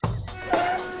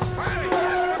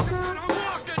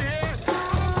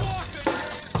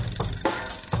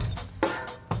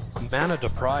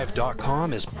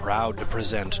ManaDeprived.com is proud to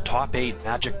present Top 8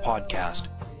 Magic Podcast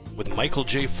with Michael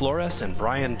J. Flores and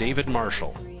Brian David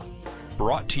Marshall.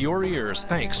 Brought to your ears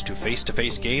thanks to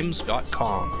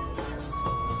FaceToFaceGames.com.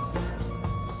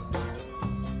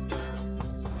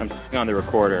 I'm on the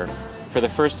recorder for the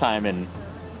first time in,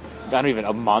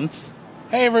 a month.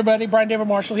 Hey everybody, Brian David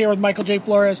Marshall here with Michael J.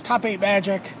 Flores, Top 8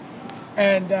 Magic.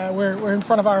 And we're in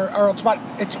front of our old spot.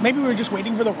 Maybe we were just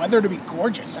waiting for the weather to be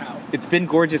gorgeous out. It's been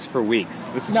gorgeous for weeks.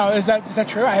 Is that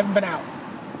true? I haven't been out.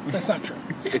 That's not true.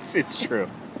 It's true.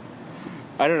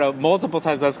 I don't know. Multiple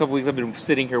times the last couple weeks I've been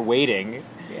sitting here waiting.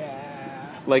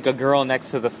 Yeah. Like a girl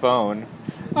next to the phone.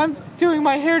 I'm doing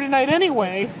my hair tonight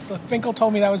anyway. Look, Finkel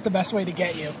told me that was the best way to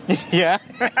get you. Yeah.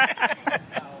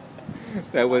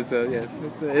 That was it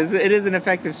is an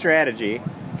effective strategy.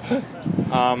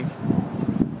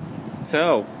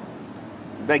 So,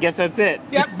 I guess that's it.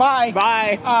 Yep. Bye.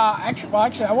 Bye. Actually,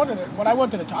 what I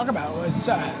wanted to talk about was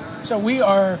so we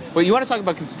are. Well, you want to talk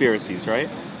about conspiracies, right?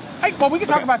 We can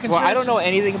talk about conspiracies. Well, I don't know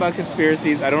anything about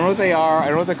conspiracies. I don't know what they are. I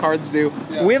don't know what the cards do.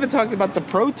 Yeah. We haven't talked about the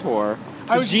Pro Tour,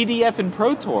 GDF and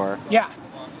Pro Tour. Yeah,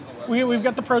 we've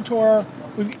got the Pro Tour.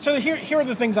 So here are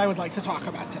the things I would like to talk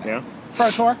about today. Yeah. Pro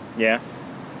Tour. Yeah.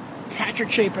 Patrick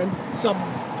Chapin, some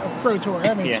of Pro Tour.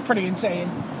 I mean, It's pretty insane.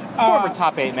 Former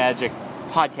Top 8 Magic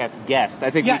podcast guest. I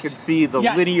think we could see the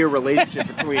linear relationship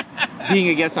between being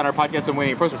a guest on our podcast and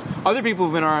winning a Pro Tour. Other people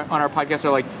who've been on our podcast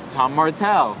are like Tom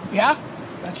Martell. Yeah,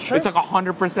 that's true. It's like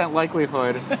 100%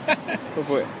 likelihood.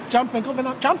 John Finkel's been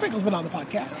on the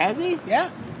podcast. Has he? Yeah.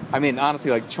 I mean,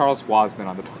 honestly, like Charles Wa's been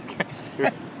on the podcast too.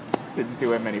 Didn't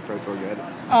do him any Pro Tour good.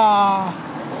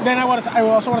 Then I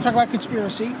also want to talk about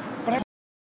conspiracy, but I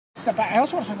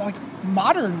also want to talk about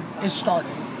Modern is starting.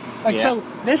 So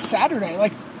this Saturday,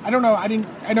 I don't know. I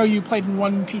know you played in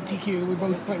one PTQ. We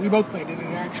both played in it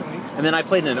actually. And then I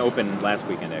played in an open last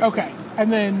weekend. Actually. Okay,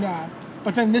 and then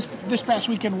but then this past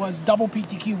weekend was double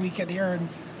PTQ weekend here in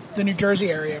the New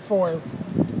Jersey area for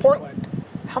Portland.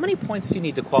 How many points do you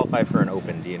need to qualify for an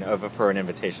open? For an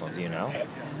invitational? Do you know?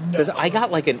 Because I got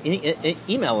like an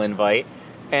email invite,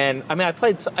 and I mean I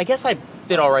played. I guess I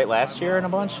did all right last year in a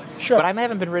bunch. Sure. But I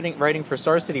haven't been writing for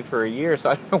Star City for a year, so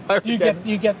I don't know why. Do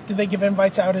they give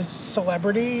invites out as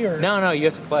celebrity or? No, you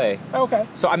have to play. Okay.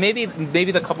 So maybe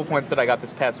the couple points that I got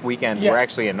this past weekend were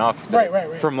actually enough.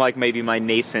 Right. From maybe my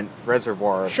nascent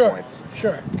reservoir of points.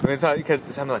 Sure. I mean,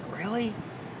 because I'm like, really?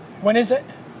 When is it?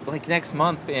 Like next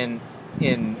month in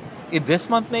this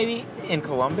month maybe in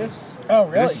Columbus. Oh,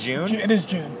 really? Is this June? It is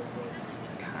June.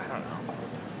 I don't know.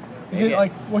 Is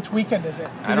it which weekend is it?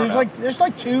 I don't know. There's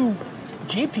two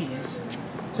GPs.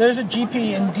 So there's a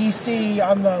GP in DC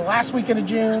on the last weekend of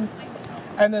June,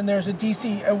 and then there's a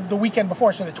DC the weekend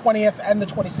before. So the 20th and the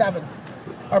 27th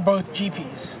are both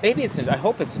GPs. Maybe I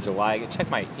hope it's in July. I can check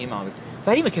my email.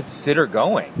 So I didn't even consider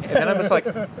going, and then I'm just like,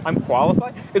 I'm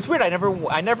qualified. It's weird. I never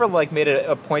made it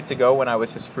a point to go when I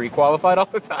was just free qualified all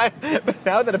the time. But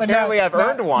now that I've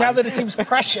earned one, now that it seems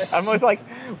precious, I'm always like,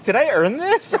 did I earn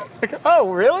this?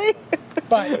 Oh, really?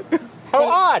 But how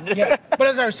odd. Yeah. But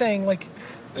as I was saying,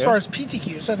 as far as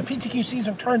PTQ, so the PTQ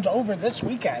season turns over this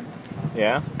weekend.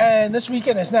 Yeah. And this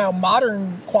weekend is now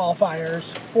Modern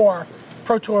qualifiers for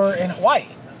Pro Tour in Hawaii.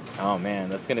 Oh man,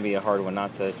 that's going to be a hard one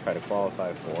not to try to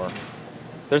qualify for.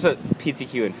 There's a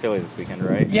PTQ in Philly this weekend,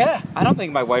 right? Yeah. I don't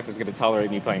think my wife is going to tolerate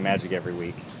me playing Magic every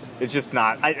week. It's just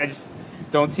not. I just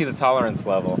don't see the tolerance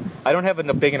level. I don't have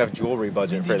a big enough jewelry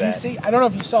budget for that. Did you see? I don't know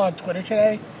if you saw on Twitter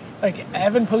today.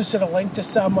 Evan posted a link to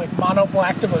some mono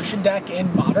black devotion deck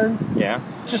in Modern. Yeah.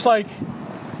 Just Are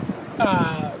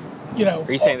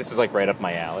you saying this is right up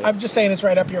my alley? I'm just saying it's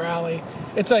right up your alley.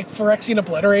 It's Phyrexian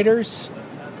Obliterators.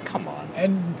 Come on.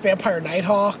 And Vampire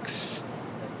Nighthawks.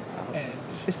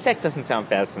 This text doesn't sound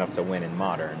fast enough to win in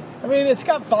Modern. I mean, it's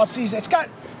got Thoughtseize.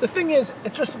 The thing is,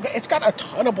 it's got a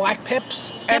ton of black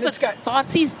pips. And it's got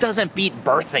Thoughtseize doesn't beat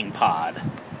Birthing Pod.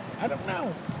 I don't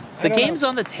know. The game's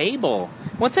on the table.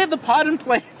 Once they have the pod in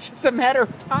play, it's just a matter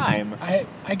of time. I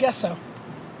guess so.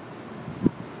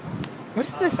 What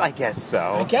is this? I guess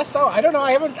so. I guess so. I don't know.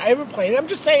 I haven't played it. I'm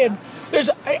just saying, there's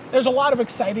a lot of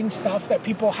exciting stuff that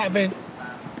people haven't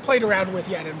played around with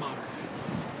yet in Modern.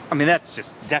 I mean, that's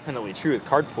just definitely true. The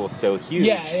card pool's so huge.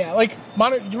 Yeah. Do you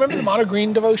remember the mono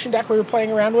green devotion deck we were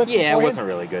playing around with? Yeah, beforehand? It wasn't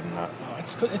really good enough. Oh,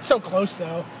 it's so close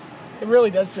though. It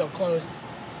really does feel close.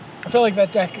 I feel like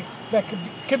that deck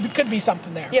could be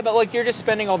something there. Yeah, but you're just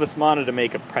spending all this mana to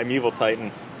make a Primeval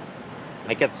Titan.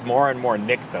 It gets more and more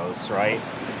Nykthos, right?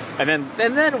 And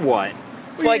then what?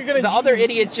 Well, the other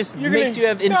idiot just makes you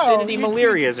have Infinity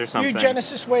Malerias or something. You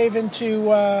Genesis Wave into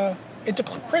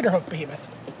Craterhoof Behemoth.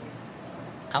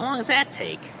 How long does that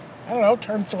take? I don't know,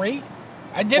 turn 3.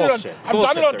 I did Bullshit. it on. I've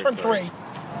done it on Bullshit, turn third 3.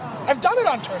 I've done it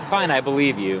on turn 3. Fine, I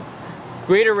believe you.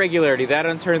 Greater regularity, that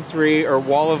on turn 3, or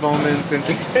Wall of Omens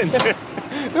into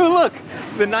oh, look,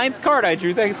 the 9th card I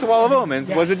drew thanks to Wall of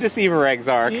Omens was a Deceiver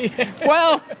Exarch. Yeah.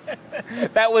 Well,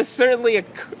 that was certainly a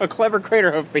clever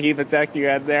Craterhoof Behemoth deck you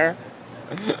had there.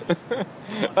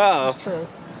 Oh, That's true.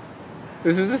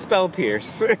 this is a Spell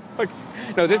Pierce.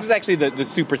 No, this is actually the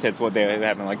super tits what they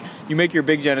have. Like, you make your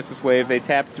big Genesis wave, they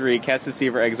tap 3, cast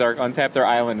Deceiver Exarch, untap their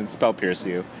island, and Spell Pierce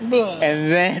you. Ugh.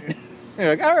 And then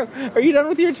you're like, oh, are you done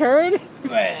with your turn?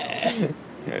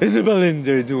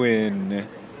 Isabelinder Twin.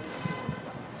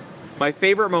 My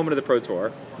favorite moment of the Pro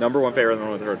Tour, number one favorite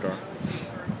moment of the Pro Tour,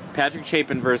 Patrick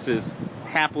Chapin versus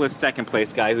hapless second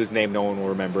place guy whose name no one will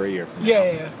remember a year from now.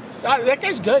 Yeah. That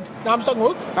guy's good. Nam Sung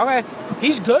Wook. Okay.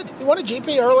 He's good. He won a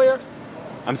GP earlier.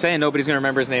 I'm saying nobody's going to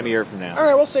remember his name a year from now. All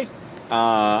right, we'll see.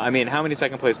 I mean, how many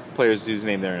second place players do his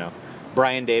name there now?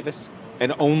 Brian Davis,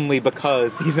 and only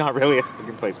because he's not really a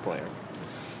second place player.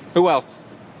 Who else?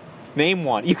 Name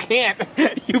one. You can't.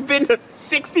 You've been to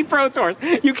 60 Pro Tours.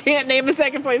 You can't name a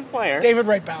second place player. David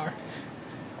Wright-Bauer.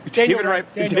 Daniel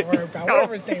Wright-Bauer, No.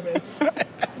 whatever his name is.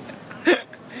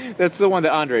 That's the one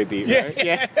that Andre beat, right?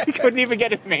 Yeah. He couldn't even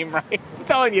get his name right. I'm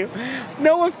telling you.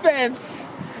 No offense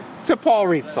to Paul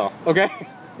Rietzel, okay?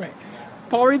 Right.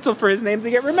 Paul Rietzel, for his name to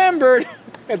get remembered,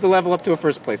 had to level up to a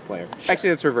first place player. Actually,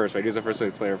 that's reverse, right? He was a first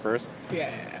place player first. Yeah.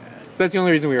 That's the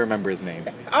only reason we remember his name.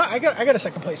 I got a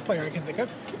second place player I can think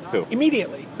of. Who?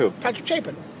 Immediately. Who? Patrick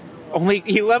Chapin. Only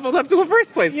he leveled up to a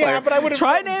first place player. Yeah, but I would have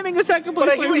try naming a second place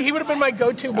But player. he would have been my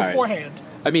go-to right. beforehand.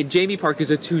 I mean, Jamie Park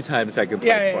is a 2-time second place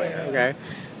Yeah, player. yeah. Okay,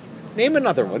 name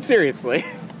another one. Seriously,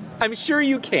 I'm sure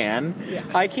you can. Yeah.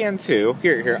 I can too.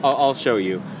 Here, I'll show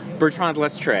you. Bertrand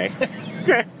Lestrade.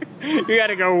 Okay, you got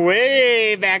to go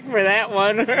way back for that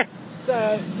one. It's,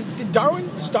 did Darwin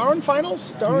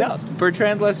finals? No,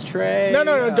 Bertrand Lestrade. No.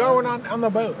 Darwin on the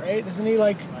boat, right? Isn't he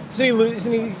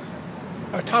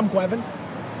Tom Gwevin?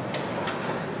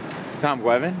 Tom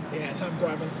Gwevin? Yeah, Tom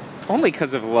Gwevin. Only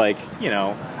because of,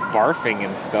 barfing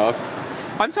and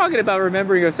stuff. I'm talking about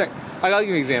remembering a sec. I'll give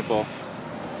you an example.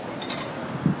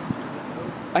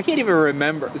 I can't even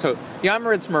remember. So,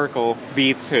 Jan-Moritz Merkel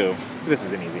beats who? This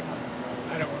is an easy one.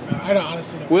 I don't remember. I don't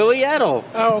honestly know. Willie Edel.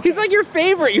 Oh, okay. He's like your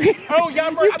favorite.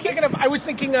 Jan Moritz. I was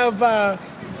thinking of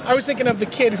the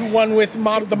kid who won with the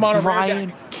mono Brian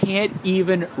deck. can't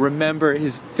even remember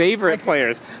his favorite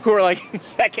players who are in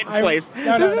second place.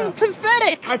 This is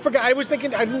pathetic. I forgot. I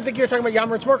didn't think you were talking about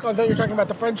Jan-Moritz Merkel. I thought you were talking about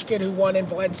the French kid who won in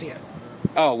Valencia.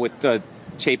 Oh, with the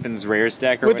Chapin's Rares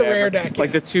deck or with whatever. The rare deck,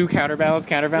 like the 2 counterbalance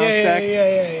deck.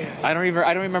 Yeah. I don't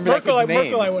remember that kid's name.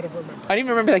 Merkel, I would have remembered. I didn't even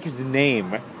remember that kid's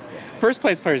name. First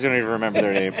place players don't even remember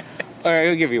their name. All right,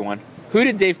 I'll give you one. Who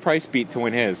did Dave Price beat to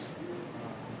win his?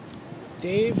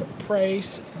 Dave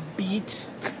Price beat.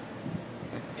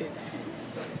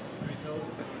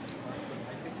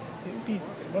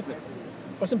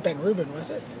 Wasn't Ben Rubin, was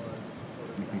it?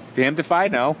 Damned if I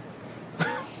know.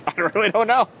 I really don't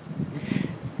know.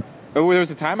 Oh, there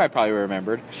was a time I probably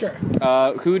remembered. Sure.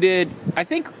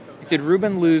 Did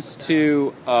Rubin lose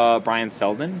to Brian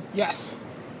Selden? Yes.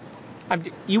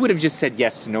 You would have just said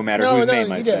yes to no matter whose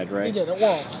name I said, right? He did, at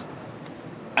Worlds.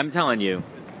 I'm telling you.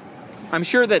 I'm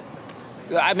sure that...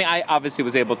 I obviously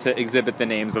was able to exhibit the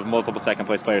names of multiple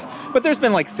second-place players, but there's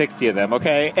been 60 of them,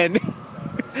 okay? And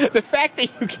the fact that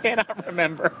you cannot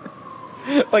remember...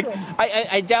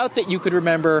 I doubt that you could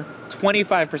remember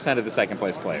 25% of the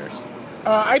second-place players.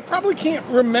 I probably can't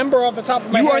remember off the top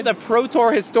of my head. You are the Pro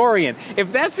Tour historian.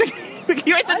 If that's the...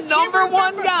 You're the number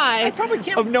one guy I probably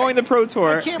can't, of knowing the Pro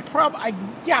Tour. I can't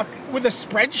with a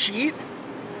spreadsheet.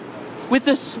 With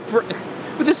a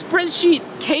spreadsheet,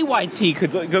 KYT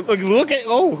could look at,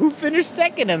 who finished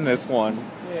second in this one.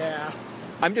 Yeah.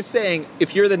 I'm just saying,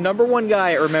 if you're the number one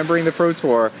guy at remembering the Pro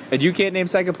Tour and you can't name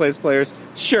second place players,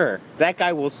 sure, that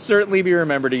guy will certainly be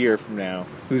remembered a year from now,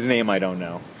 whose name I don't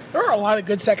know. There are a lot of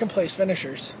good second place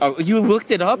finishers. Oh, you looked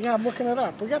it up? Yeah, I'm looking it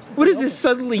up. What is this,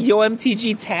 suddenly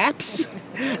YoMTG Taps?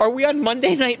 Are we on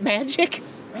Monday Night Magic?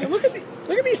 Man, look at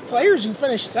these players who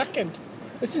finished second.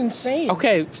 It's insane.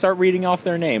 Okay, start reading off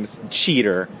their names.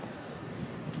 Cheater.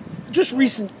 Just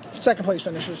recent second place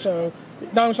finishers. So,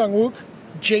 Nam Sung Wook,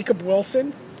 Jacob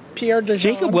Wilson, Pierre Dejean.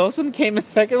 Jacob Wilson came in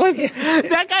second place?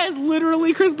 That guy is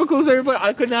literally Chris Buckle's favorite player.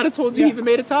 I could not have told you he even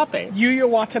made a top 8. Yuya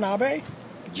Watanabe.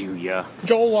 Yuya.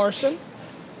 Joel Larson.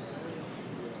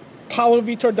 Paulo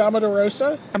Vitor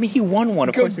Damarosa. I mean, he won one,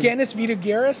 of course. Dennis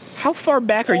Vitogaris. How far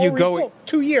back are you going?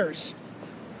 2 years.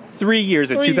 3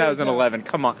 years in 2011. Years,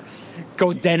 Come on.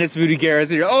 Go Dennis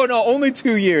Vitogaris. Oh, no, only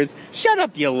 2 years. Shut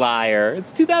up, you liar.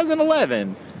 It's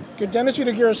 2011. Good Dennis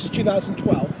Udagiris is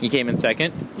 2012. He came in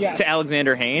second? Yes. To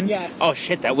Alexander Hayne? Yes. Oh,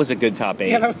 shit, that was a good top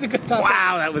 8. Yeah, that was a good top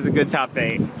Wow, that was a good top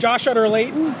 8. 8. Josh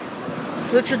Utter-Layton,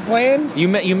 Richard Bland. You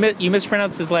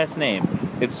mispronounced his last name.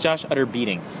 It's Josh Utter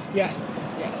Beatings. Yes.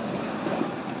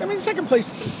 I mean, second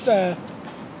place is,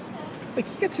 like,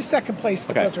 he gets to second place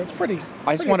in the Pro Tour. It's pretty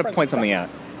I just want to point something out.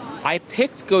 I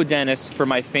picked Go Dennis for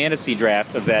my fantasy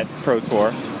draft of that Pro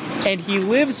Tour, and he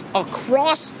lives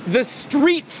across the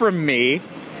street from me,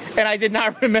 and I did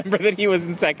not remember that he was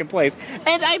in second place.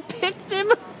 And I picked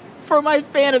him for my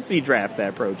fantasy draft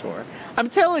that Pro Tour. I'm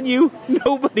telling you,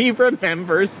 nobody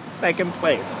remembers second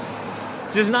place.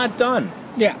 It's just not done.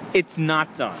 Yeah. It's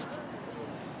not done.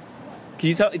 Do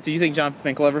you think John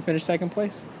Finkel ever finished second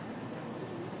place?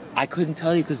 I couldn't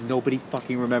tell you because nobody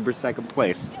fucking remembers second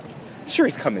place. Sure,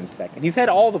 he's come in second. He's had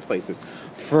all the places.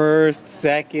 First,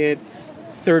 second,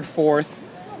 third, fourth,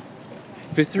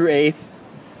 fifth through eighth.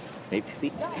 Maybe,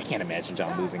 see, I can't imagine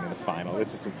John losing in the final.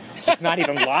 It's not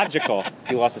even logical.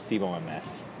 He lost to Steve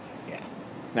OMS. Yeah.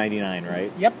 99, right?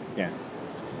 Yep. Yeah.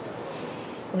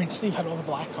 I mean, Steve had all the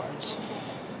black cards.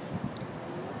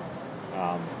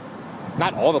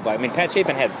 Not all the black. I mean, Pat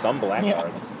Chapin had some black Yeah.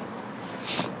 cards.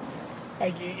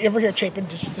 Like, you ever hear Chapin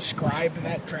just describe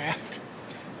that draft?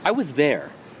 I was there.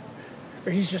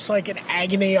 Where he's just like in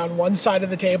agony on one side of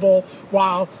the table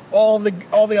while all the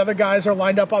other guys are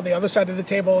lined up on the other side of the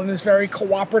table in this very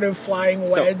cooperative flying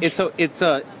wedge. So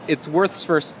it's Worth's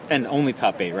first and only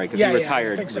top 8, right? Because he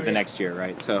retired the next year,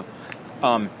 right? So,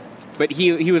 but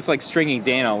he was like stringing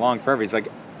Dana along forever. He's like,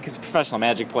 because he's a professional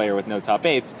Magic player with no top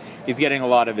 8s, he's getting a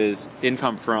lot of his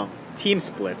income from team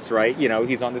splits, right? You know,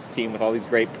 he's on this team with all these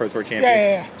great Pro Tour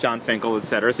champions, John Finkel,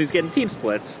 etc. So he's getting team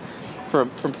splits from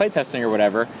playtesting or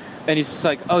whatever. And he's just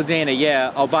like, oh, Dana,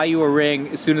 yeah, I'll buy you a ring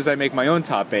as soon as I make my own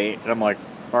top 8. And I'm like,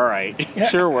 all right,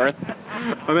 sure, Worth.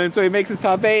 And then so he makes his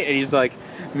top 8, and he's like,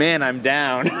 man, I'm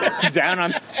down. Down on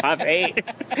this top 8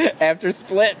 after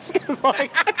splits. Because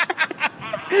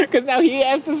now he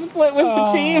has to split with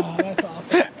the team. That's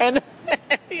awesome. And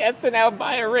he has to now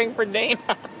buy a ring for Dana.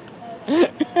 I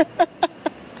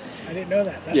didn't know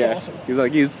that. That's awesome. He's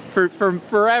like, for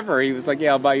forever, he was like,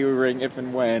 yeah, I'll buy you a ring if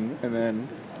and when. And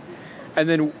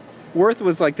then Worth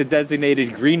was like the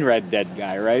designated green-red dead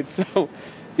guy, right? So,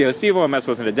 you know, Steve OMS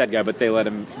wasn't a dead guy, but they let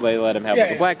him have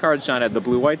the black cards. John had the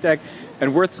blue-white deck.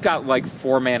 And Worth's got like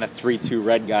 4-mana 3/2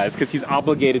 red guys because he's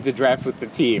obligated to draft with the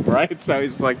team, right? So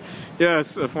he's like,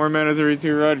 yes, a 4-mana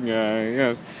 3/2 red guy.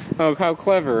 Yes. Oh, how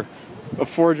clever. A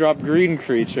 4-drop green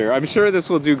creature. I'm sure this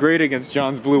will do great against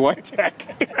John's blue-white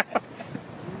deck.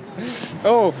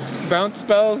 Oh, bounce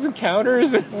spells and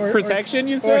counters and protection,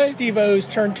 you say? Or Steve-O's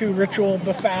turn 2 ritual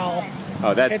befoul.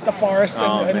 Oh, that's hit the forest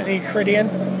and the Caridian.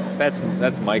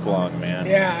 That's Mike Long, man.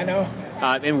 Yeah, I know.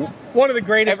 And one of the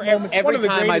greatest moments. Every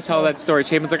time I tell that story,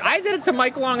 Chapin's like, I did it to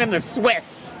Mike Long in the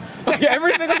Swiss.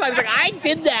 Every single time, he's like, I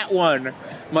did that one.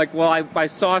 I'm like, well, I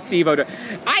saw Steve-O do it.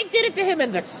 I did it to him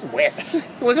in the Swiss.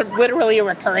 It was literally a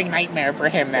recurring nightmare for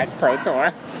him, that Pro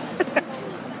Tour.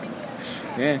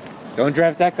 Yeah, don't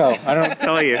draft Echo. I don't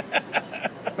tell you.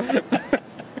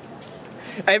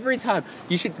 Every time.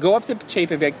 You should go up to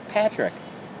Chapin and be like, Patrick,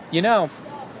 you know,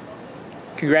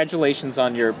 congratulations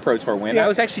on your Pro Tour win. Yeah. I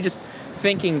was actually just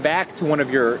thinking back to one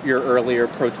of your earlier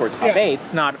Pro Tour top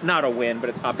 8s, not a win, but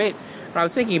a top 8. And I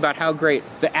was thinking about how great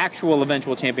the actual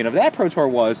eventual champion of that Pro Tour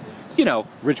was, you know,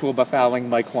 Ritual Befouling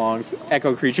Mike Long's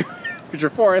Echo Creature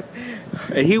Forest.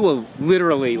 And he will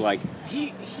literally, like,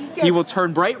 he will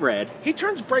turn bright red. He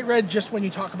turns bright red just when you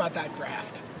talk about that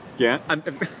draft. Yeah.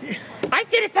 I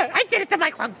did it to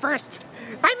Mike Long first.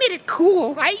 I made it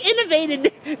cool. I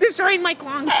innovated destroying Mike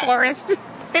Long's forest.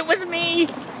 It was me.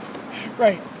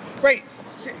 Right.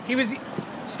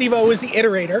 Steve-O was the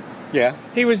iterator. Yeah.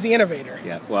 He was the innovator.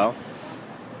 Yeah, well,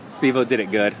 Steve-O did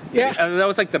it good. Yeah. That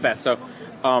was like the best. So,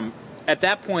 at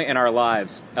that point in our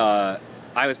lives, I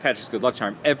was Patrick's good luck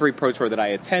charm. Every Pro Tour that I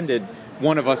attended,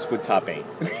 one of us would top 8.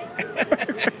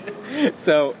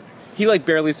 So, he like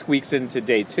barely squeaks into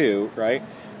day 2, right?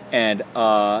 And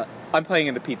I'm playing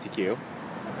in the PTQ,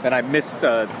 and I missed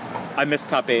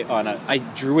top 8 on I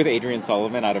drew with Adrian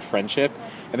Sullivan out of friendship,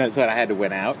 and then so I had to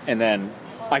win out, and then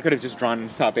I could have just drawn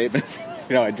top 8, but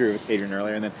I drew with Adrian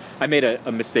earlier, and then I made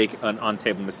a mistake, an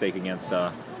on-table mistake against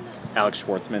Alex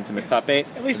Schwartzman to miss top 8.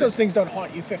 At least those things don't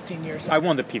haunt you 15 years later. I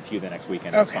won the PTU the next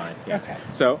weekend. That's fine. Yeah. Okay.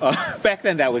 So back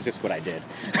then, that was just what I did.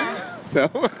 So,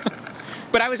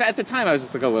 but I was at the time I was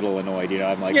just like a little annoyed. You know,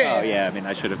 I'm like, I mean,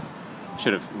 I should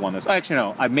have won this. Actually,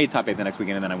 no, I made top 8 the next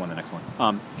weekend, and then I won the next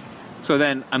one. So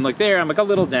then I'm like I'm like a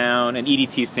little down, and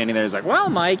EDT's standing there. He's like, well,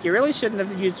 Mike, you really shouldn't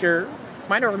have used your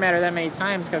mind over matter that many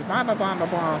times because blah blah blah blah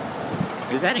blah.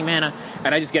 He was adding mana,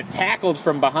 and I just get tackled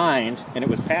from behind, and it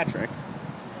was Patrick.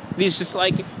 And he's just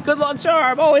like, good luck,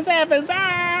 charm, always happens,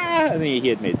 ah! And then he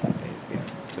had made top 8, yeah.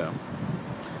 So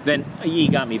then he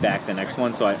got me back the next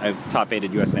one, so I top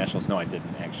 8'd U.S. Nationals. No, I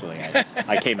didn't, actually.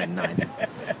 I came in 9th.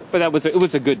 But it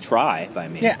was a good try by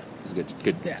me. Yeah. It was a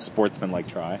good sportsman-like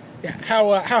try. Yeah.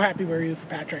 How happy were you for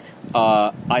Patrick?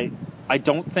 I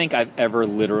don't think I've ever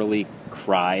literally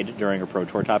cried during a Pro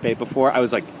Tour top 8 before. I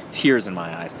was like, tears in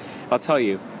my eyes. I'll tell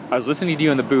you, I was listening to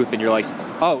you in the booth, and you're like,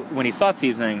 oh, when he's thought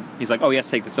seasoning, he's like, oh, yes,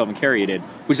 take the Sylvan Caryatid,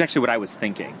 which is actually what I was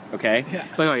thinking, okay? Yeah.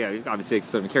 Like, oh, yeah, obviously take the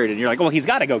Sylvan Caryatid. And you're like, well, he's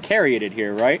got to go Caryatid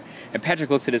here, right? And Patrick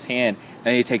looks at his hand,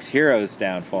 and he takes Hero's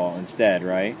Downfall instead,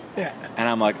 right? Yeah. And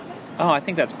I'm like, oh, I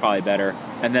think that's probably better.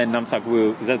 And then Namsak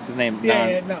Wu, is that his name?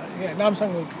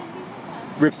 Namsak Wu.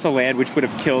 Rips the land, which would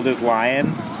have killed his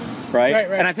lion. Right?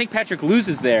 And I think Patrick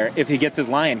loses there if he gets his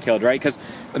lion killed, right? Because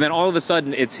then all of a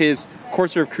sudden it's his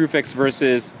Courser of Kruphix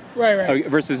versus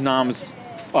Nam's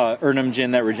Urnam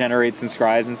Jin that regenerates and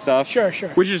scries and stuff. Sure.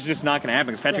 Which is just not going to happen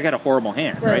because Patrick had a horrible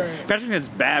hand, right? Patrick's hand's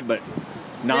bad, but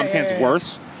Nam's hand's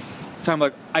worse. So I'm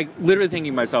like, I literally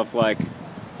thinking to myself like,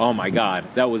 oh my god,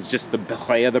 that was just the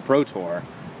play of the Pro Tour.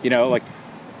 You know,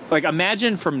 like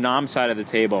imagine from Nam's side of the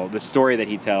table the story that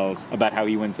he tells about how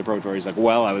he wins the Pro Tour. He's like,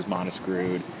 well, I was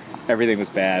mono-screwed. Everything was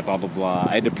bad, blah, blah, blah.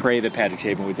 I had to pray that Patrick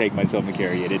Chapin would take my Sylvan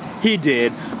Caryatid. He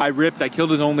did. I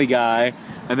killed his only guy,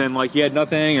 and then, he had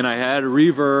nothing, and I had a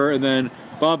Reaver, and then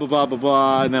blah, blah, blah, blah,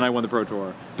 blah, and then I won the Pro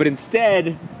Tour. But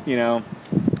instead, he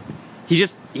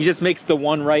just makes the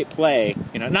one right play.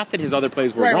 Not that his other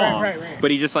plays were wrong, but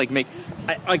he just, it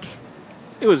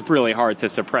was really hard to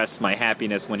suppress my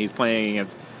happiness when he's playing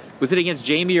against... Was it against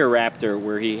Jamie or Raptor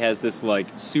where he has this,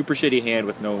 super shitty hand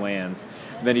with no lands?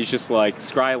 And then he's just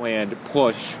Scry land,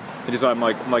 push. And just, I'm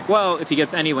like, well, if he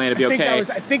gets any land, it'd be okay. I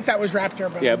think that was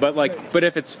Raptor. But yeah, but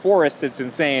if it's forest, it's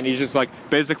insane. He's just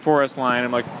basic forest line.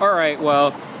 I'm like, all right,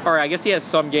 I guess he has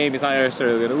some game. He's not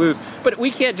necessarily going to lose. But we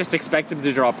can't just expect him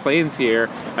to draw planes here,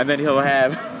 and then he'll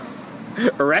have...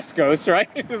 Oreskos, right?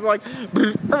 It was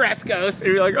Oreskos.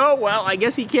 And you're like, oh, well, I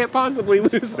guess he can't possibly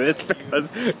lose this because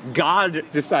God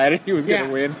decided he was going to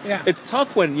win. Yeah. It's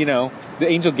tough when, the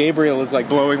Angel Gabriel is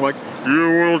blowing you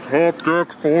will top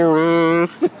deck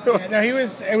Forest. No, it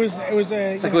was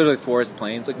It's literally Forest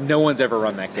Plains. No one's ever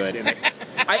run that good. And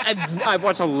I've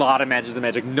watched a lot of matches of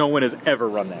Magic. No one has ever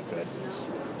run that good.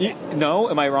 No?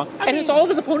 Am I wrong? And it's all of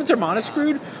his opponents are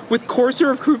mono-screwed with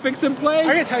Courser of Kruphix in play? I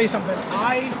gotta tell you something.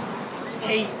 I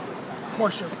hate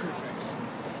Courser of Kruphix.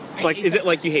 Is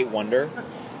it you hate Wonder?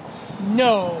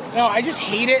 No, I just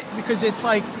hate it because it's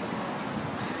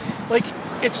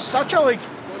it's such a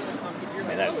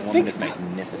Man, that woman is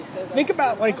magnificent. Think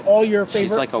about all your favorite.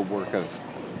 She's like a work of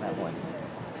that one.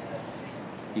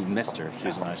 You missed her. She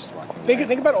was when I was just walking away.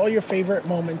 Think about all your favorite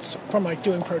moments from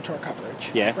doing Pro Tour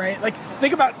coverage. Yeah. Right.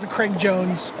 Think about the Craig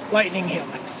Jones Lightning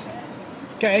Helix.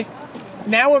 Okay.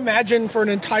 Now imagine for an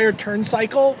entire turn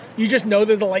cycle, you just know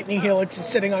that the Lightning Helix is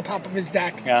sitting on top of his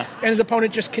deck, and his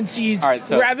opponent just concedes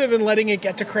rather than letting it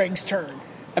get to Craig's turn.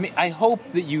 I mean, I hope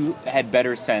that you had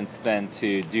better sense than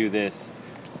to do this.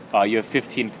 You have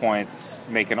 15 points,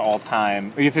 make an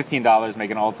all-time... Or you have $15,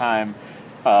 make an all-time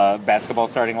basketball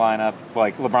starting lineup.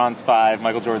 LeBron's 5,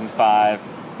 Michael Jordan's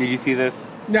 5. Did you see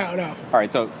this? No. All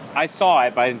right, so I saw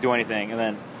it, but I didn't do anything. And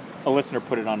then a listener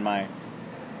put it on my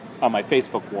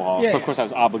Facebook wall. So, of course, I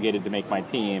was obligated to make my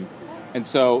team. And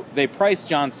so they priced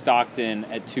John Stockton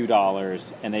at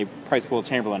 $2, and they priced Will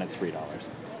Chamberlain at $3.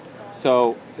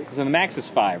 So the max is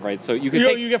 5, right? So you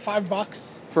get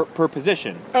 $5 per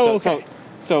position. Oh, okay.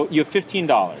 So you have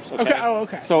 $15. Okay.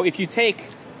 Okay. So if you take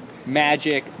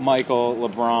Magic, Michael,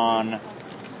 LeBron,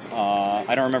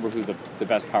 I don't remember who the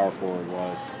best power forward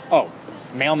was. Oh,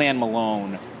 Mailman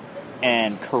Malone.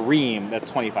 And Kareem,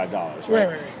 that's $25,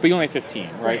 right? But you only have 15,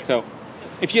 right? So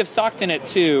if you have Stockton at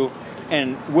 2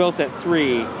 and Wilt at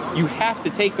 3, you have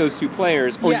to take those two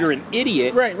players or you're an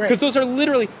idiot. Right. Because those are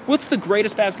literally, Wilt's the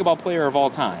greatest basketball player of all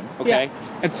time, okay?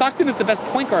 Yeah. And Stockton is the best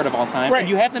point guard of all time, and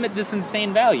you have them at this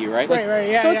insane value, right?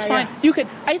 Yeah, so it's fine. Yeah.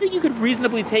 I think you could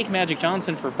reasonably take Magic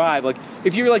Johnson for 5.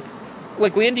 If you're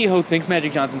Landy Ho thinks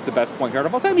Magic Johnson's the best point guard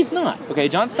of all time. He's not. Okay,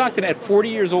 John Stockton at 40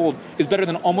 years old is better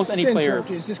than almost any player.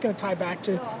 Is this going to tie back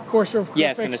to Courser of Kruphix?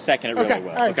 Yes, in a second it really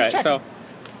will. Right, okay, so,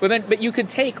 but you could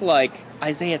take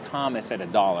Isaiah Thomas at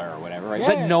 $1 or whatever, right? Yeah.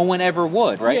 But no one ever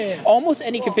would, right? Yeah. Almost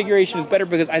any configuration is better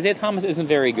because Isaiah Thomas isn't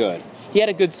very good. He had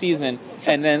a good season,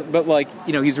 and then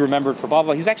he's remembered for blah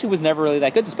blah. He actually was never really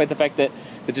that good, despite the fact that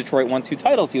the Detroit won 2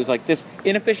 titles. He was this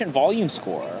inefficient volume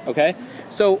scorer. Okay,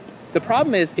 so. The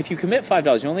problem is, if you commit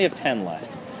 $5, you only have 10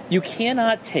 left. You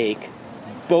cannot take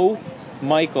both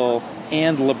Michael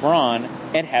and LeBron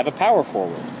and have a power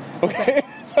forward. Okay,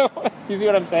 so do you see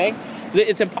what I'm saying?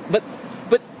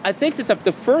 But I think that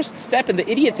the first step in the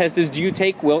idiot test is, do you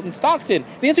take Wilt and Stockton?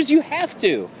 The answer is you have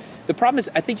to. The problem is,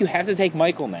 I think you have to take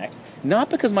Michael next, not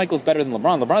because Michael's better than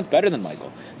LeBron. LeBron's better than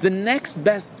Michael. The next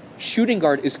best shooting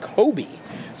guard is Kobe.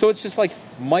 So it's just like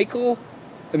Michael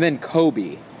and then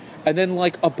Kobe. And then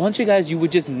like a bunch of guys you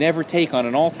would just never take on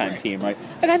an all-time team, right?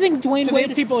 Like I think Dwayne Do Wade they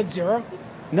have people at zero?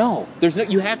 No, there's no.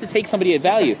 You have to take somebody at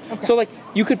value. Okay. So like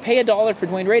you could pay $1 for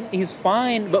Dwayne Wade. He's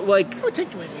fine, but like I would take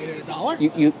Dwayne Wade at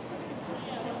 $1. you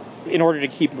in order to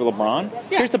keep LeBron.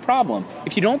 Yeah. Here's the problem: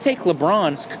 if you don't take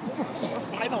LeBron,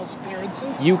 Finals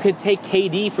appearances. you could take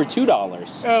KD for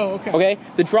 $2. Oh, okay. Okay,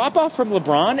 the drop off from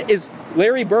LeBron is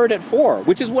Larry Bird at 4,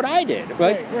 which is what I did.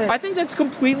 Right? Right. I think that's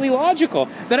completely logical.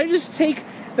 Then I just take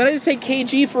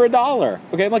KG for $1.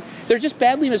 Okay, I'm like they're just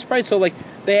badly mispriced. So like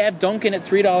they have Duncan at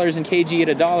 $3 and KG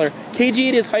at $1. KG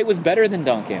at his height was better than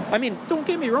Duncan. I mean, don't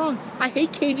get me wrong. I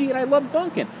hate KG and I love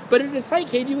Duncan, but at his height,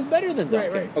 KG was better than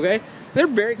Duncan. Right. Okay, they're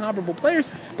very comparable players.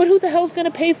 But who the hell's going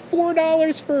to pay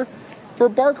 $4 for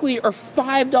Barkley or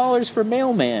 $5 for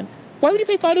Mailman? Why would you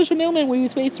pay $5 for Mailman when you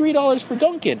pay $3 for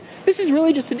Duncan? This is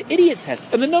really just an idiot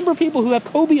test. And the number of people who have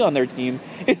Kobe on their team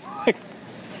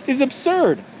is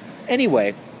absurd.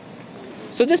 Anyway,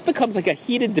 so this becomes like a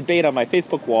heated debate on my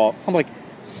Facebook wall. Some like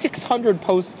 600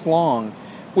 posts long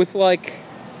with like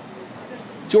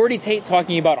Jordy Tate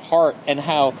talking about heart and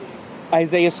how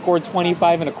Isaiah scored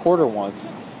 25 and a quarter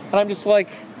once. And I'm just like,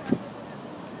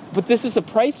 but this is a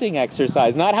pricing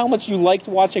exercise, not how much you liked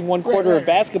watching one quarter of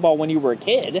basketball when you were a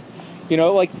kid. You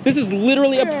know, like this is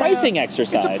literally a pricing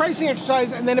exercise. It's a pricing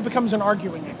exercise, and then it becomes an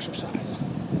arguing exercise.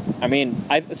 I mean,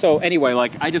 so anyway,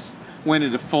 like I just went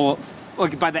into full,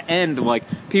 like by the end, like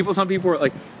some people were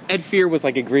like, Ed Fear was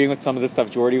like agreeing with some of the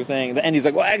stuff Jordy was saying. At the end, he's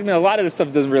like, well, I mean, a lot of this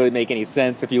stuff doesn't really make any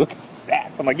sense if you look at the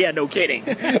stats. I'm like, yeah, no kidding.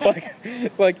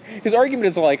 like his argument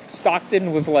is like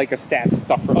Stockton was like a stat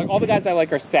stuffer. Like all the guys I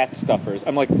like are stat stuffers.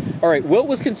 I'm like, all right, Wilt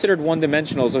was considered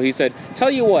one-dimensional, so he said,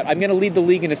 tell you what, I'm going to lead the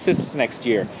league in assists next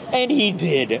year. And he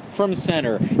did, from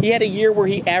center. He had a year where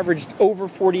he averaged over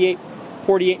 48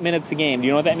 minutes a game. Do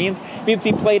you know what that means? It means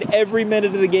he played every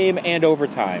minute of the game and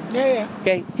overtimes. Yeah.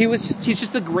 Okay? He's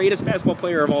just the greatest basketball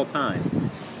player of all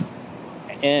time.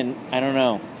 And I don't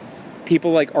know.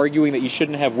 People like arguing that you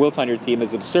shouldn't have Wilt on your team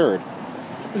is absurd.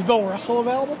 Is Bill Russell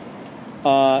available?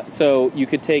 So you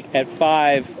could take at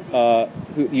 5,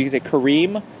 you could say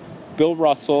Kareem, Bill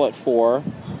Russell at 4.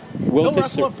 Bill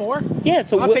Russell at 4? Yeah,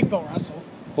 so I'll take Bill Russell.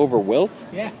 Over Wilt?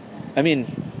 Yeah. I mean,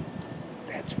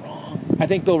 that's wrong. I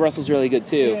think Bill Russell's really good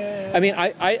too. Yeah. I mean,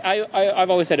 I've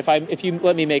always said if you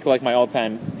let me make like my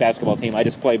all-time basketball team, I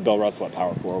just play Bill Russell at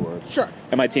power forward. Sure.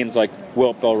 And my team's like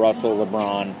Wilt, Bill Russell,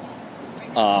 LeBron,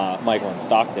 Michael, and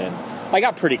Stockton. I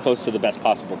got pretty close to the best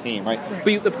possible team, right?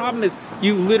 But the problem is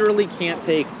you literally can't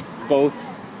take both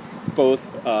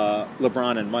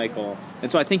LeBron and Michael.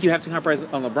 And so I think you have to compromise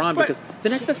on LeBron because the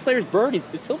next best player is Bird. He's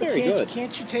still very good.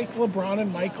 Can't you take LeBron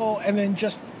and Michael and then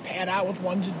just pad out with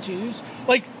 1s and 2s?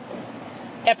 Like,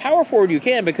 at power forward you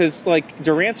can because like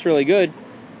Durant's really good.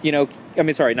 You know, I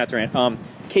mean, sorry, not Durant.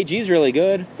 KG's really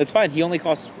good. That's fine. He only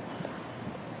costs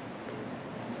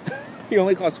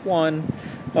 1.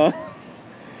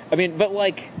 I mean, but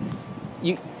like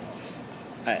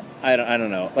I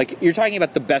don't know. Like you're talking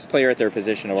about the best player at their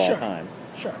position of all time.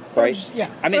 Sure. Right?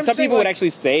 I mean, some people would actually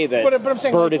say that but I'm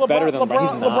saying, Bird is better than LeBron.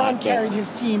 He's not. LeBron carried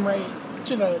his team right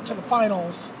to the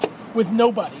finals with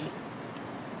nobody.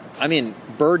 I mean,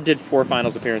 Bird did 4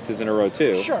 finals appearances in a row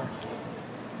too. Sure.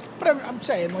 But I'm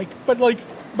saying but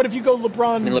if you go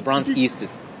LeBron, I mean, LeBron's East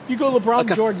is. If you go LeBron,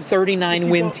 like Jordan, a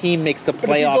 39-win team makes the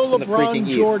playoffs in the freaking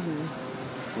East. Jordan,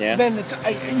 yeah. Then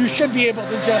you should be able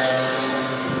to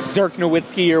just Dirk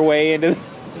Nowitzki your way into.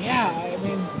 Yeah, I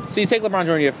mean. So you take LeBron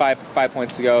Jordan, you have 5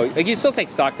 points to go. Like you still take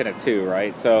Stockton at 2,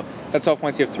 right? So that's 12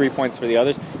 points. You have 3 points for the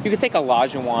others. You could take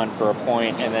Olajuwon for a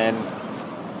point, and then.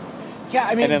 Yeah,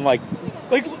 I mean. And then like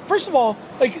first of all,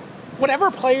 like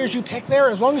whatever players you pick there,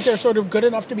 as long as they're sort of good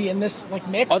enough to be in this like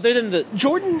mix. Other than the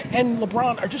Jordan and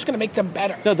LeBron are just going to make them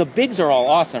better. No, the bigs are all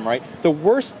awesome, right? The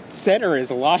worst center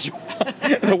is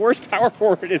Olajuwon. The worst power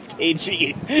forward is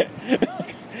KG.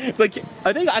 It's like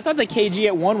I thought that KG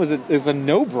at 1 was a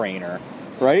no-brainer,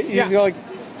 right? Yeah. You're like,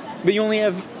 but you only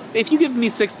have. If you give me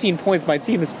 16 points, my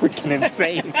team is freaking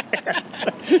insane.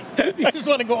 You just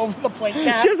want to go over the plate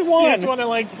cap. Just one. You just want to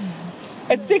like.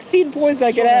 At 16 points,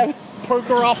 I could have.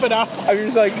 Poker off it up. I'm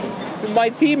just like, my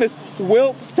team is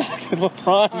Wilt, Stockton,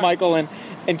 LeBron, Michael, and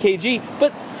KG.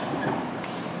 But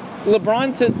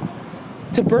LeBron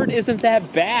to Bird isn't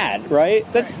that bad, right?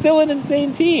 That's still an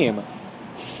insane team.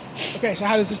 Okay, so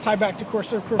how does this tie back to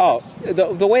Corsair Crew Oh, Fix?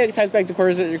 the way it ties back to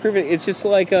Corsair Crew Fix, it's just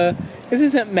like this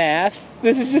isn't math.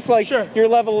 This is just like Sure. your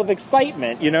level of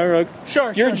excitement. You know, you're like,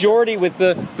 Sure, You're sure, Jordy with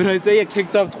but Isaiah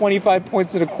kicked off 25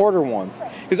 points in a quarter once.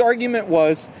 His argument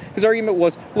was,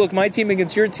 look, my team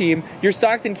against your team, your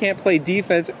Stockton can't play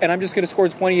defense, and I'm just going to score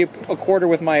 20 a quarter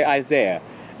with my Isaiah.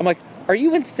 I'm like, are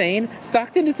you insane?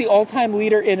 Stockton is the all-time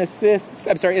leader in assists.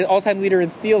 I'm sorry, all-time leader in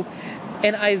steals.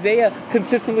 And Isaiah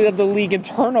consistently led the league in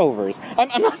turnovers.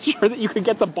 I'm not sure that you could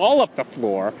get the ball up the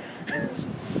floor.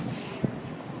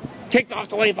 Kicked off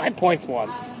 25 points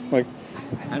once. Like,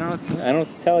 I don't know what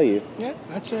to tell you. Yeah,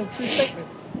 that's a true statement.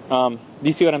 Do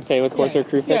you see what I'm saying with Corsair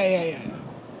Crew Fix?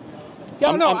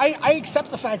 Yeah, I accept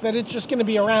the fact that it's just going to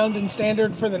be around in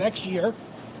standard for the next year.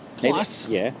 Plus.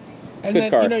 Maybe. Yeah. It's And a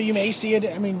good then, card. you may see it.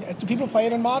 I mean, do people play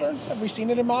it in Modern? Have we seen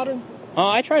it in Modern?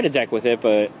 I tried a deck with it,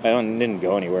 but didn't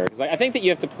go anywhere. Because I think that you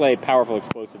have to play powerful,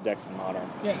 explosive decks in Modern.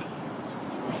 Yeah.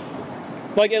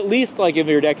 Like, at least, like, if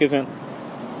your deck isn't,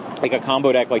 like, a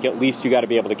combo deck, like, at least you got to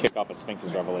be able to kick off a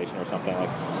Sphinx's Revelation or something. Like,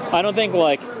 I don't think,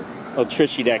 like,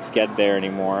 Trishy decks get there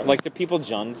anymore. Like, do people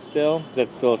Jund still? Is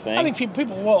that still a thing? I think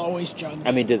people will always Jund.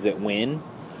 I mean, does it win?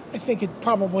 I think it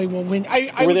probably will win.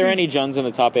 Were there any Junds in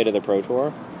the top 8 of the Pro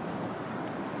Tour?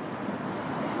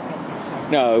 I don't think so.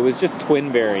 No, it was just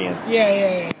twin variants.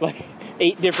 Yeah. Like,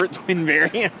 8 different twin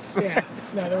variants. Yeah.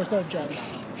 No, there was no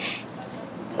Jund.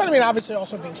 But I mean, obviously,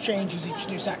 also things change as each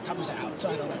new set comes out, so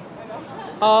I don't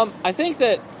know. I think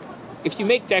that if you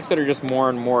make decks that are just more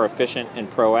and more efficient and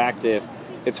proactive,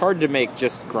 it's hard to make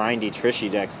just grindy,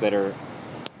 trishy decks that are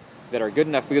good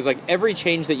enough, because like every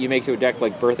change that you make to a deck,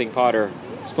 like Birthing Pod or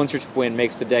Splinter Twin,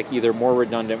 makes the deck either more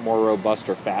redundant, more robust,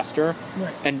 or faster.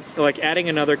 Right. And like adding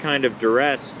another kind of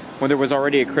duress when there was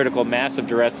already a critical mass of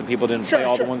duress and people didn't play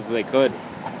all the ones that they could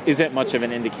isn't much of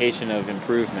an indication of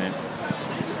improvement.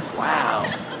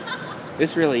 Wow.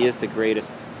 This really is the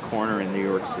greatest corner in New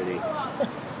York City.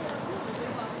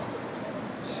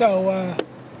 So,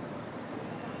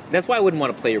 That's why I wouldn't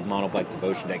want to play your mono black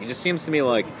devotion deck. It just seems to me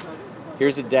like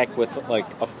here's a deck with like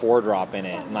a 4-drop in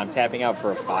it, and I'm tapping out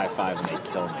for a 5/5 and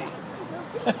they kill me.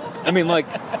 I mean, like,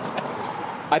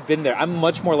 I've been there. I'm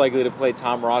much more likely to play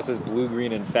Tom Ross's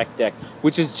blue-green infect deck,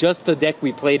 which is just the deck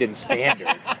we played in Standard.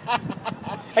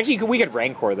 Actually, we could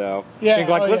Rancor though. Yeah,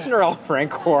 Think, listen to Ralph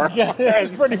Rancor. yeah,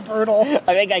 it's pretty brutal.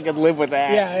 I think I could live with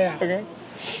that. Yeah. Okay.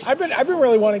 I've been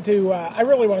really wanting to. I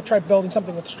really want to try building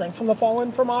something with Strength from the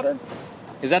Fallen for Modern.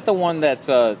 Is that the one that's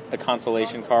a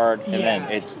consolation card, and Yeah.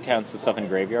 then it counts the stuff in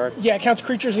graveyard? Yeah, it counts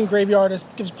creatures in graveyard. It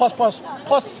gives plus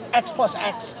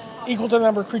X equal to the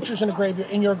number of creatures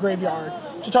in your graveyard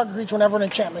to target creature whenever an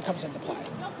enchantment comes into play.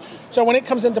 So when it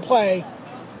comes into play,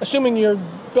 assuming you're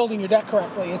building your deck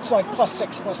correctly, it's like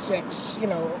 +6/+6,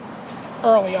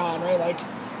 early on, right? Like,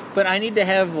 But I need to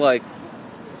have like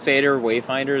Satyr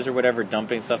Wayfinders or whatever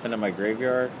dumping stuff into my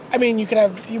graveyard. I mean,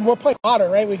 we're playing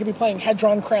Modern, right? We could be playing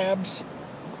Hedron Crabs.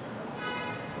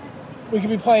 We could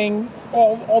be playing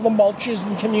all the mulches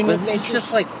and commune But with it's nature.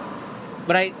 just like,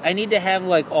 but I need to have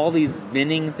like all these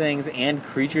binning things and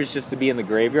creatures just to be in the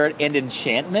graveyard and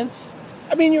enchantments.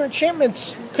 I mean, your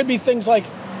enchantments could be things like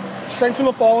Strength from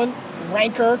the Fallen,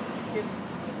 Rancor,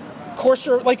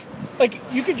 Courser. Like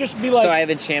you could just be like So I have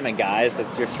enchantment guys.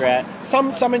 That's your strat.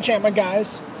 some enchantment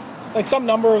guys, like some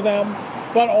number of them,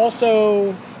 but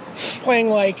also playing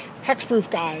like hexproof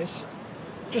guys,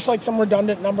 just like some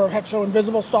redundant number of hex. So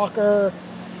Invisible Stalker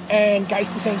and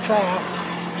Geist the Saint Trap.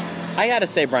 I gotta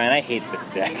say, Brian, I hate this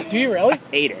deck. Do you really?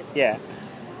 Hate it. Yeah.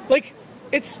 Like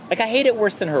it's Like I hate it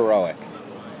worse than heroic.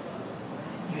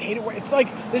 you hate it. It's like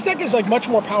this deck is like much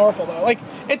more powerful though. Like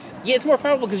It's more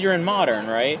powerful because you're in Modern,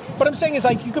 right? what I'm saying is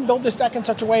like you can build this deck in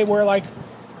such a way where like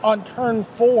on turn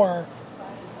 4,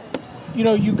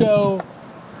 you go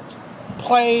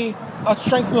play a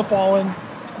Strength from the Fallen,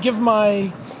 give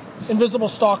my Invisible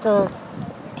Stalker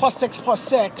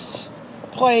 +6/+6,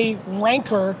 play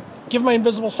Rancor, give my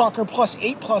Invisible Stalker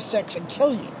 +8/+6, and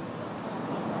kill you.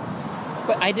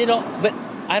 But I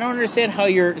don't understand how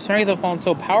your Strength of the Fallen's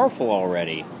so powerful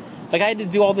already. Like I had to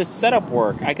do all this setup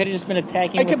work. I could have just been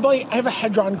attacking. I have a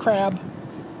Hedron Crab.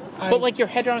 But like your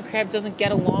Hedron Crab doesn't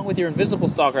get along with your Invisible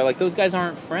Stalker. Like those guys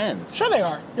aren't friends. Sure they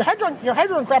are. Your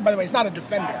Hedron Crab, by the way, is not a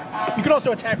defender. You can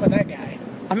also attack with that guy.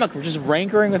 I'm not just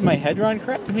rancoring with my Hedron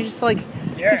Crab. I mean, just like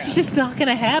this is just not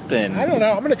gonna happen. I don't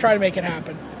know. I'm going to try to make it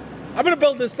happen. I'm going to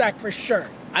build this deck for sure.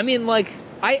 I mean, like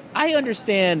I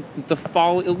understand the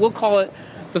folly. We'll call it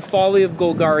the folly of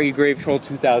Golgari Grave Troll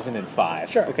 2005.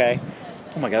 Sure. Okay.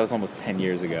 Oh my god, that was almost 10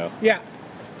 years ago. Yeah.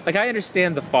 Like, I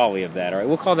understand the folly of that, all right?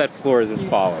 We'll call that Flores'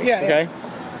 folly, Yeah, okay?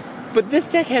 But this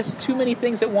deck has too many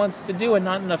things it wants to do and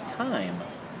not enough time.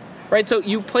 Right, so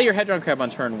you play your Hedron Crab on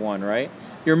turn 1, right?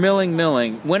 You're milling.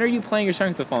 When are you playing your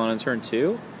Strength of the Fallen, on turn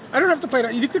 2? I don't have to play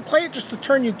it. You could play it just the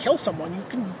turn you kill someone.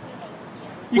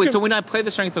 So when I play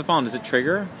the Strength of the Fallen, does it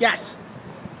trigger? Yes.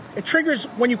 It triggers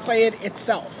when you play it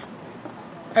itself.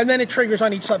 And then it triggers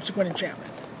on each subsequent enchantment.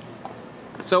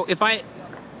 So if I,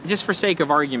 just for sake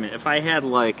of argument, if I had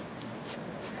like...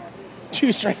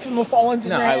 2 Strength of the Fallen in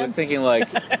your hand? I was thinking like...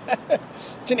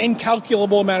 It's an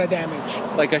incalculable amount of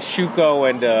damage. Like a Shuko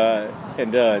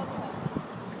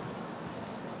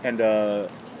and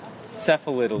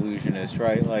Cephalid Illusionist,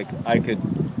 right? Like I could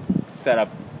set up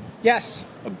Yes.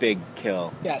 a big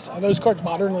kill. Yes. Are those cards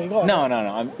modern legal? No.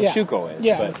 Yeah. Shuko is.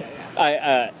 Yeah, but okay.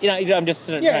 Yeah. I'm just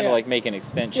trying to like make an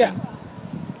extension. Yeah.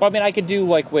 Well, I mean, I could do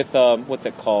like with what's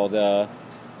it called? That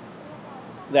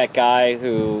guy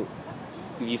who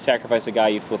you sacrifice a guy,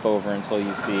 you flip over until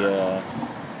you see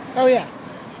Oh, yeah.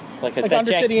 like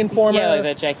Undercity Informer. Yeah, like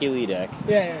that Jackie Lee deck.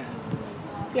 Yeah.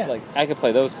 Like I could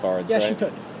play those cards. Yes, right? you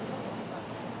could.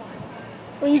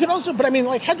 I mean, you could also, but I mean,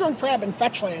 like Hedron Crab and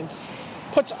Fetch Lands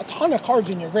puts a ton of cards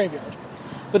in your graveyard.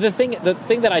 But the thing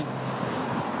that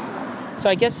so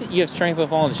I guess you have Strength of the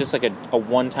Fallen is just like a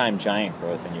one-time giant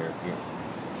growth in your.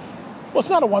 Well, it's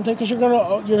not a one thing because you're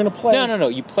gonna play. No.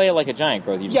 You play it like a giant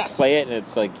growth. You just play it, and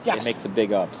it's like it makes a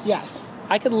big ups. Yes.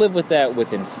 I could live with that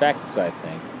with Infects, I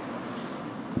think.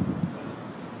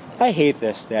 I hate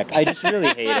this deck. I just really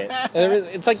hate it.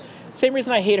 It's like same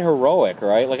reason I hate Heroic,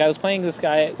 right? Like I was playing this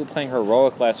guy playing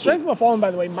Heroic last week. Strength of the Fallen,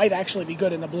 by the way, might actually be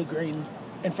good in the blue-green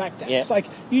Infect decks. Yeah. Like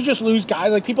you just lose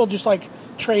guys. Like people just like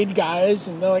trade guys,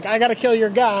 and they're like, "I got to kill your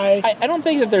guy." I don't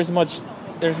think that there's much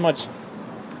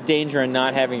danger in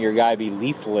not having your guy be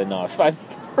lethal enough. I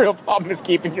think the real problem is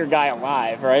keeping your guy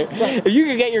alive, right? If you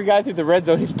can get your guy through the red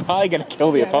zone, he's probably going to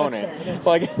kill the opponent. That's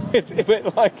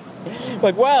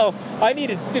Like, well, I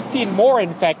needed 15 more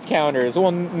Infect counters.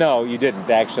 Well, no, you didn't,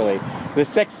 actually. The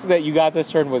 6 that you got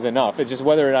this turn was enough. It's just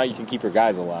whether or not you can keep your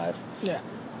guys alive. Yeah.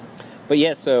 But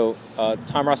yeah, so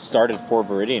Tom Ross started 4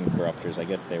 Viridian Corruptors. I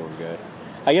guess they were good.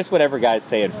 I guess whatever guys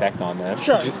say Infect on them,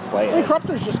 Sure. just play it. I mean,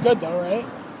 Corruptor's just good, though, right?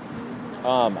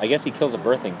 I guess he kills a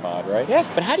Birthing Pod, right? Yeah.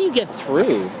 But how do you get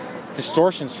through?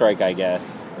 Distortion Strike, I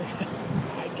guess.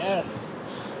 I guess.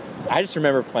 I just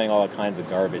remember playing all kinds of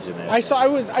garbage in there.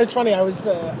 It's funny. I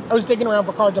was digging around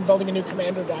for cards. I'm building a new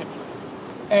Commander deck,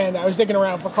 and I was digging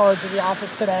around for cards at the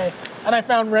office today, and I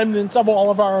found remnants of all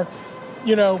of our,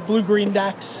 blue-green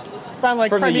decks. Found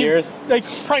like From the years, like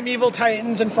Primeval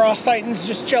Titans and Frost Titans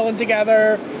just chilling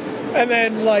together, and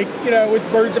then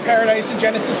with Birds of Paradise and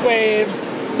Genesis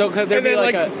Waves. So could there be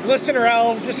like a Glistener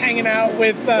Elves just hanging out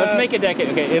with? Let's make a deck.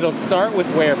 Okay, it'll start with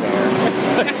Werebear.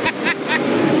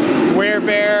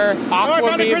 Werebear,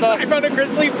 Aquamoeba. I found a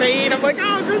Grizzly Fate. I'm like,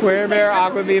 Grizzly Werebear,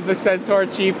 Aquamoeba, Centaur,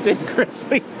 Chieftain,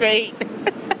 Grizzly Fate.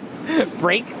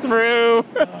 Breakthrough.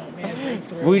 Oh man,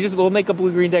 Breakthrough. We'll make a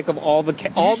blue-green deck of all the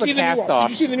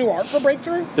cast-offs. Did you see the new art for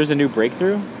Breakthrough? There's a new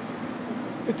Breakthrough?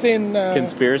 It's in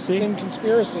Conspiracy? It's in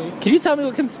Conspiracy. Can you tell me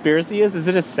what Conspiracy is? Is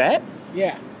it a set?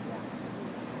 Yeah.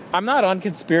 I'm not on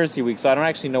Conspiracy Week, so I don't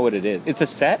actually know what it is. It's a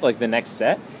set? Like the next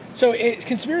set? So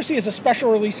Conspiracy is a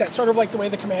special release set, sort of like the way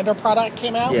the Commander product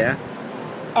came out. Yeah.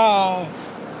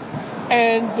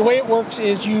 And the way it works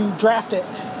is you draft it.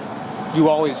 You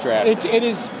always draft. It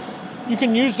is. You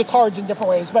can use the cards in different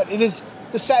ways, but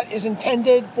the set is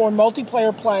intended for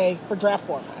multiplayer play for draft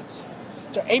formats.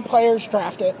 So 8 players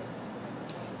draft it.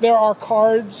 There are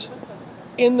cards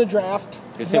in the draft.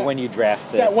 Is it when you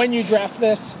draft this? That when you draft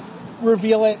this,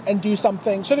 reveal it and do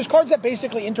something. So there's cards that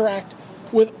basically interact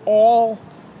with all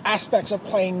aspects of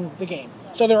playing the game.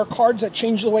 So there are cards that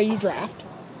change the way you draft.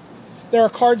 There are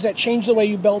cards that change the way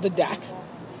you build a deck.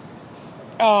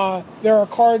 There are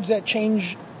cards that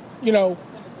change,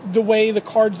 the way the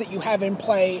cards that you have in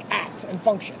play act and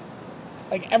function.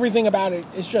 Like everything about it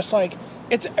is just like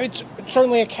it's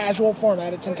certainly a casual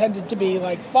format. It's intended to be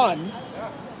like fun,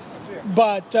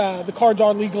 but the cards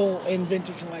are legal in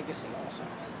Vintage and Legacy also.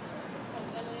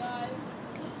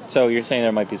 So you're saying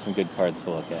there might be some good cards to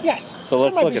look at? Yes. So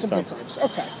let's look at some. Good cards.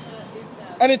 Okay.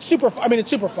 And it's super. It's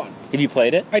super fun. Have you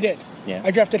played it? I did. Yeah.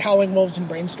 I drafted Howling Wolves and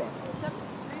Brainstorm.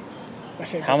 My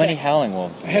favorite. How many deck. Howling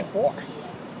Wolves? I had 4.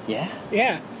 Yeah.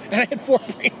 Yeah, and I had 4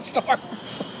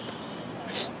 Brainstorms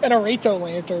and a Rayto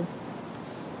Lantern.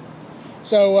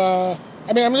 So,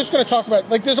 I'm just going to talk about,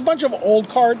 there's a bunch of old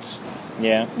cards,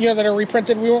 Yeah. that are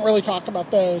reprinted. We won't really talk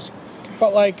about those.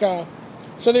 But,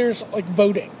 so there's,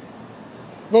 voting.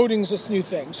 Voting's this new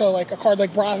thing. So, a card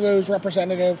like Bravo's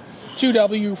Representative,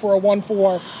 2W for a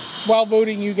 1/4. While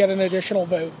voting, you get an additional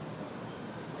vote.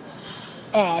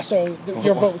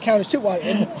 Your vote would count as 2. Well,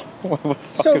 and What the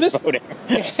fuck So is this- voting?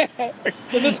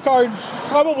 so this card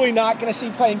probably not going to see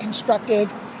playing constructed,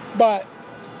 but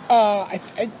I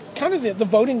kind of the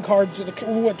voting cards,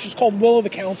 which is called Will of the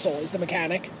Council, is the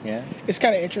mechanic. Yeah. It's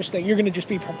kind of interesting. You're going to just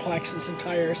be perplexed this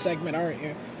entire segment, aren't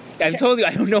you? I told you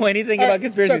I don't know anything All about right,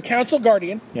 conspiracies. So Council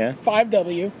Guardian, Yeah.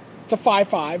 5W, it's a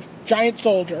 5/5, giant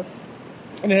soldier,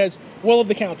 and it has Will of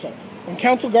the Council. When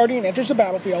Council Guardian enters the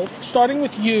battlefield, starting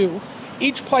with you,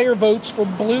 each player votes for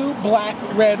blue, black,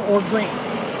 red, or green.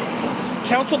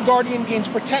 Council Guardian gains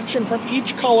protection from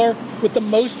each color with the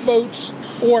most votes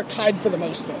or tied for the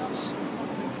most votes.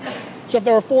 So if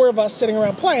there were 4 of us sitting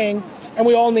around playing, and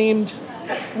we all named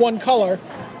one color,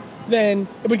 then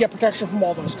it would get protection from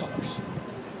all those colors.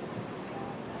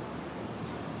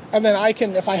 And then I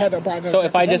can, if I had a Broncos So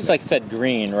if I just representative- said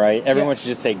green, right? Everyone Yeah. should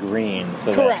just say green.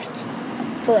 So Correct.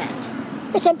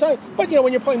 But sometimes, when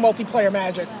you're playing multiplayer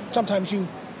Magic, sometimes you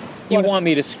You wanna- want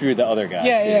me to screw the other guy?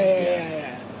 Yeah, too.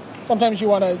 yeah. Sometimes you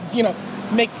want to,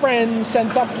 make friends,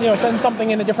 send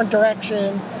something in a different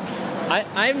direction.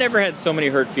 I've never had so many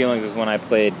hurt feelings as when I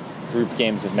played group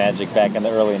games of Magic back in the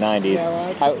early 90s.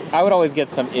 Yeah, well, I would always get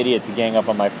some idiot to gang up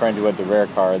on my friend who had the rare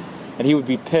cards, and he would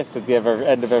be pissed at the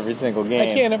end of every single game.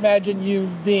 I can't imagine you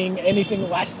being anything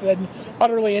less than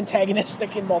utterly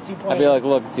antagonistic in multiplayer. I'd be like,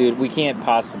 look, dude, we can't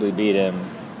possibly beat him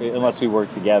unless we work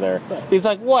together. Right. He's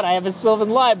like, what? I have a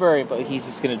Sylvan library. But he's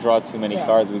just going to draw too many Yeah.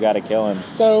 cards. We got to kill him.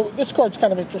 So this card's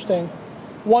kind of interesting.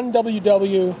 1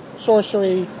 WW,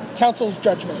 sorcery, Council's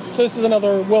Judgment. So this is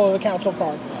another Will of the Council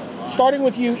card. Starting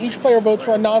with you, each player votes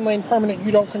for a non-land permanent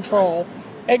you don't control.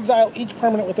 Exile each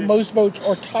permanent with the most votes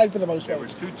or tied for the most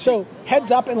votes. So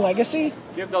heads up in Legacy,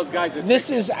 Give those guys a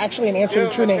this is actually an answer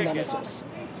to True Name Nemesis.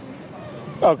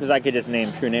 Oh, because I could just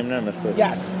name True Name Nemesis.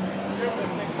 Yes.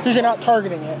 Because you're not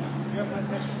targeting it,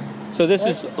 So this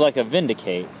is like a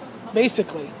Vindicate.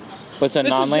 basically. What's a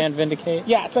This is non-land just- Vindicate?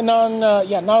 Yeah, it's a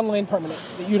non-land permanent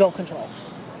that you don't control.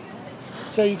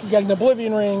 So you could get an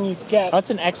Oblivion Ring, you could get... That's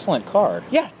an excellent card.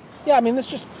 Yeah, I mean,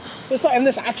 this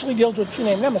actually deals with True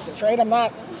Name Nemesis, right? I'm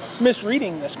not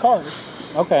misreading this card,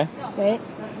 Okay. right?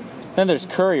 Then there's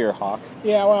Courier Hawk.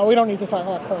 Yeah, well, we don't need to talk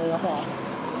about Courier Hawk.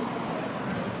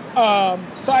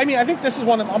 So, I mean, I think this is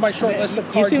on my short list of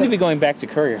You cards. seem to that- be going back to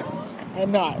Courier.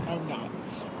 I'm not.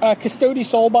 Custody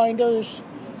Soulbinders,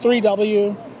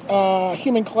 3W,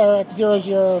 Human Cleric,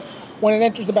 0/0. When it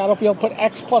enters the battlefield, put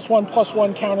X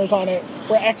 +1/+1 counters on it,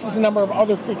 where X is the number of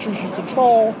other creatures you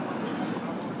control.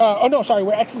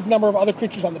 Where X is the number of other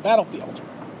creatures on the battlefield.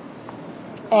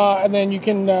 And then you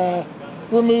can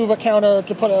remove a counter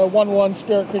to put a 1/1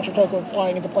 spirit creature token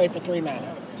flying into play for 3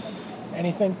 mana.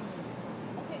 Anything?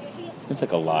 Seems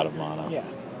like a lot of mana. Yeah.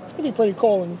 It's going to be pretty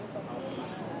cool. And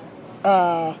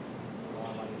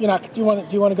do you want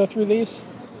to go through these?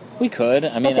 We could.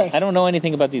 I mean, Okay. I don't know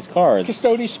anything about these cards.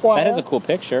 Custody Squire. That is a cool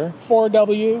picture.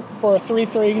 4W for a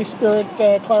 3/3 Spirit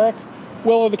Cleric.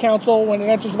 Will of the Council. When it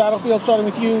enters the battlefield, starting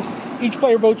with you, each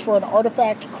player votes for an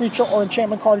artifact, creature, or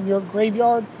enchantment card in your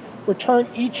graveyard. Return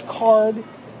each card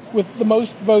with the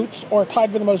most votes or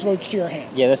tied for the most votes to your hand.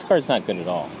 Yeah, this card's not good at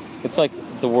all. It's like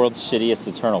the world's shittiest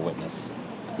Eternal Witness.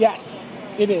 Yes,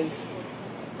 it is.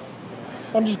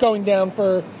 I'm just going down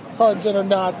for cards that are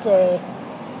not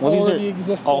Well, these already are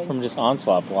existing. all from just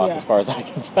Onslaught block, Yeah. as far as I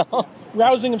can tell.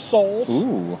 Rousing of Souls.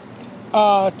 Ooh.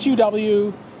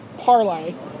 2W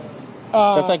Parlay.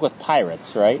 That's like with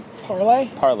pirates, right? Parlay?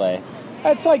 Parlay.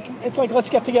 It's like let's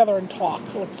get together and talk.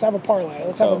 Let's have a parlay.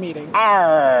 Let's have a meeting.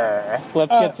 Arr!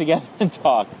 Let's get together and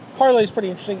talk. Parlay is pretty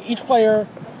interesting. Each player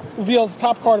reveals the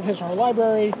top card of his or her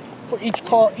library. For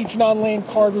each non-lane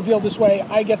card revealed this way,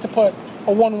 I get to put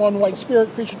a 1/1 white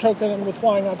spirit creature token with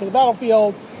flying onto the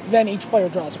battlefield. Then each player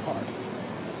draws a card.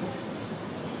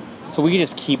 So we can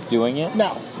just keep doing it?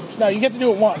 No, you get to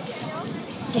do it once.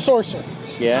 It's a sorcerer.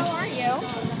 Yeah. How are you?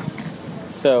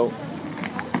 So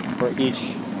for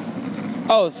each.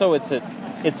 Oh, so it's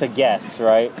a guess,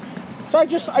 right? So I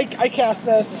cast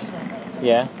this.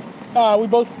 Yeah. We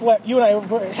both flip. You and I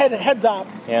heads up.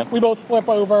 Yeah. We both flip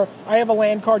over. I have a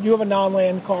land card. You have a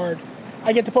non-land card.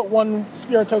 I get to put one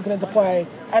spirit token into play,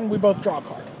 and we both draw a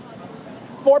card.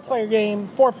 4-player game.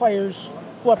 4 players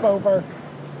flip over.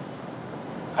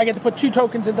 I get to put 2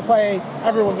 tokens into play.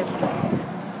 Everyone gets to draw a card.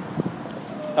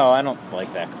 Oh, I don't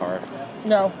like that card.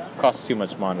 No. Costs too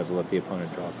much mana to let the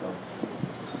opponent draw cards.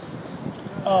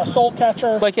 Soul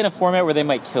Catcher. Like in a format where they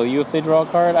might kill you if they draw a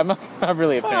card, I'm not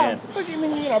really a Well, fan. but I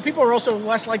mean, people are also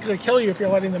less likely to kill you if you're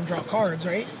letting them draw cards,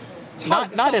 right? It's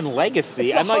Not in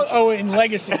Legacy. It's I'm like, in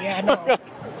Legacy. Yeah, no.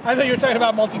 I thought you were talking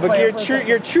about multiplayer. but for a second.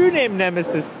 your true name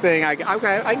Nemesis thing, I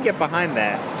can get behind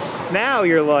that. Now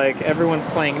you're like, everyone's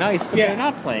playing nice, but Yeah. they're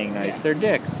not playing nice. Yeah. They're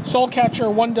dicks. Soul Catcher,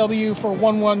 1W for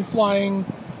 1/1 flying.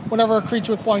 Whenever a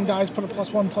creature with flying dies, put a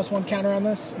 +1/+1 counter on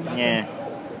this. Nothing. Yeah.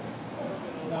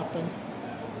 Nothing.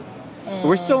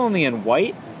 We're still only in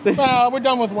white? We're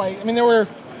done with white. I mean,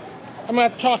 I'm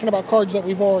not talking about cards that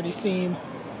we've already seen.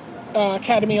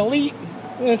 Academy Elite.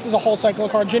 This is a whole cycle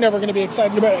of cards. You're never going to be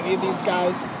excited about any of these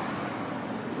guys.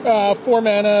 4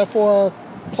 mana for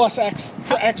 +X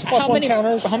for X +1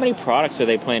 counters. How many products are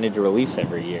they planning to release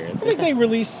every year? I think they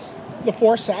release the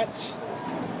 4 sets,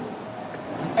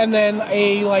 and then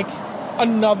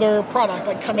another product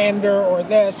like Commander or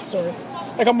this, or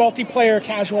like a multiplayer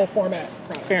casual format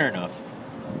product. Fair enough.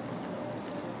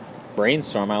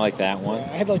 Brainstorm, I like that one.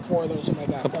 I had like 4 of those in my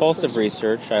deck. Compulsive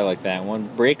Research, I like that one.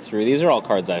 Breakthrough, these are all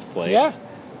cards I've played. Yeah.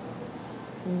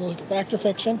 And look at Fact or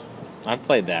Fiction. I've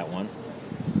played that one.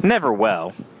 Never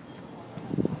well.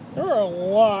 There are a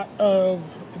lot of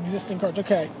existing cards.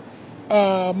 Okay.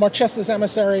 Marchesa's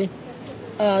Emissary.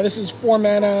 This is 4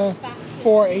 mana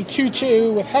for a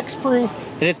 2/2 with hexproof.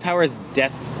 And its power is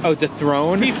death. Oh,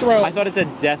 dethrone? Dethrone. I thought it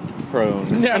said death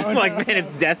prone. No, I'm like, no. man,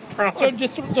 it's death prone. So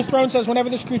the throne says whenever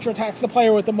this creature attacks the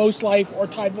player with the most life or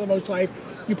tied for the most life,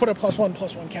 you put a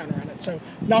 +1/+1 counter on it. So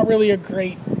not really a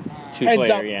great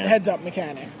heads up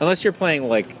mechanic. Unless you're playing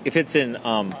if it's in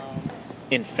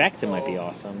Infect, it might be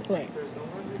awesome. Right.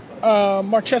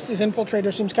 Marchesa's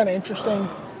Infiltrator seems kind of interesting.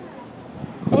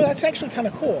 Oh, that's actually kind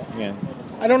of cool. Yeah.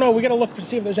 I don't know. We got to look to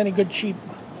see if there's any good cheap.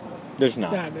 There's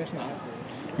not. Nah, there's not.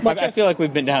 I feel like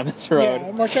we've been down this road.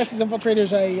 Yeah, Marchesa's Infiltrator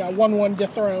is a 1/1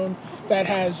 dethrone that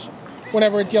has,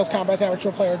 whenever it deals combat damage to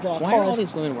a player, draw a Why card. are all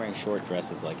these women wearing short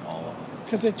dresses like all of them?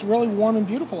 Because it's really warm and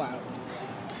beautiful out.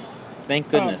 Thank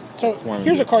goodness So it's warm.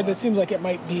 here's a card that seems like it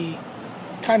might be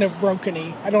kind of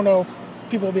broken-y. I don't know if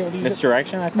people will be able to use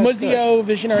Misdirection? it. That card's good. Muzio,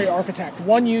 Visionary Architect.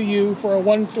 1 UU for a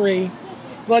 1/3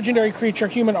 legendary creature,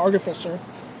 Human Artificer.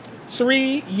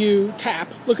 3 U,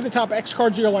 tap. Look at the top X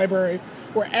cards of your library,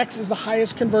 where X is the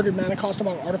highest converted mana cost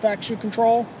among artifacts you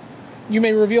control. You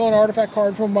may reveal an artifact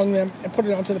card from among them and put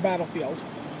it onto the battlefield.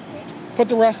 Put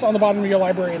the rest on the bottom of your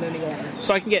library in any order.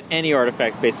 So I can get any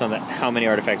artifact based on how many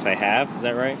artifacts I have. Is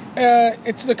that right?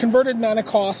 It's the converted mana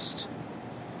cost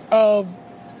of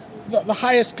the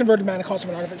highest converted mana cost of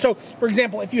an artifact. So, for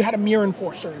example, if you had a Mirror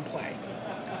Enforcer in play,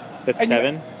 That's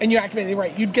 7? and you activate it,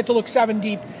 right, you'd get to look 7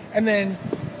 deep and then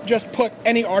just put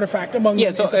any artifact among Yeah,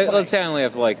 them so into play. let's say I only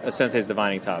have a Sensei's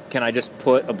Divining Top. Can I just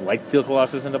put a Blightsteel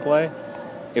Colossus into play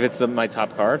if it's my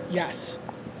top card? Yes.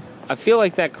 I feel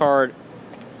like that card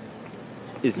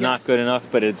is not Yes. good enough,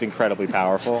 but it's incredibly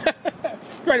powerful.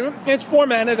 Right, it's 4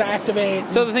 mana to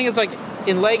activate. So the thing is,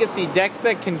 in Legacy, decks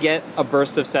that can get a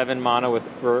burst of 7 mana with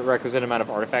requisite amount of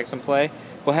artifacts in play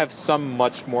will have some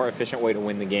much more efficient way to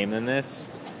win the game than this.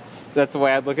 That's the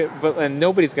way I'd look at it. And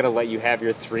nobody's going to let you have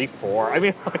your 3/4. I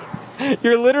mean,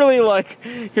 you're literally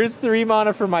here's 3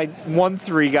 mana for my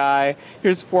 1/3 guy.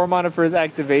 Here's 4 mana for his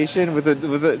activation with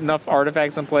enough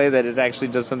artifacts in play that it actually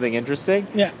does something interesting.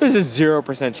 Yeah. There's a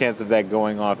 0% chance of that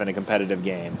going off in a competitive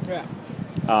game. Yeah.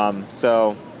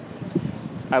 So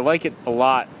I like it a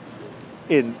lot.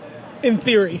 In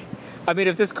theory. I mean,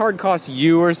 if this card costs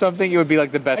you or something, it would be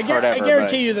the best card ever. I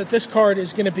guarantee you that this card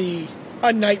is going to be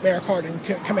a nightmare card in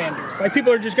Commander.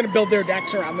 People are just going to build their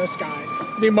decks around this guy.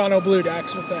 The mono blue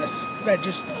decks with this.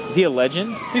 Is he a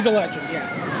legend? He's a legend, yeah.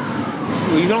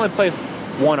 Well, you can only play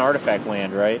 1 artifact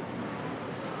land, right?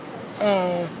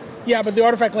 Yeah, but the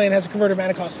artifact land has a converted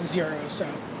mana cost of 0, so.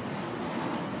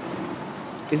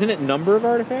 Isn't it number of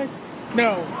artifacts?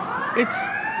 No. It's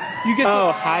you get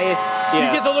highest. Yeah.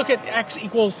 you get to look at X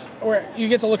equals, or you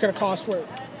get to look at a cost where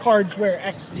cards where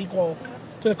X is equal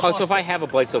to the cost. So if I have a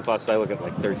Blightsteel Colossus, I look at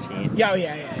 13. Yeah.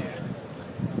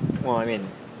 Well, I mean,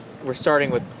 we're starting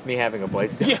with me having a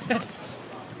Blightsteel. Yes.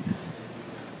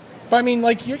 But I mean,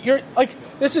 you're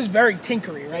this is very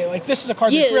tinkery, right? This is a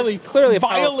card that's really clearly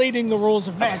violating the rules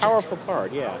of Magic. A powerful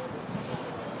card, yeah.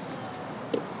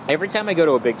 Every time I go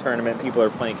to a big tournament, people are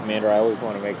playing Commander. I always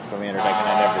want to make a Commander deck, and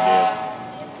I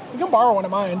never You can borrow one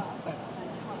of mine.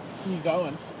 Where you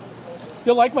going?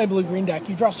 You'll like my blue-green deck.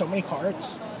 You draw so many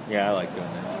cards. do. Yeah, I like doing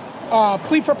that.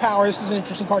 Plead for Power. This is an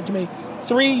interesting card to me.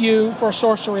 3U for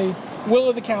sorcery. Will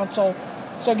of the Council.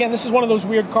 So again, this is one of those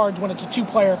weird cards when it's a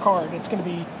 2-player card. It's going to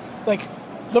be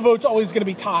the vote's always going to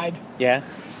be tied. Yeah.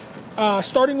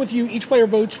 Starting with you, each player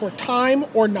votes for time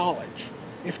or knowledge.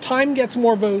 If time gets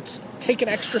more votes, take an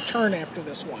extra turn after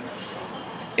this one.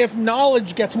 If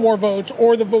knowledge gets more votes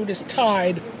or the vote is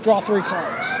tied, draw 3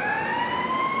 cards.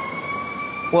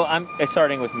 Well, I'm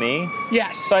starting with me.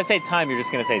 Yes. So I say time, you're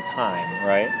just going to say time,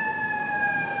 right?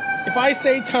 If I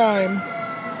say time,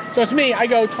 So it's me. I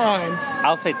go time.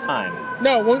 I'll say time.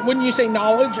 No, wouldn't you say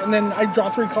knowledge and then I draw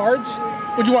 3 cards?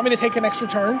 Would you want me to take an extra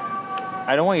turn?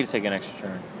 I don't want you to take an extra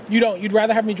turn. You don't. You'd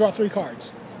rather have me draw 3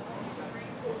 cards.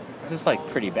 This is like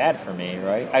pretty bad for me,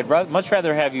 right? I'd much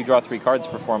rather have you draw 3 cards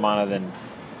for 4 mana than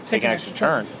take an extra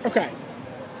turn. Okay.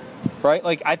 Right?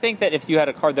 Like, I think that if you had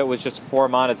a card that was just 4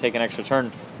 mana, take an extra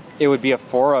turn, it would be a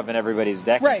 4 of in everybody's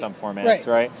deck in some formats,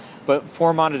 right? But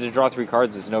 4 mana to draw 3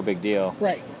 cards is no big deal.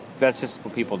 Right. That's just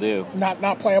what people do.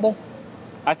 Not playable?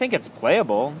 I think it's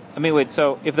playable. I mean, wait,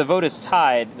 so if the vote is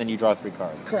tied, then you draw 3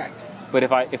 cards. Correct. But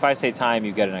if I say time,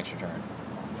 you get an extra turn.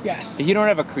 Yes. If you don't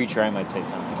have a creature, I might say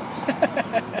time.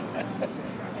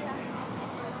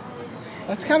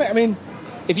 That's kind of, I mean...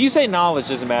 If you say knowledge,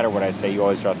 doesn't matter what I say, you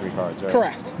always draw 3 cards, right?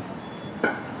 Correct.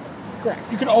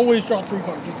 You can always draw 3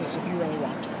 cards with this if you really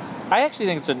want to. I actually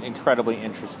think it's an incredibly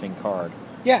interesting card.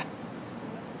 Yeah.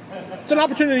 It's an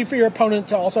opportunity for your opponent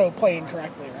to also play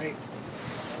incorrectly, right?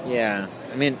 Yeah.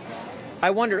 I mean, I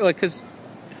wonder, like, because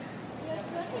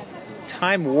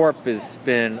Time Warp has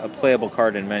been a playable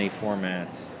card in many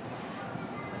formats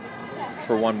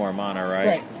for 1 more mana, right?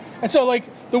 Right. And so, like,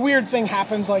 the weird thing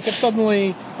happens, like, if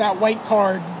suddenly that white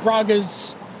card,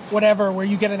 Braga's whatever, where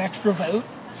you get an extra vote,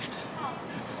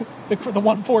 the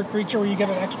 1/4 creature where you get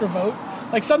an extra vote,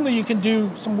 like, suddenly you can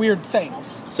do some weird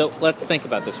things. So let's think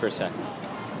about this for a second.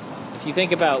 If you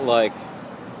think about, like,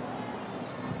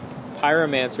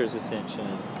 Pyromancer's Ascension,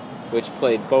 which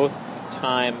played both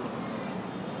Time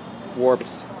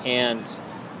Warps and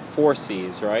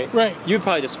 4Cs, right? Right. You'd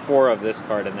probably just 4 of this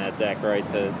card in that deck, right?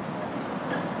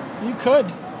 You could.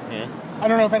 Yeah. I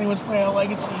don't know if anyone's playing a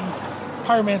Legacy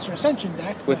Pyromancer Ascension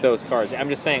deck. With those cards. I'm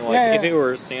just saying, like, if it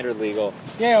were standard legal,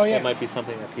 that might be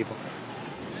something that people...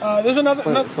 There's another...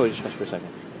 Hold just for a second.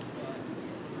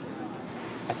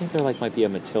 I think there, like, might be a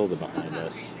Matilda behind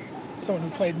us. Someone who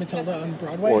played Matilda on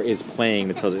Broadway? Or is playing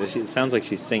Matilda. It sounds like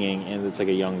she's singing, and it's like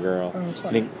a young girl. Oh, that's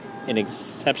funny. An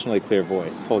exceptionally clear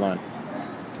voice. Hold on.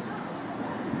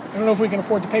 I don't know if we can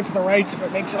afford to pay for the rights if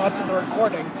it makes it onto the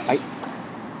recording.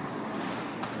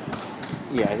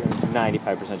 Yeah, I'm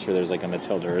 95% sure there's like a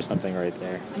Matilda or something right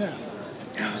there. Yeah.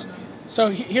 So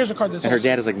here's a card that's... And her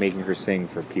dad is like making her sing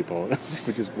for people,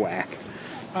 which is whack.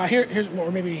 Here's,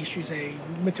 or maybe she's a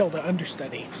Matilda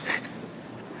understudy.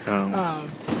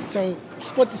 So,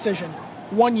 split decision.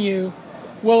 1U,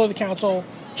 Will of the Council,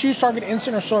 choose target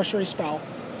instant or sorcery spell.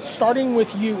 Starting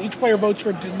with you, each player votes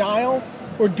for denial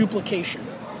or duplication.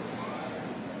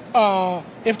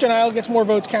 If denial gets more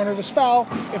votes, counter the spell.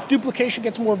 If duplication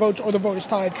gets more votes or the vote is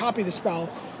tied, copy the spell.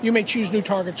 You may choose new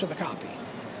targets for the copy.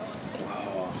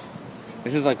 Wow.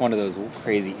 This is like one of those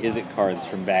crazy Is It cards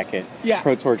from back at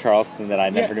Pro Tour Charleston that I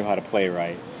never knew how to play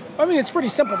right. I mean, it's pretty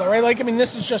simple though, right? Like, I mean,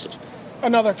 this is just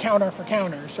another counter for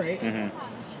counters, right? Mm-hmm.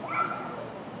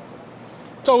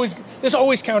 This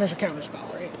always counters a counter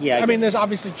spell, right? Yeah. I mean, there's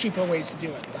obviously cheaper ways to do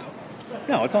it though.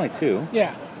 No, it's only 2.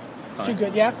 Yeah. It's too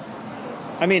good, yeah?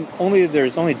 I mean,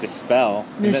 there's only Dispel.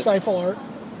 New Stifle Art.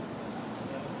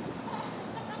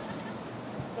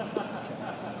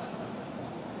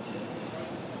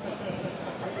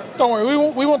 Don't worry,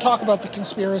 we won't talk about the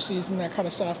conspiracies and that kind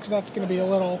of stuff, because that's going to be a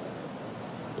little...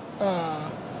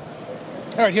 All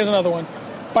right, here's another one.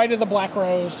 Bite of the Black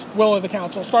Rose, Will of the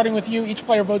Council. Starting with you, each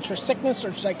player votes for sickness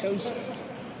or psychosis.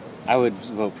 I would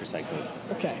vote for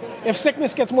psychosis. Okay. If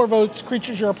sickness gets more votes,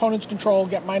 creatures your opponents control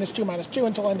get -2/-2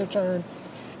 until end of turn.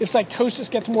 If psychosis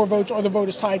gets more votes or the vote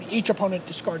is tied, each opponent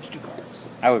discards 2 cards.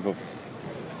 I would vote for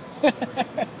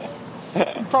sickness.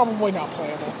 Probably not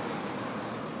playable.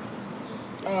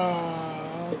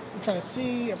 I'm trying to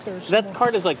see if there's... That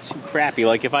card is, like, too crappy.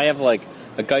 Like, if I have, like,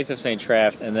 a Geist of St.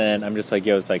 Traft and then I'm just like,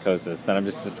 yo, psychosis, then I'm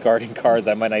just discarding cards.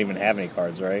 I might not even have any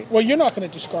cards, right? Well, you're not going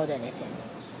to discard anything.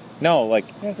 No, like...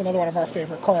 That's another one of our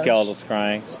favorite cards. Skeletal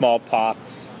Scrying, Small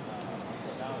Pots,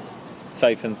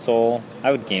 Siphon Soul.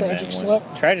 I would game Tragic that Slip.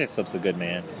 one. Tragic Slip's a good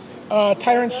man.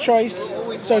 Tyrant's Choice.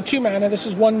 So 2 mana. This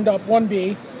is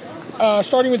 1B.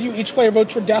 Starting with you, each player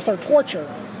votes for death or torture.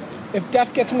 If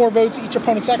death gets more votes, each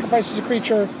opponent sacrifices a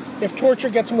creature. If torture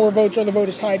gets more votes or the vote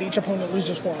is tied, each opponent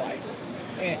loses 4 life.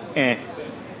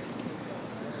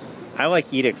 I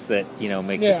like edicts that,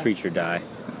 make the creature die.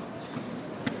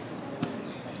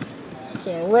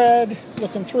 So red,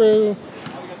 looking through.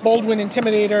 Boldwind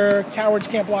Intimidator, cowards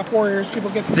can't block warriors.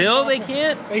 People get... Still they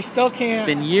can't? They still can't. It's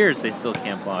been years they still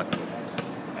can't block.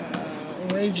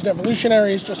 Enraged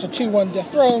Evolutionary is just a 2/1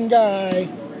 Death Throne guy.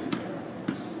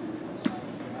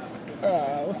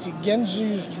 Let's see,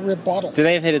 Genzu's Rebuttal. Do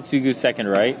they have Hitotsugu second,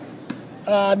 right?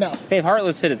 No. They have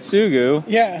Heartless Hitotsugu.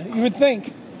 Yeah, you would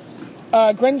think.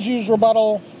 Grenzu's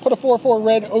rebuttal, put a 4/4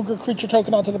 red ogre creature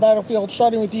token onto the battlefield.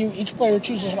 Starting with you, each player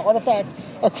chooses an artifact,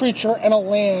 a creature, and a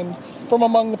land from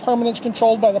among the permanents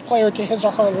controlled by the player to his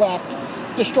or her left.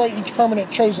 Destroy each permanent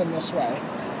chosen this way.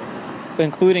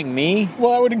 Including me?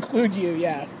 Well, that would include you,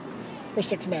 yeah. For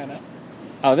 6 mana.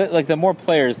 Oh, like the more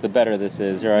players, the better this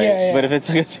is, right? Yeah. But if it's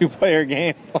like a 2-player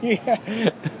game, Yeah.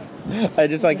 I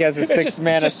just like has a 6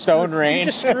 mana stone rain. You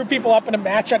just screw people up in a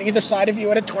match on either side of you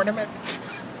at a tournament.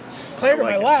 Player to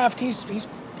my left, he's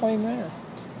playing there.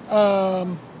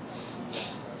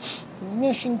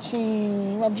 Mission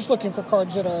team. I'm just looking for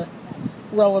cards that are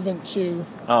relevant to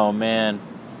Oh man.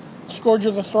 Scourge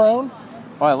of the Throne.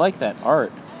 Oh, I like that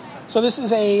art. So this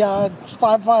is a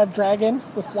 5/5 dragon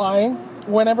with flying.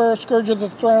 Whenever Scourge of the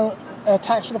Throne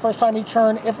attacks for the first time each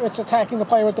turn, if it's attacking the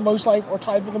player with the most life or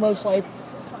tied with the most life,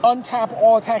 untap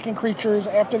all attacking creatures.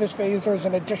 After this phase, there's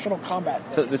an additional combat.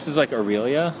 So this is like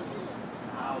Aurelia?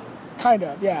 Kind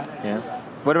of, yeah. Yeah.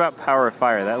 What about Power of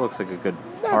Fire? That looks like a good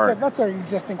art. That's our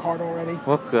existing card already.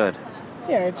 Look good.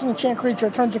 Yeah, it's an enchant creature.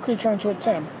 It turns a creature into its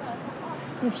sim.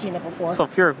 You've seen it before.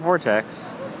 Sulfuric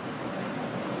Vortex.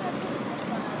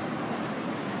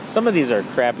 Some of these are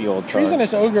crappy old cards.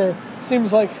 Treasonous Ogre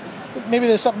seems like maybe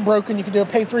there's something broken. You could do a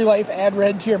pay 3 life, add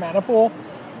red to your mana pool.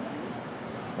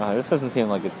 This doesn't seem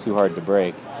like it's too hard to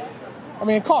break. I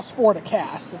mean, it costs 4 to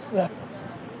cast. It's the...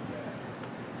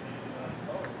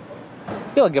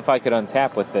 I feel like if I could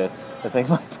untap with this, I think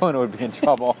my opponent would be in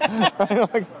trouble.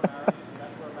 Right?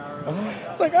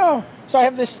 It's like, oh, so I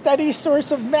have this steady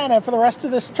source of mana for the rest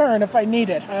of this turn if I need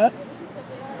it, huh?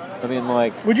 I mean,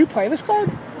 like... Would you play this card?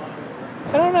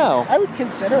 I don't know. I would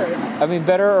consider it. I mean,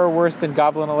 better or worse than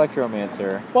Goblin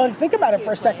Electromancer? Well, think about it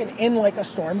for a second in, like, a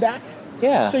Storm deck.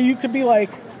 Yeah. So you could be like,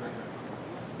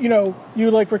 you know,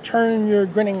 you, like, return your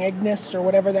Grinning Ignis or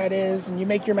whatever that is, and you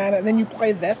make your mana, and then you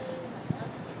play this,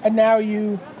 and now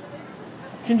you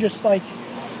can just, like,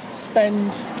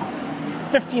 spend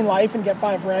 15 life and get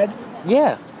 5 red.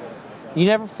 Yeah. You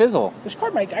never fizzle. This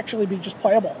card might actually be just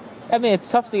playable. I mean,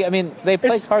 it's tough to... I mean, they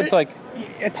play cards like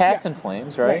Pass and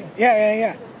Flames, right?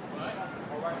 Yeah.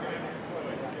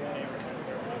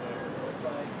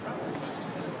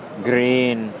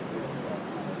 Green.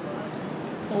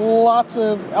 Lots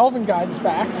of Elven Guides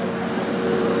back.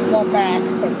 Not back,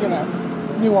 but, you know,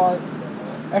 new art.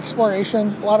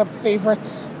 Exploration. A lot of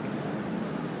favorites.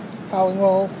 Howling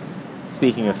Wolf.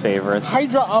 Speaking of favorites.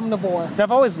 Hydra Omnivore.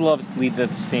 I've always loved Lead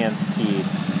the Stampede.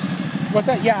 What's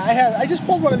that? Yeah, I just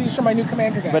pulled one of these from my new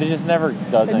Commander deck. But it just never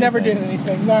does anything. It never did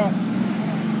anything, no.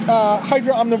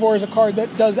 Hydra Omnivore is a card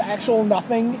that does actual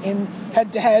nothing in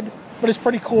head-to-head, but it's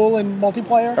pretty cool in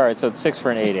multiplayer. Alright, so it's 6 for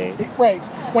an 8/8. Right.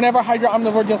 Whenever Hydra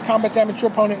Omnivore deals combat damage to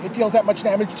opponent, it deals that much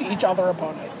damage to each other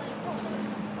opponent.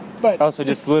 But Also,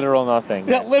 just literal nothing.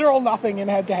 Yeah, literal nothing in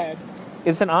head-to-head.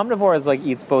 It's an omnivore as like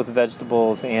eats both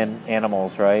vegetables and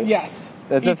animals, right? Yes.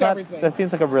 That's Eats not, everything. that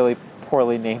seems like a really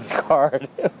poorly named card.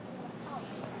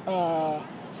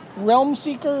 Realm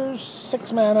Seekers,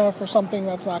 6 mana for something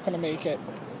that's not going to make it.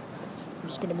 I'm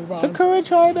just going to move on. Sakura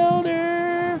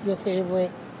Tribuilder! Your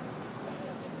favorite.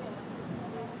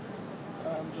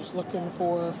 I'm just looking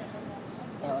for...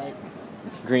 Alright.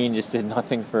 Green just did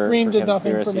nothing for Green for did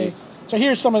nothing for me. conspiracies. So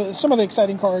here's some of the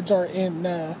exciting cards are in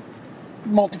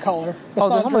multicolor. Oh,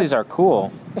 some of these are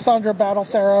cool. Cassandra Battle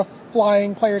Seraph,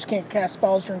 flying, players can't cast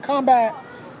spells during combat.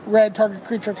 Red, target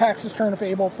creature attacks this turn if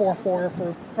able,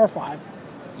 4/4 for 5.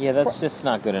 Yeah, that's just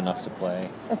not good enough to play.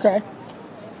 Okay.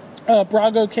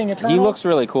 Brago King Eternal. He looks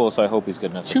really cool, so I hope he's good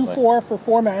enough to play. 2/4 for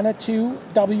 4 mana, 2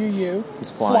 WU.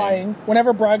 He's flying.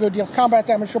 Whenever Brago deals combat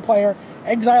damage to a player,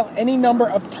 exile any number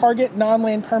of target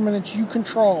non-land permanents you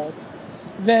control.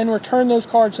 Then return those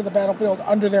cards to the battlefield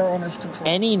under their owner's control.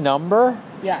 Any number?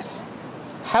 Yes.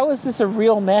 How is this a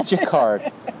real Magic card?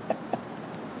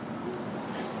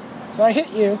 So I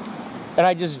hit you. And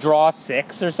I just draw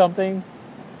 6 or something?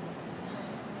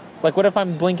 Like, what if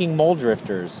I'm blinking Mole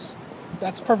Drifters?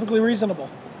 That's perfectly reasonable.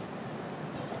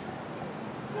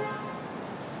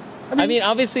 I mean,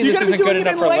 obviously this isn't good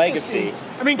enough for Legacy.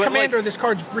 I mean, but Commander, like, this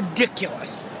card's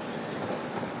ridiculous.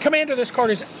 Commander, this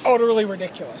card is utterly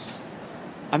ridiculous.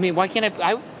 I mean, why can't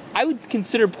I would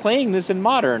consider playing this in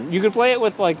Modern. You could play it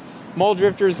with, like, Mole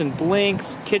Drifters and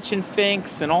Blinks, Kitchen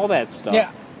Finks, and all that stuff.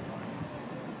 Yeah.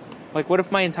 Like, what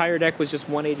if my entire deck was just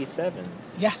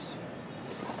 187s? Yes.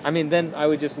 I mean, then I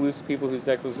would just lose to people whose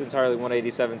deck was entirely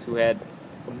 187s who had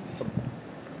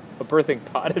a birthing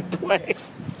pot in play.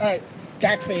 All right.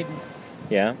 Dak Faden.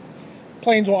 Yeah.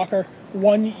 Planeswalker.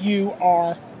 1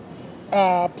 UR.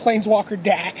 Planeswalker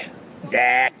Dak.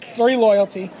 Dak. 3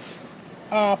 loyalty.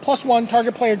 +1,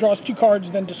 target player draws 2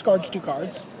 cards, then discards 2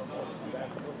 cards.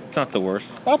 It's not the worst.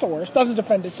 Not the worst. Doesn't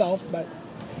defend itself, but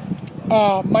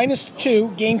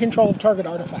 -2, gain control of target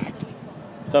artifact.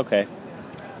 It's okay.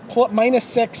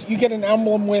 -6, you get an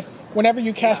emblem with whenever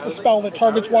you cast a spell that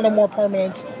targets one or more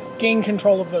permanents, gain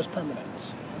control of those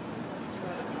permanents.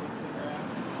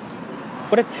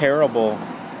 What a terrible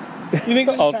You think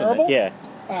this is ultimate. terrible? Yeah.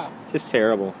 Ah. Just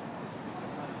terrible.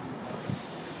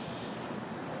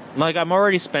 Like, I'm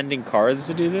already spending cards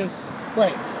to do this.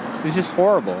 Right. It's just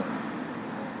horrible.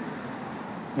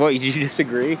 What, you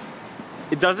disagree?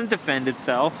 It doesn't defend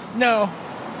itself. No.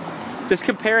 Just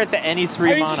compare it to any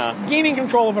 3 mana. Just gaining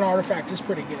control of an artifact is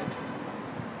pretty good.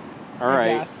 All I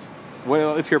right. guess.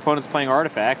 Well, if your opponent's playing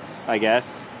artifacts, I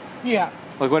guess. Yeah.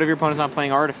 Like, what if your opponent's not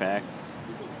playing artifacts?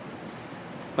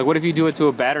 Like, what if you do it to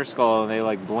a Batter Skull and they,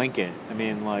 like, blink it? I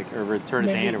mean, like, or return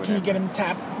its Maybe, hand or can whatever. you get them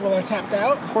tapped while they're tapped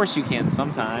out? Of course you can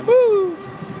sometimes. Woo!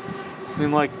 I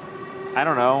mean, like, I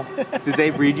don't know. Did they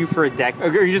breed you for a deck? Or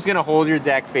are you just going to hold your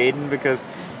deck fading because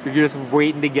you're just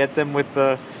waiting to get them with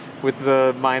the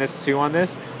 -2 on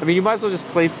this? I mean, you might as well just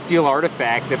play Steel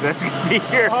Artifact if that's going to be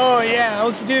your... Oh, yeah,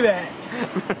 let's do that.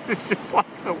 It's just,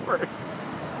 like, the worst.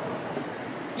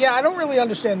 Yeah, I don't really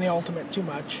understand the ultimate too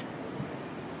much.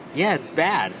 Yeah, it's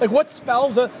bad. Like, what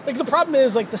spells... like, the problem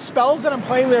is, like, the spells that I'm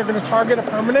playing that are going to target a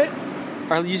permanent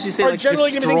Or you usually say, are like,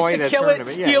 generally going to be destroy things the to kill it, tournament.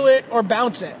 steal it, or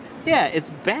bounce it. Yeah, it's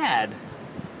bad.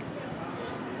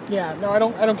 Yeah, no, I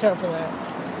don't care for that.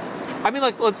 I mean,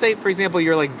 like, let's say, for example,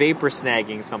 you're, like, vapor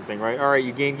snagging something, right? All right,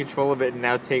 you gain control of it and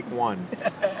now take 1.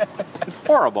 It's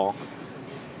horrible.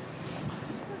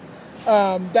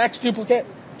 Dax duplicate.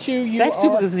 2, you Dax are...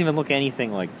 Duplicate doesn't even look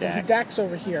anything like Dax. Dax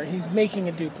over here. He's making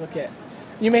a duplicate.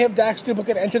 You may have Dax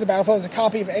duplicate enter the battlefield as a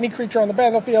copy of any creature on the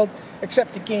battlefield,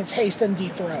 except it gains haste and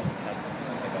dethrone.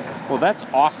 Well, that's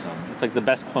awesome. It's like the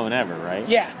best clone ever, right?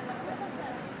 Yeah.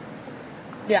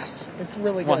 Yes, it's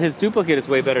really good. Well, his duplicate is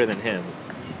way better than him.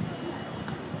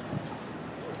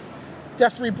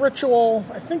 Death Reap Ritual.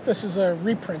 I think this is a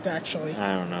reprint, actually.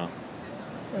 I don't know.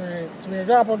 Alright, Demir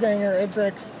Doppelganger,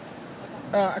 Edric.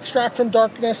 Extract from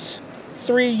Darkness.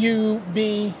 3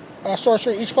 UB.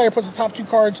 Sorcery. Each player puts the top 2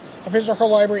 cards of his or her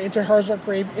library into his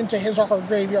or her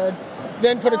graveyard.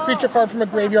 Then put a creature card from a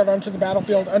graveyard onto the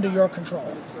battlefield under your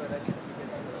control.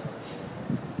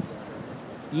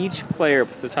 Each player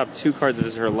puts the top 2 cards of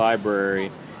his or her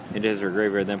library into his or her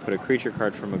graveyard, then put a creature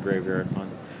card from a graveyard on.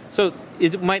 So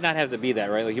it might not have to be that,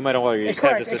 right? Like, you might already just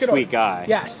have just a sweet guy.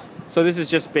 Yes. So this is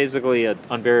just basically a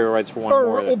Unburial Rights for 1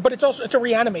 more. But it's also a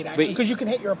reanimate, actually, because you can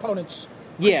hit your opponent's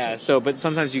Yeah, creatures. so, but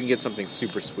sometimes you can get something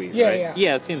super sweet, Yeah, right? yeah.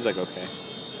 Yeah, it seems like okay.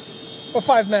 But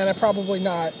 5 mana, probably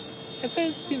not. I'd say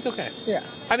it seems okay. Yeah.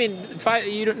 I mean,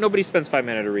 nobody spends 5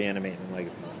 mana to reanimate in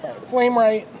Legacy. Right. Flame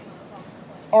Right.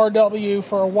 RW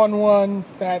for a 1/1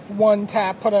 that 1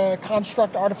 tap, put a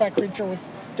construct artifact creature with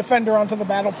Defender onto the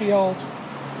battlefield.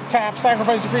 Tap,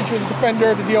 sacrifice a creature with a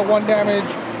Defender to deal 1 damage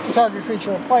to target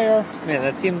creature or player. Man,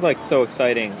 that seemed like so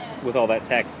exciting with all that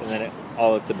text and then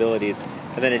all its abilities.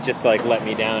 And then it just like let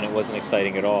me down. It wasn't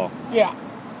exciting at all. Yeah.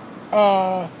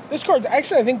 This card,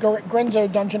 actually, I think Grenzo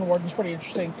Dungeon Warden is pretty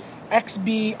interesting.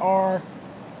 XBR.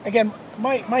 Again,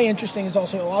 my interesting is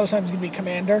also a lot of times going to be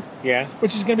Commander. Yeah.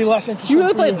 Which is going to be less Do interesting. you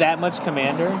really for play that much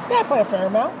Commander? Yeah, I play a fair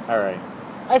amount. All right.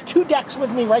 I have 2 decks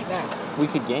with me right now. We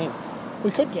could game.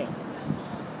 We could game.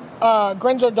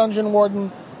 Grenzo Dungeon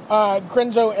Warden.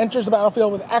 Grenzo enters the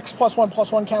battlefield with X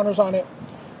 +1/+1 counters on it.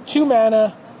 2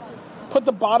 mana. Put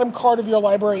the bottom card of your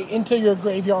library into your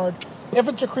graveyard. If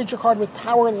it's a creature card with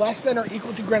power less than or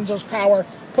equal to Grenzo's power,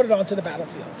 put it onto the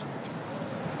battlefield.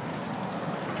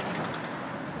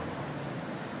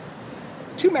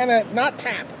 2 mana, not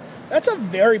tap. That's a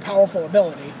very powerful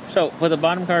ability. So, put the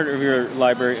bottom card of your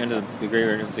library into the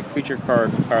graveyard. If it's a creature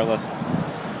card, power less.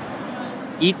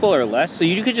 Equal or less? So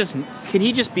you could just... Can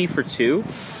he just be for 2?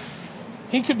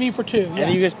 He could be for 2, And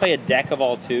then you just play a deck of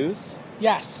all 2s?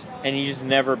 Yes. And you just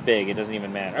never big. It doesn't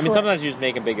even matter. I mean, Correct. sometimes you just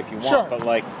make him big if you want, Sure. but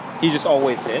like, he just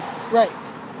always hits. Right.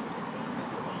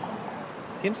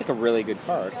 Seems like a really good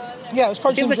card. Yeah, this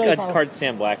card Seems like very a powerful. card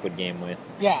Sam Black would game with.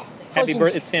 Yeah. Happy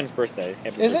birthday! It's Sam's birthday.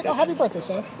 Happy Is it? birthday, Oh, happy Sam. birthday,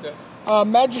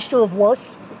 Sam. Magister of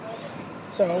Worth.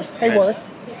 So, hey, Right. Worth.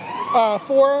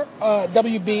 4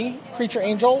 WB, Creature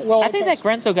Angel. Well, I think that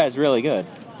Grenzo guy is really good.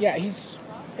 Yeah, it's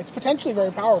potentially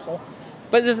very powerful.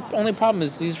 But the only problem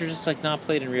is these are just like not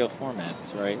played in real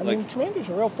formats, right? I Like mean, Commander's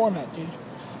a real format, dude.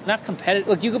 not competitive.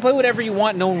 Like you can play whatever you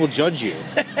want, no one will judge you.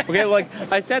 Okay, like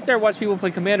I sat there and watched people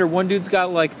play Commander. One dude's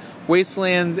got like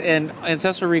Wasteland and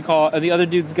Ancestral Recall, and the other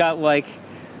dude's got like,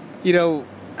 you know,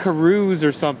 Carews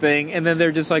or something, and then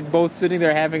they're just like both sitting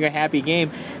there having a happy game,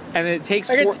 and it takes.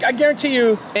 I guarantee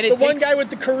you, and one guy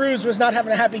with the Carews was not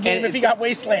having a happy game if he got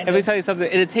wastelanded. Let me tell you something.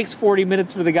 And it takes 40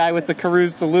 minutes for the guy with the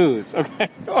Carews to lose. Okay,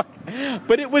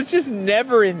 but it was just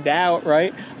never in doubt,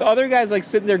 right? The other guy's like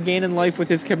sitting there gaining life with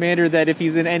his commander. That if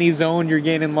he's in any zone, you're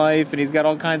gaining life, and he's got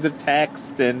all kinds of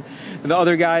text. And the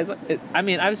other guys, I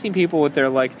mean, I've seen people with their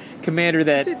like commander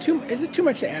that. Is it too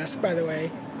much to ask? By the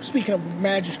way, speaking of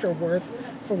Magister Worth,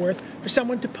 for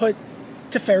someone to put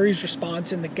Teferi's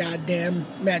response in the goddamn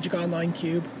Magic Online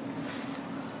cube.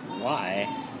 Why?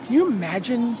 Can you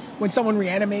imagine when someone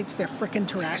reanimates their frickin'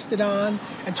 Terastodon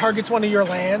and targets one of your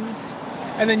lands,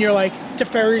 and then you're like,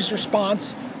 Teferi's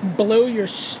response, blow your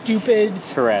stupid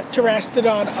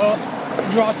Terastodon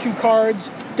up, draw 2 cards,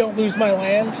 don't lose my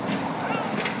land?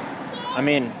 I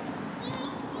mean,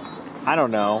 I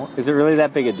don't know. Is it really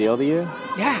that big a deal to you?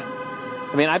 Yeah.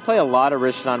 I mean, I play a lot of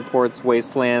Rishadan Ports,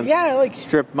 Wastelands,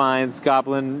 Strip Mines,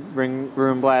 Goblin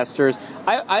Rune Blasters.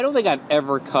 I don't think I've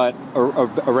ever cut a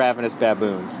Ravenous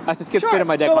Baboons. I think it's been in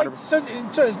my deck.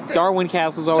 Darwin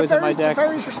Castle's always in my deck.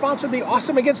 Teferi's response would be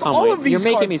awesome against all of these cards.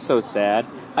 You're making me so sad.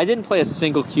 I didn't play a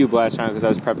single cube last round because I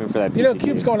was prepping for that PTQ. You know,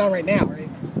 cube's going on right now, right?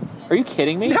 Are you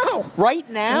kidding me? No. Right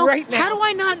now? Right now. How do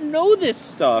I not know this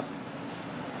stuff?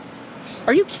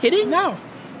 Are you kidding? No.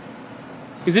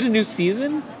 Is it a new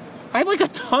season? I have like a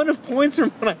ton of points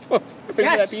from when I put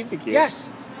that pizza cube. Yes.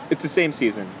 It's the same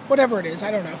season. Whatever it is,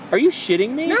 I don't know. Are you shitting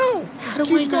me? No. How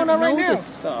do I not know this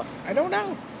stuff? I don't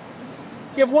know.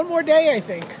 You have one more day, I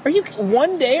think. Are you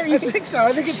one day? I think so.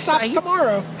 I think it stops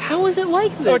tomorrow. How is it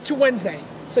like this? Oh, to Wednesday.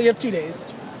 So you have 2 days.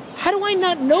 How do I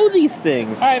not know these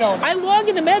things? I don't know. I log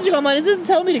into Magic Online. It doesn't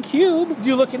tell me to cube. Do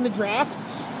you look in the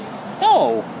drafts?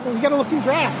 No. Well, you gotta look in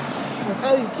drafts. It'll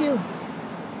tell you cube.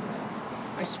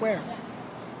 I swear.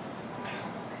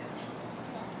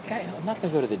 God, I'm not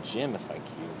going to go to the gym if I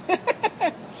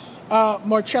cube.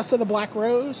 Marchesa the Black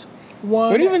Rose. We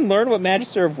didn't even learn what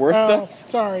Magister of Worth does.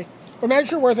 Sorry. When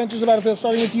Magister of Worth enters the battlefield,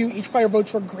 starting with you, each player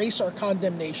votes for Grace or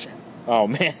Condemnation. Oh,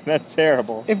 man, that's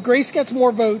terrible. If Grace gets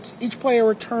more votes, each player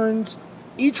returns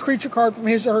each creature card from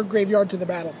his or her graveyard to the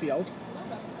battlefield.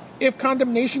 If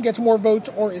Condemnation gets more votes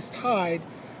or is tied,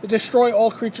 destroy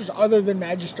all creatures other than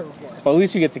Magister of Worth. Well, at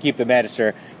least you get to keep the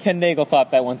Magister. Ken Nagel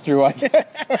thought that one through, I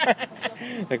guess.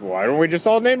 Like, why don't we just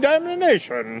all name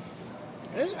Domination?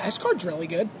 This card's really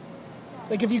good.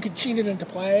 Like, if you could cheat it into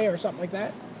play or something like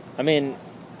that. I mean,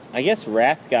 I guess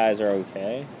Wrath guys are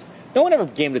okay. No one ever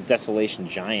gamed a Desolation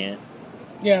Giant.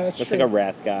 Yeah, that's true. That's like a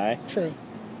Wrath guy. True.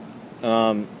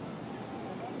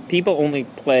 People only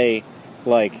play,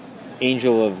 like,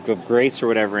 Angel of Grace or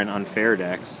whatever in unfair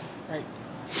decks. Right.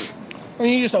 I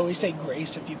mean, you just always say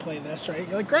Grace if you play this, right?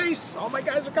 You're like, Grace, all my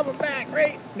guys are coming back,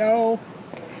 right? No.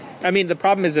 I mean, the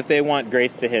problem is if they want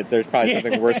Grace to hit, there's probably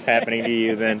something worse happening to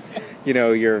you than,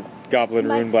 your Goblin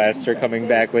Rune Blaster coming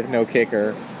back with no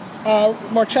kicker.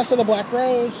 Marchesa the Black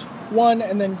Rose, 1,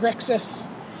 and then Grixis,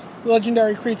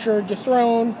 legendary creature,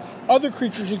 dethrone. Other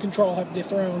creatures you control have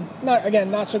dethrone.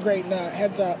 Not so great,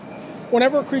 heads up.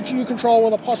 Whenever a creature you control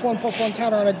with a +1/+1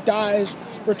 counter on it dies,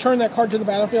 return that card to the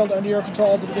battlefield under your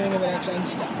control at the beginning of the next end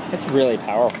step. That's really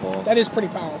powerful. That is pretty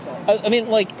powerful. I mean,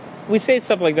 like, we say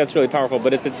stuff like that's really powerful,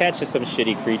 but it's attached to some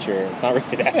shitty creature. It's not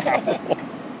really that powerful.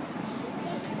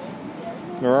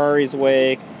 Mirari's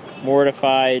Wake,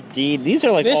 Mortified, Deed. These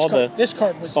are like this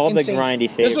card was all insane. the grindy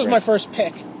favorites. This was my first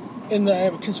pick in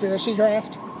the Conspiracy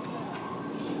draft.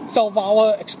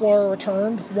 Selvala Explorer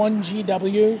Returned, 1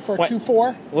 GW for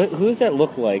 2/4. Who does that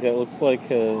look like? That looks like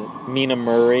Mina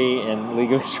Murray in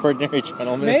League of Extraordinary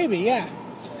Gentlemen. Maybe, yeah.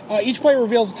 Each player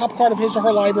reveals the top card of his or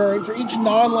her library. For each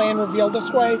non-land revealed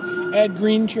this way, add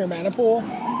green to your mana pool.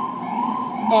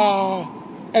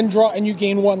 And you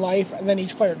gain 1 life, and then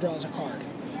each player draws a card.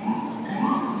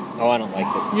 Oh, I don't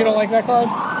like this card. You don't like that card?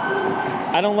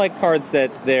 I don't like cards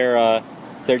that their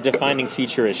defining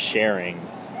feature is sharing.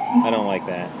 I don't like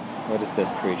that. What is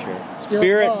this creature?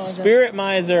 Spirit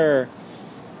Miser.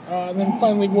 And then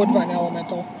finally Woodvine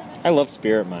Elemental. I love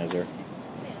Spirit Miser.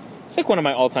 It's like one of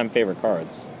my all-time favorite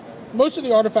cards. Most of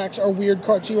the artifacts are weird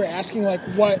cards. You were asking like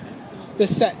what the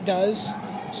set does.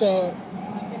 So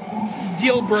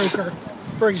Deal Broker,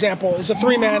 for example, is a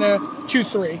 3-mana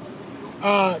 2/3.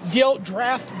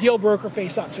 Draft Deal Broker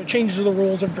face up, so it changes the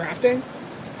rules of drafting.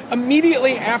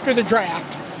 Immediately after the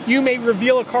draft, you may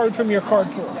reveal a card from your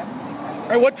card pool.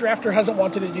 Right? What drafter hasn't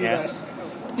wanted to do this?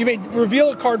 You may reveal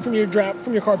a card from your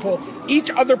card pool. Each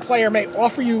other player may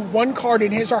offer you 1 card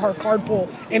in his or her card pool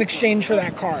in exchange for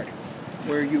that card.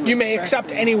 You may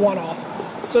accept any one offer.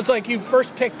 So it's like you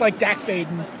first picked like Dak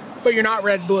Faden, but you're not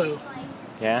red-blue.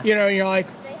 Yeah. You're like,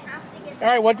 all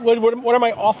right, what are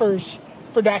my offers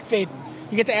for Dak Faden?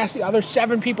 You get to ask the other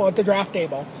 7 people at the draft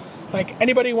table. Like,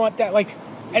 anybody want that? Like,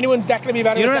 anyone's deck going to be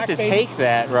better You with don't Dak have to Faden? take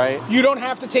that, right? You don't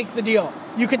have to take the deal.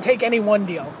 You can take any one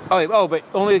deal. Oh, but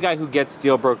only the guy who gets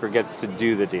deal broker gets to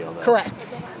do the deal. Then. Correct.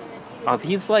 Oh,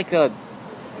 he's like a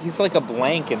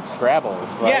blank in Scrabble,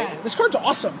 right? Yeah, this card's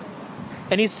awesome.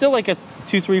 And he's still like a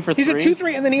 2-3 for 3. He's a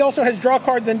 2/3, and then he also has draw a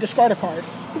card, then discard a card.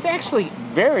 He's actually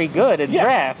very good at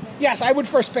draft. Yes, I would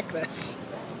first pick this.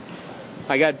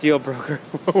 I got deal broker.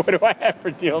 What do I have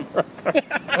for deal broker?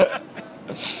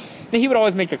 He would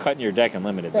always make the cut in your deck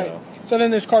unlimited, Right. though. So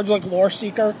then there's cards like Lore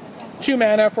Seeker. 2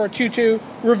 mana for a 2/2.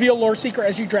 Reveal Lore Seeker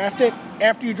as you draft it.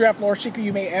 After you draft Lore Seeker,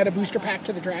 you may add a booster pack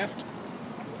to the draft.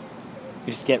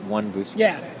 You just get one booster.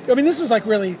 Yeah. I mean, this is like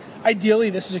really, ideally,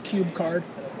 this is a cube card.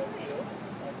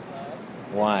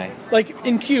 Why? Like,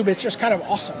 in cube, it's just kind of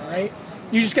awesome, right?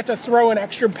 You just get to throw an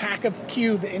extra pack of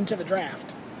cube into the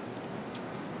draft.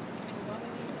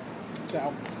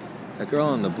 So, The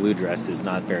girl in the blue dress is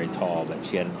not very tall, but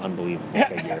she had an unbelievable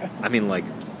figure. I mean, like,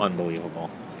 unbelievable.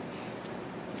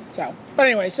 But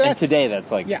anyway, so And that's... today,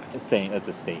 that's like Yeah. saying that's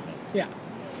a statement. Yeah.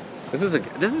 This is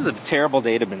a terrible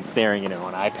day to have been staring at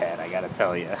on iPad. I got to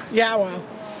tell you, Yeah, well,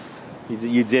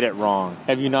 you did it wrong.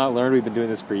 Have you not learned? We've been doing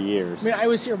this for years. I mean, I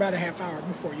was here about a half hour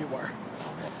before you were.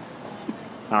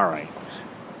 All right.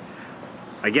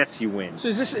 I guess you win. So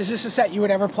is this a set you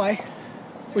would ever play?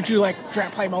 Would you like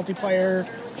play multiplayer,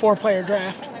 4-player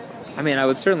draft? I mean, I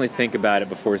would certainly think about it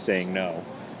before saying no.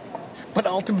 But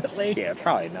ultimately, Yeah,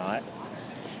 probably not.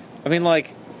 I mean,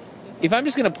 like, if I'm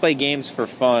just going to play games for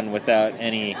fun without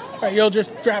any right, you'll just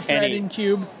draft red Any- in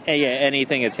cube.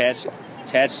 anything attached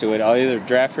to it, I'll either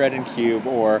draft Red and Cube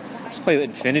or just play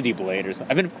Infinity Blade or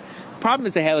something. Problem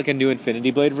is they had like a new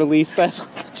Infinity Blade release. I've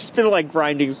just been like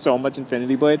grinding so much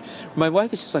Infinity Blade. My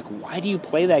wife is just like, why do you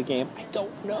play that game? I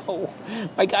don't know.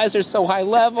 My guys are so high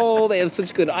level. They have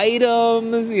such good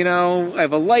items. You know, I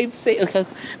have a lightsaber,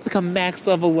 like a max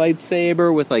level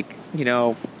lightsaber with like, you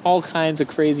know, all kinds of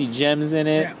crazy gems in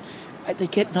it. Yeah. They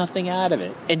get nothing out of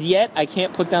it. And yet I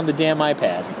can't put down the damn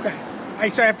iPad. Okay.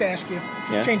 So I have to ask you,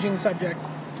 just changing the subject.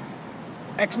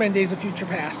 X-Men Days of Future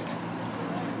Past.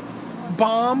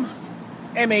 Bomb,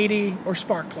 M80, or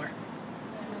Sparkler?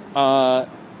 Top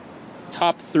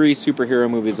 3 superhero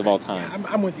movies of all time.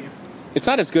 Yeah, I'm with you. It's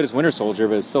not as good as Winter Soldier,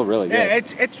 but it's still really good. Yeah,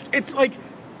 it's like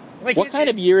What kind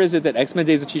of year is it that X-Men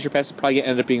Days of Future Past is probably going to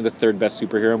end up being the 3rd best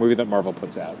superhero movie that Marvel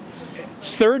puts out?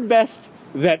 3rd best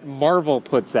that Marvel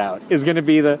puts out is going to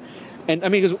be the... And I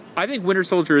mean, because I think Winter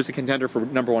Soldier is a contender for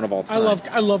number 1 of all time.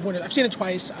 I love Winter. I've seen it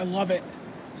twice. I love it.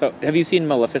 So, have you seen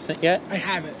Maleficent yet? I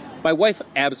haven't. My wife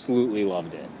absolutely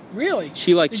loved it. Really?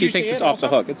 She Did you thinks see it's it off the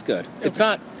also? hook. It's good. It's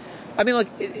not... I mean,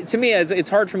 like, to me, it's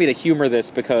hard for me to humor this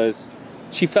because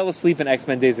she fell asleep in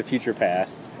X-Men Days of Future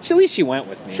Past. At least she went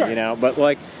with me, Sure. you know? But,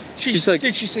 like, she's like...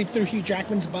 Did she sleep through Hugh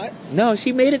Jackman's butt? No,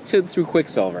 she made it through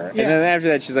Quicksilver. Yeah. And then after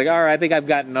that, she's like, all right, I think I've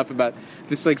got enough about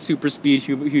this, like, super speed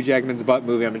Hugh Jackman's butt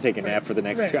movie. I'm going to take a nap for the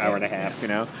next 2 hour and a half, you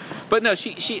know? But no,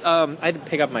 she I had to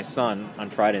pick up my son on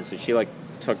Friday, so she, like,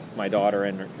 took my daughter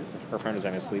and her friend was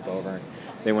having a sleepover.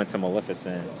 They went to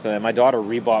Maleficent. So then my daughter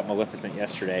rebought Maleficent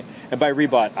yesterday. And by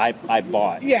rebought, I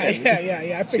bought. Yeah.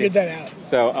 I figured that out.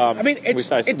 So, I mean, we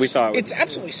saw it. It's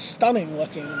absolutely stunning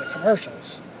looking in the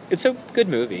commercials. It's a good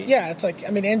movie. Yeah, it's like, I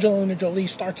mean, Angelina Jolie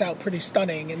starts out pretty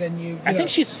stunning, and then I think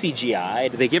she's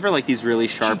CGI'd. They give her like these really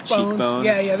sharp cheekbones.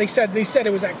 Yeah. They said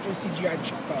it was actually CGI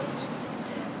cheekbones.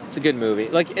 It's a good movie.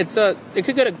 Like it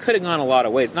could have gone a lot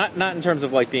of ways. Not in terms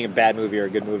of like being a bad movie or a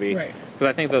good movie. Right.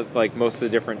 Because I think that like most of the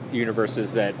different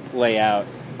universes that lay out,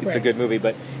 it's a Right. good movie.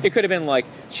 But it could have been like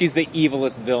she's the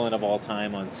evilest villain of all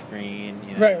time on screen.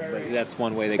 You know? Right. Like, that's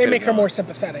one way They could make her more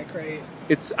sympathetic, right?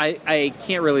 It's I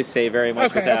can't really say very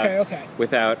much Okay.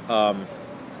 without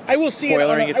I will see it.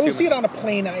 Spoiling it I will too see it on a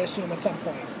plane, I assume, at some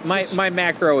point. my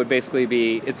macro would basically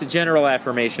be it's a general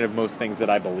affirmation of most things that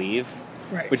I believe.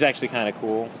 Right. Which is actually kind of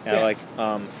cool. Yeah. I like.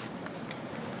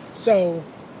 So,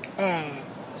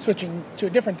 switching to a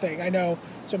different thing, I know.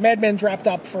 So Mad Men's wrapped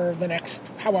up for the next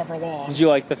however long. Did you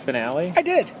like the finale? I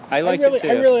did. I liked it too.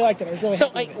 I really liked it. I was really So,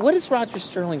 happy with it. what is Roger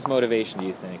Sterling's motivation? Do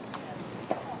you think?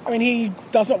 I mean, he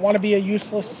doesn't want to be a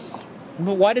useless.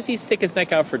 But why does he stick his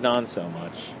neck out for Don so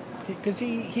much? Because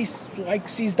he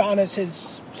sees Don as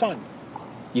his son.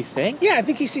 You think? Yeah, I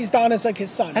think he sees Don as like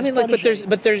his son. I his mean, like, protege.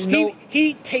 but there's no.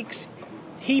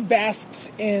 He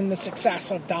basks in the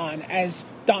success of Don as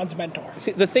Don's mentor.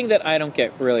 See, the thing that I don't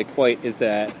get really quite is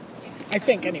that. I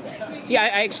think anyway.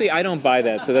 Yeah, I don't buy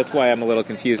that, so that's why I'm a little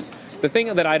confused. The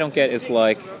thing that I don't get is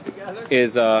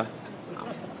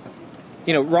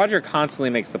Roger constantly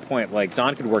makes the point, like,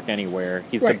 Don could work anywhere.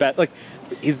 He's Right. the best, like,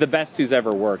 he's the best who's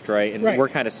ever worked, right? And Right. we're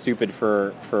kind of stupid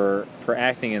for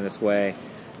acting in this way.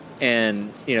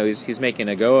 And, he's making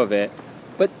a go of it.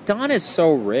 But Don is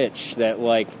so rich that,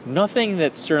 like, nothing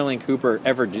that Sterling Cooper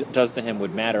ever does to him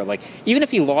would matter. Like, even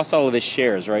if he lost all of his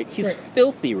shares, right? He's Right.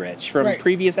 filthy rich from Right.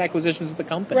 previous acquisitions of the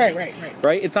company. Right.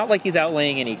 Right? It's not like he's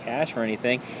outlaying any cash or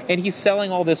anything. And he's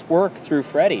selling all this work through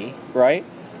Freddie, right?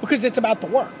 Because it's about the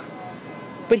work.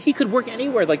 But he could work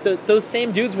anywhere. Like, those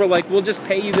same dudes were like, we'll just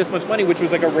pay you this much money, which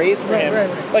was like a raise for him. Right.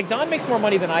 Like, Don makes more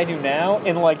money than I do now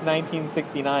in, like,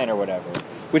 1969 or whatever.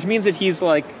 Which means that he's,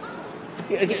 like,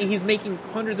 he's making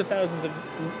hundreds of thousands of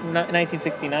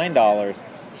 $1969.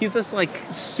 He's just, like,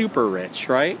 super rich,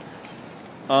 right?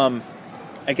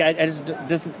 Like, I just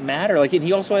doesn't matter. Like, and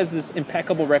he also has this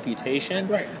impeccable reputation.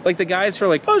 Right. Like, the guys who are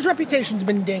like, His reputation's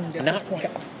been dinged at this point.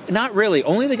 not really.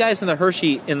 Only the guys in the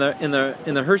Hershey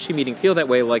Hershey meeting feel that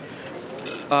way. Like,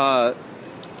 His what's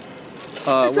his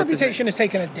name? reputation has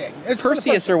taken a ding. It's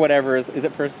Perseus or whatever is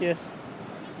it Perseus?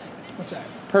 What's that?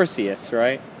 Perseus,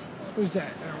 right? Who's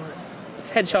that?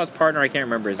 It's Hedshaw's partner. I can't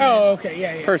remember his name. Oh, okay,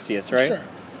 yeah. Perseus, right? Sure.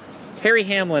 Harry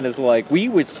Hamlin is like, we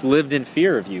just lived in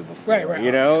fear of you before. Right.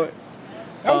 You know?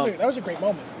 That was a great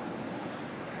moment.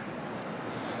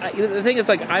 The thing is,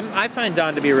 like, I find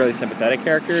Don to be a really sympathetic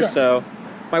character, Sure. so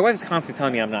my wife's constantly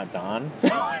telling me I'm not Don. So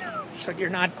she's like,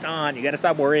 you're not Don. You got to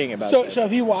stop worrying about this. So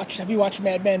have you watched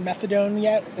Mad Men Methadone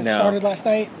yet? That No. started last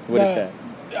night. What is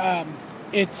that?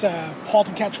 It's *Halt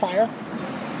and Catch Fire*.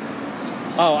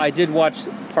 Oh, I did watch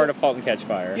part of *Halt and Catch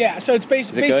Fire*. Yeah, so it's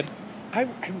basically. Is it good? I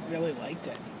really liked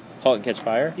it. *Halt and Catch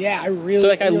Fire*. Yeah, I really. So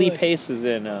that guy really Lee liked it. Pace is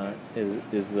in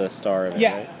is the star of it.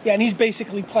 Yeah, right? yeah, and he's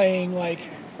basically playing like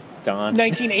Don.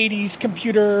 1980s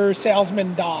computer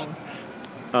salesman Don.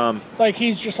 Like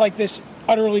he's just like this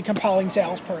utterly compelling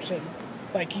salesperson.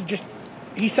 Like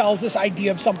he sells this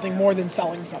idea of something more than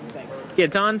selling something. Yeah,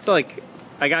 Don's like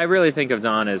I really think of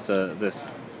Don as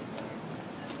this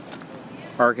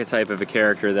archetype of a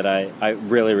character that I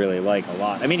really, really like a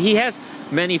lot. I mean, he has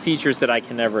many features that I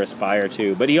can never aspire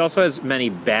to, but he also has many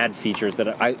bad features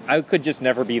that I could just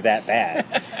never be that bad.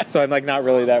 So I'm like not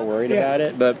really that worried about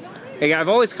it. But like, I've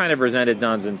always kind of resented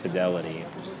Don's infidelity.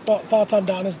 Thoughts on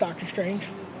Don as Doctor Strange?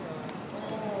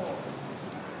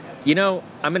 You know,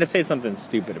 I'm going to say something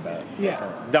stupid about it.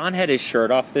 Yeah. Don had his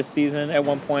shirt off this season at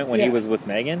one point when he Yeah. was with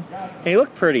Megan, and he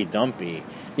looked pretty dumpy.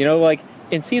 You know, like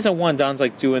in season 1, Don's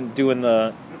like doing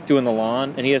the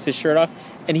lawn, and he has his shirt off,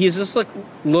 and he's just like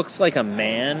looks like a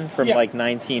man from like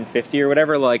 1950 or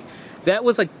whatever. Like that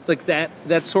was like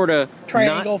that sort of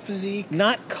Triangle physique,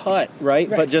 not cut right,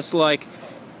 but just like.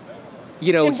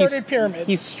 You know, inverted pyramid.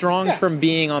 He's strong from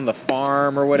being on the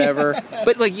farm or whatever.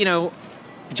 But, like, you know,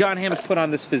 John Hamm has put on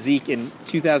this physique in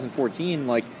 2014.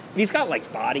 Like, he's got,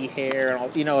 like, body hair and all,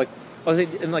 you know, like,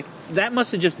 and, like, that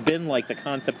must have just been, like, the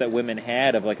concept that women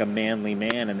had of, like, a manly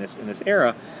man in this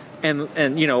era.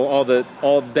 And you know,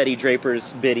 all Betty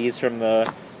Draper's biddies from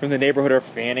the neighborhood are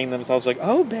fanning themselves like,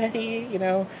 oh, Betty, you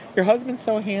know, your husband's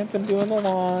so handsome doing the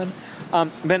lawn.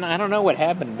 Then I don't know what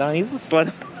happened. He's just let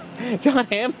him... John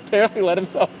Hamm apparently let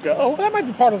himself go. Well, that might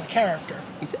be part of the character.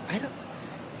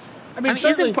 I mean,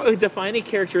 isn't a defining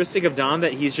characteristic of Don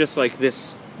that he's just like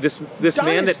this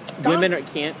man that women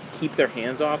can't keep their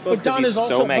hands off of because he's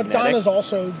so magnetic? But Don is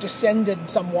also descended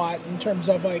somewhat in terms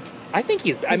of like. I think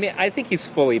he's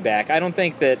fully back. I don't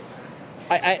think that.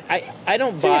 I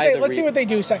don't buy. Let's see what they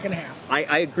do second half.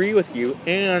 I agree with you,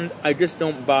 and I just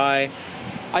don't buy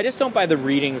the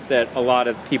readings that a lot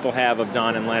of people have of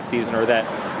Don in last season, or that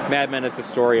Mad Men is the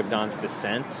story of Don's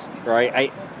descent.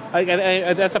 Right?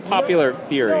 I that's a popular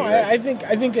theory. No, right? I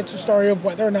think it's a story of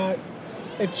whether or not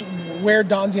it's where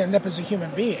Don's going to end up as a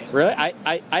human being. Really, I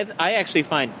actually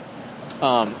find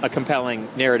a compelling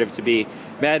narrative to be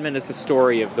Mad Men is the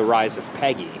story of the rise of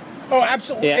Peggy. Oh,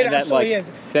 absolutely! Yeah, it absolutely is.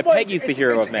 That Peggy's the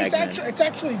hero of Mad Men. It's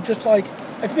actually just like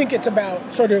I think it's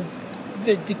about sort of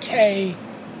the decay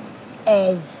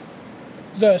of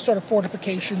the sort of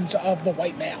fortifications of the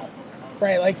white male,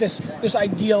 right? Like this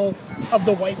ideal of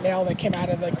the white male that came out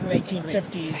of like the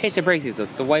 1950s. I hate to break you,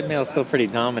 the white male is still pretty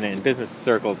dominant in business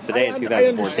circles today in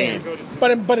 2014.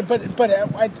 But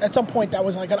at some point that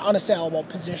was like an unassailable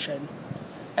position,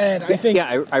 and I think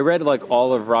I read like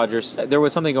all of Rogers. There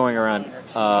was something going around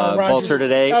Vulture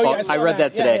today. Oh, yeah, I read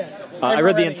that today. Yeah. I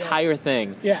read the entire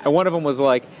thing. Yeah. And one of them was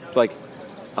like.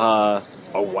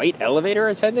 A white elevator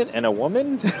attendant and a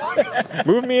woman?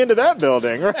 Move me into that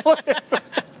building.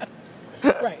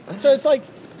 Right. So it's like,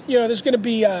 you know, there's going to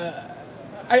be.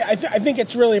 I think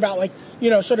it's really about like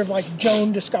sort of like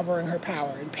Joan discovering her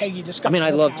power and Peggy discovering.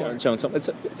 I her love power. Joan so much.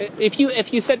 If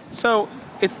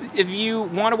you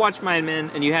want to watch Mad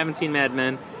Men and you haven't seen Mad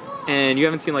Men and you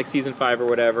haven't seen like season 5 or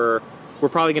whatever, we're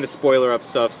probably going to spoiler up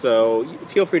stuff. So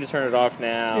feel free to turn it off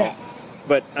now. Yeah.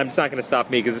 But it's not going to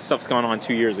stop me because this stuff's gone on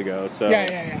 2 years ago. So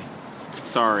Yeah.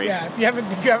 sorry. Yeah, if you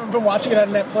haven't been watching it on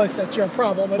Netflix, that's your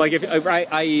problem. Like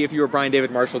if you were Brian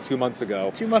David Marshall 2 months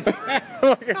ago. 2 months.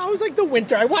 I was like the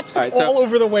winter. I watched it All right,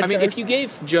 over the winter. I mean, if you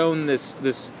gave Joan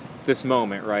this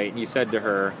moment, right, and you said to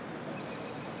her,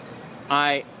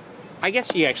 I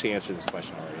guess she actually answered this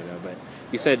question already, though, but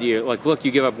you said to you, like, look,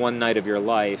 you give up one night of your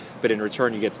life, but in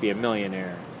return you get to be a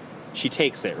millionaire. She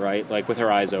takes it, right? Like, with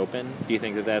her eyes open. Do you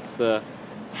think that that's the...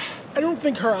 I don't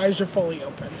think her eyes are fully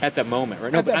open. At that moment,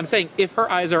 right? No, but I'm saying, if her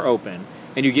eyes are open,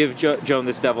 and you give Joan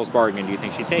this devil's bargain, do you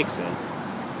think she takes it?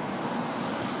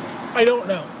 I don't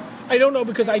know. I don't know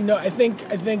because I think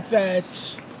that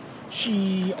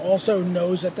she also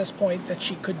knows at this point that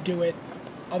she could do it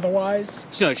otherwise.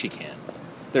 No, she can't.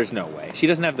 There's no way. She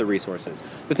doesn't have the resources.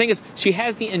 The thing is, she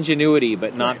has the ingenuity,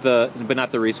 but not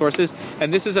the resources.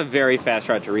 And this is a very fast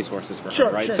route to resources for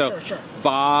her, right? Sure.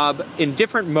 Bob, in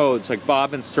different modes, like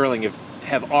Bob and Sterling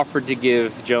have offered to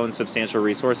give Joan substantial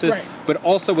resources, but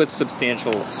also with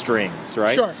substantial strings,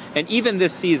 right? Sure. And even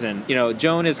this season,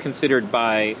 Joan is considered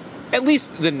by at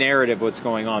least the narrative what's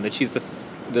going on that she's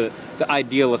the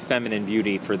ideal of feminine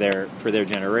beauty for their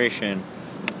generation.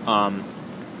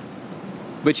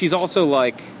 But she's also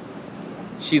like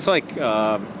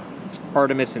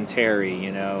Artemis and Terry,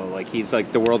 like he's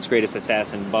like the world's greatest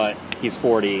assassin, but he's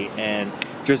 40, and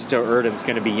Drizzt Do'Urden's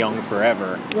going to be young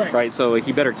forever, right? So like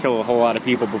he better kill a whole lot of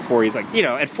people before he's like,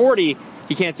 at 40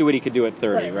 he can't do what he could do at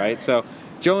 30, right? So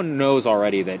Joan knows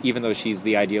already that even though she's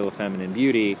the ideal of feminine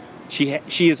beauty, she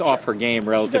is off her game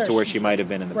relative to where she might have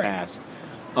been in the past.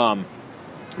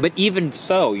 But even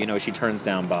so, she turns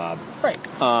down Bob, right?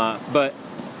 But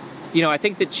I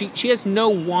think that she has no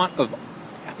want of,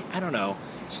 I don't know,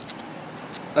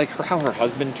 like how her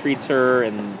husband treats her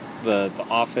in the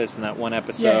Office in that one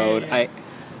episode. Yeah.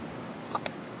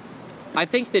 I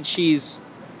think that she's,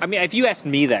 if you asked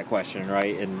me that question,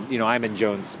 right, and I'm in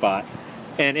Joan's spot,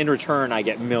 and in return I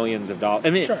get millions of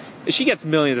dollars. She gets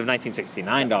millions of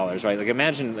 $1969, right? Like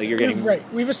imagine you're getting. Right.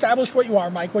 We've established what you are,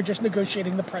 Mike. We're just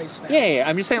negotiating the price now. Yeah.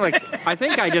 I'm just saying, like, I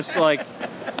think I just like.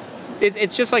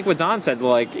 It's just like what Don said,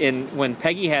 like when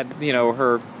Peggy had,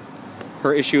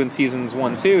 her issue in seasons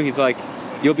 1, 2, he's like,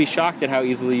 you'll be shocked at how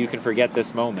easily you can forget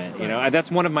this moment. That's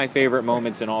one of my favorite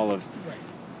moments in all of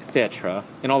theatre,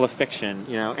 in all of fiction.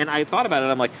 And I thought about it.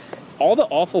 I'm like, all the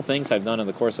awful things I've done in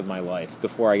the course of my life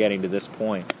before getting to this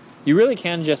point, you really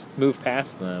can just move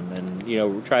past them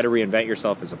and try to reinvent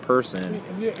yourself as a person.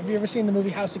 Have you ever seen the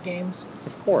movie House of Games?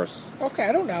 Of course. Okay,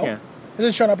 I don't know. Yeah. Has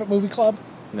it shown up at Movie Club?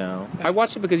 No. I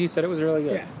watched it because you said it was really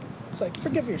good. Yeah. It's like,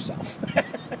 forgive yourself.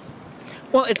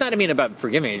 Well, it's not about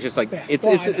forgiving. It's just like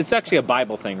it's actually a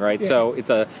Bible thing, right? Yeah. So it's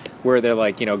where they're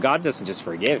like, God doesn't just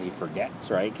forgive; He forgets,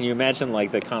 right? Can you imagine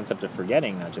like the concept of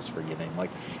forgetting, not just forgiving? Like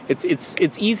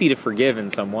it's easy to forgive in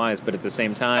some wise, but at the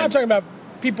same time, I'm talking about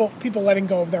people letting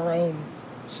go of their own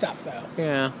stuff, though.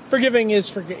 Yeah. Forgiving is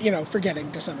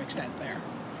forgetting to some extent. There.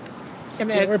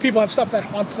 Where people have stuff that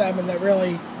haunts them and that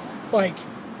really,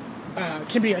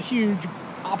 can be a huge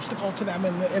obstacle to them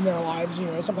in their lives.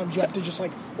 Sometimes you have to just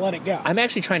let it go. I'm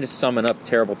actually trying to summon up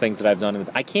terrible things that I've done.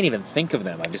 I can't even think of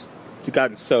them. I've just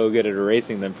gotten so good at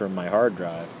erasing them from my hard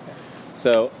drive.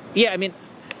 So yeah,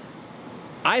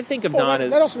 I think of Don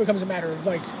as that also becomes a matter of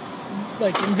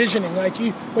envisioning.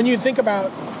 When you think about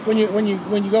when you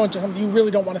go into something, you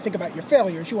really don't want to think about your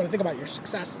failures. You want to think about your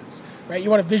successes, right? You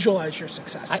want to visualize your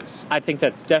successes. I think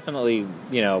that's definitely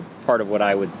part of what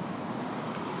I would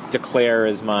declare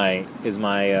as my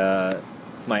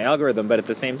algorithm, but at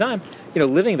the same time,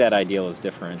 living that ideal is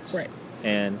different. Right.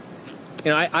 And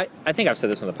I think I've said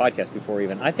this on the podcast before.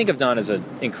 Even I think of Don as an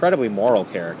incredibly moral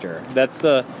character. That's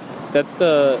the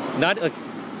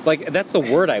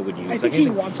word I would use. I think he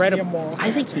wants to be a moral character.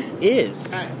 I think he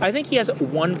is. I think he has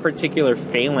one particular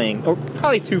failing, or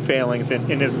probably two failings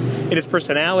in his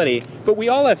personality. But we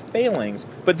all have failings.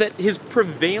 But that his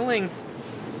prevailing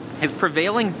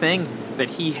thing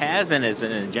that he has and as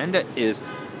an agenda is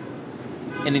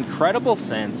an incredible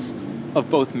sense of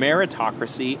both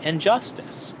meritocracy and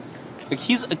justice.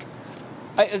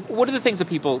 What are the things that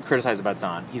people criticize about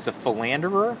Don? He's a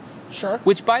philanderer. Sure.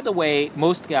 Which, by the way,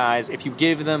 most guys, if you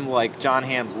give them like John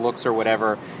Hamm's looks or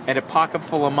whatever and a pocket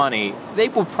full of money, they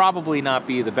will probably not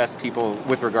be the best people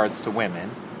with regards to women.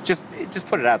 Just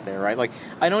put it out there, right? Like,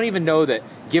 I don't even know that,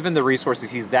 given the resources,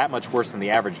 he's that much worse than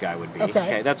the average guy would be.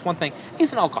 Okay. That's one thing.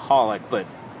 He's an alcoholic, but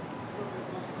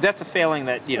that's a failing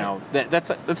that, that's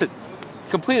a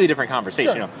completely different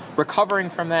conversation. Sure. Recovering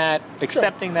from that,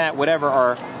 accepting that, whatever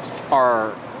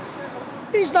are.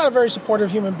 He's not a very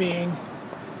supportive human being.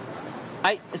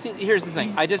 Here's the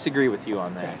thing. I disagree with you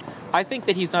on that. Okay. I think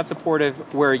that he's not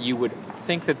supportive where you would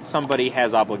think that somebody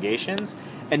has obligations,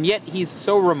 and yet he's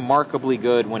so remarkably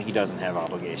good when he doesn't have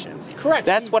obligations. Correct.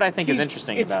 That's what I think is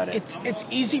interesting about it. It's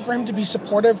easy for him to be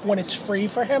supportive when it's free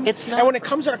for him. It's not. And when it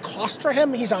comes at a cost for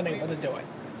him, he's unable to do it.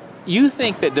 You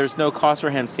think that there's no cost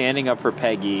for him standing up for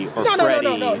Peggy or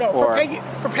Freddie No. or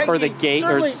For Peggy, or the gate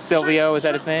or Silvio? Is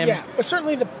that his name? Yeah, but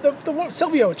certainly the one,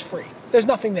 Silvio, it's free. There's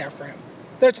nothing there for him.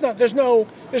 There's no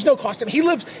cost to him. He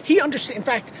lives. He understands.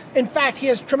 In fact, he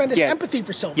has tremendous empathy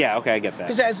for Silvio. Yeah, okay, I get that.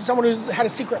 Because as someone who's had a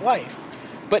secret life.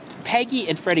 But Peggy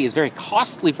and Freddie is very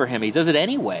costly for him. He does it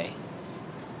anyway.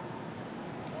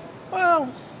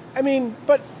 Well, I mean,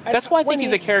 but that's why I think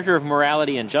he's a character of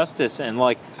morality and justice, and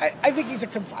like I think he's a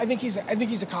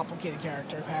complicated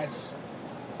character who has.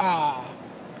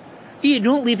 You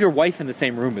don't leave your wife in the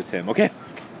same room as him, okay?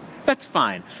 That's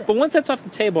fine. Sure. But once that's off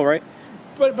the table, right?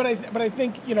 But I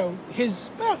think his.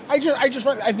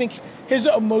 I think his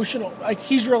emotional, like,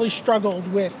 he's really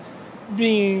struggled with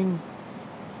being.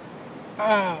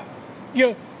 The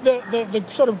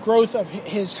sort of growth of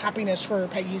his happiness for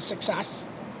Peggy's success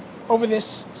over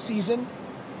this season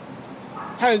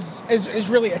is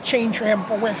really a change for him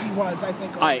from where he was, I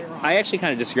think. I actually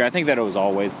kind of disagree. I think that it was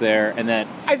always there, and that.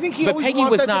 I think he. But always Peggy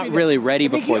wants was it to not be really there. ready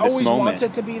before this moment. He always wants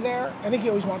it to be there. I think he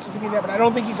always wants it to be there, but I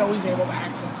don't think he's always able to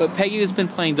access it. But Peggy has been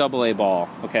playing AA ball.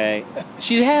 Okay,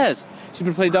 she has. She's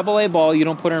been playing AA ball. You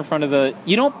don't put her in front of the.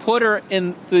 You don't put her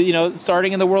in the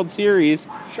starting in the World Series.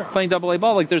 Sure. Playing AA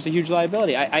ball, like, there's a huge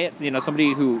liability. I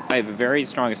somebody who I have a very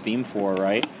strong esteem for,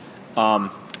 right?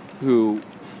 Who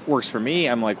works for me.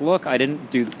 I'm like, look, I didn't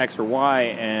do X or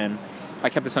Y, and I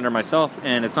kept this under myself.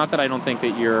 And it's not that I don't think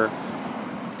that you're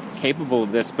capable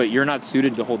of this, but you're not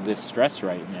suited to hold this stress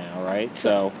right now, right?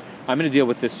 So I'm going to deal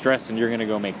with this stress, and you're going to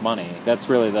go make money. That's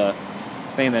really the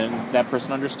thing that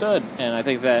person understood. And I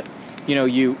think that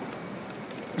you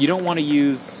don't want to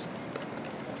use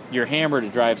your hammer to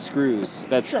drive screws.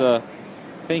 That's the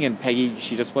thing. And Peggy,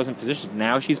 she just wasn't positioned.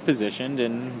 Now she's positioned,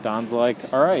 and Don's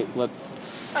like, all right, let's.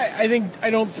 I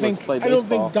don't think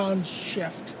Don's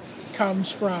shift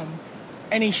comes from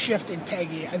any shift in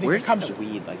Peggy. I think Where's it comes the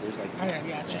weed? Like, there's like.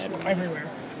 It's just everywhere.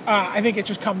 I think it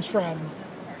just comes from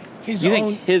his own. You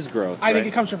think his growth? I think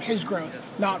it comes from his growth,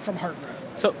 not from her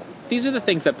growth. So these are the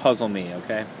things that puzzle me.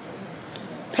 Okay.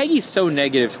 Peggy's so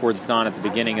negative towards Don at the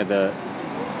beginning of the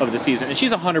season, and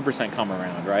she's 100% come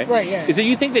around, right? Right. Yeah. Is it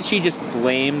you think that she just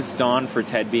blames Don for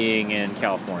Ted being in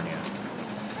California?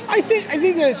 I think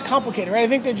that it's complicated, right? I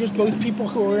think they're just both people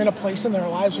who are in a place in their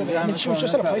lives where I mean, she was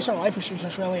just in a place in her life where she was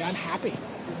just really unhappy.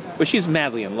 But she's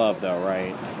madly in love, though,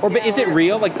 right? But is it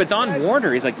real? Like, but Don warned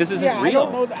her. He's like, this isn't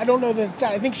real. I don't know that.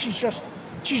 I think she's just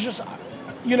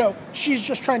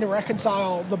trying to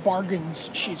reconcile the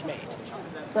bargains she's made,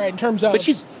 right? In terms of. But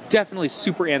she's definitely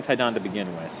super anti-Don to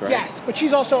begin with, right? Yes, but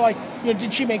she's also like,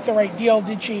 did she make the right deal?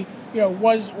 Did she,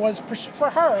 was for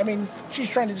her? I mean, she's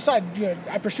trying to decide.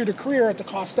 I pursued a career at the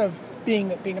cost of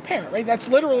being a parent, right? That's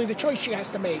literally the choice she has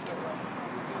to make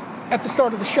at the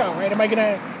start of the show, right? Am I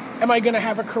gonna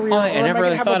have a career? I or never am I really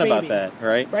gonna have thought a baby? about that,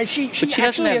 right? Right. She doesn't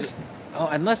actually have. is. Oh,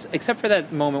 except for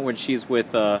that moment when she's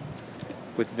with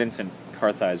Vincent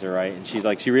Kartheiser, right? And she's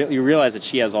like, you realize that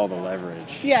she has all the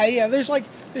leverage. Yeah.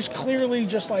 There's clearly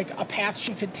just like a path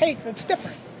she could take that's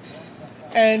different.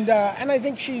 And I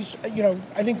think she's,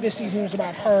 I think this season was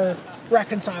about her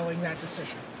reconciling that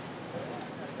decision.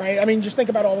 Right? I mean, just think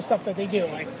about all the stuff that they do,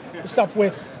 like the stuff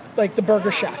with, like, the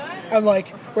burger chef, and like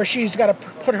where she's got to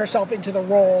put herself into the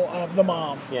role of the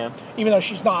mom. Yeah. Even though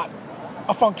she's not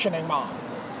a functioning mom.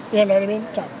 You know what I mean?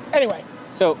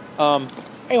 So,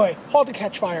 anyway, Halt to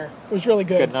Catch Fire was really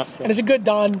good. Good enough. Yeah. And it's a good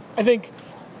Don. I think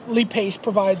Lee Pace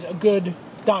provides a good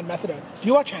Don Methadone. Do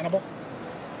you watch Hannibal?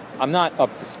 I'm not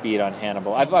up to speed on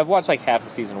Hannibal. I've watched like half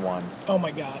of season 1. Oh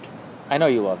my God. I know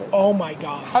you love it. Oh my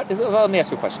God. Let me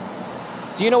ask you a question.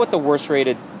 Do you know what the worst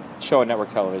rated show on network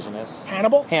television is?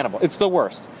 Hannibal? Hannibal. It's the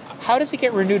worst. How does it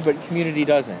get renewed but Community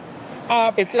doesn't?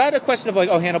 It's not a question of like,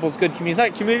 oh, Hannibal's good, Community's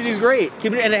not. Community's great.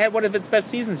 And it had one of its best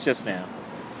seasons just now.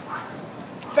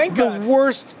 Thank God. The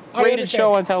worst rated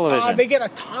show on television. They get a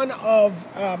ton of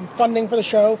funding for the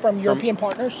show from European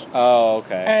partners. Oh,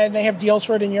 okay. And they have deals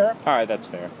for it in Europe. All right, that's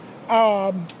fair.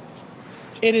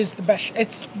 It is the best.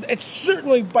 It's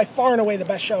certainly by far and away the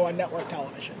best show on network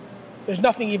television. There's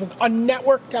nothing even on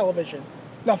network television.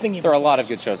 Nothing even. There are a lot of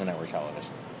good shows on network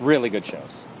television. Really good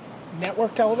shows.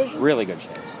 Network television. Really good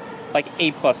shows. Like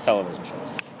A+ television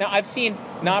shows. Now, I've seen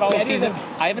not all of season.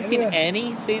 I haven't seen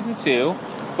any season 2,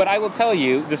 but I will tell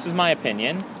you, this is my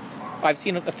opinion. I've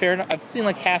seen I've seen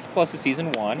like half plus of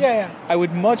season 1. Yeah. I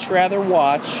would much rather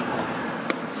watch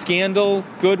Scandal,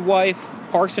 Good Wife,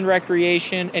 Parks and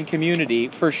Recreation, and Community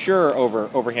for sure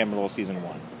over Hannibal season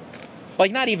 1.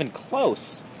 Like, not even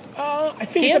close. I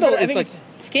think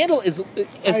Scandal is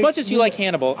as much as you like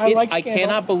Hannibal. I Scandal.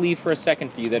 cannot believe for a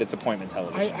second for you that it's appointment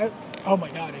television. Oh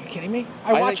my God, are you kidding me?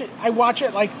 I watch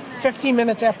it like 15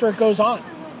 minutes after it goes on.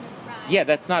 Yeah,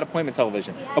 that's not appointment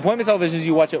television. Appointment television is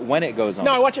you watch it when it goes on.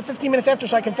 No, I watch it 15 minutes after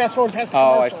so I can fast forward past the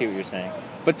commercials. Oh, I see what you're saying.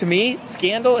 But to me,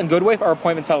 Scandal and Good Wife are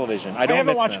appointment television. I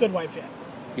haven't watched Good Wife yet.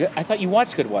 Yeah, I thought you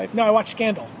watched Good Wife. No, I watched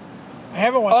Scandal. I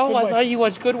haven't watched Good Wife. Oh, I thought you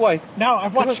watched Good Wife. No,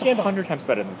 I've watched Scandal. 100 times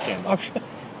better than Scandal.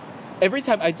 Every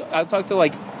time I talk to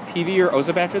like PV or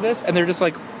Ozip after this, and they're just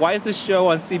like, "Why is this show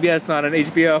on CBS not on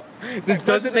HBO? This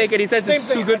doesn't make any sense.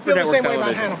 It's too good for network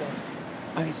television."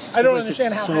 I feel the same way about Hannibal. I don't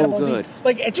understand how Hannibal's good.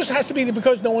 Like, it just has to be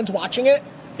because no one's watching it.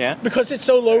 Yeah. Because it's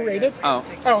so low rated. Oh,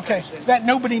 okay. That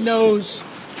nobody knows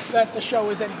that the show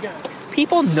is any good.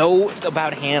 People know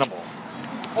about Hannibal.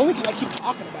 Only because I keep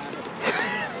talking about it.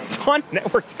 It's on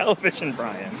network television,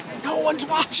 Brian. No one's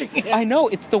watching it. I know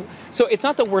it's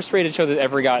not the worst rated show that's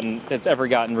ever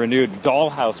gotten renewed.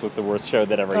 Dollhouse was the worst show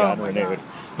that ever gotten renewed. God.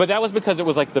 But that was because it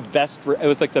was like the best. It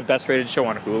was like the best rated show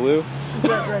on Hulu.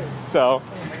 Yeah, great. So,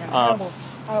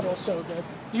 Hannibal's so good.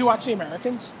 You watch The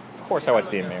Americans? Of course, I watch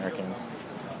The Americans.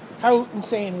 How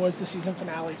insane was the season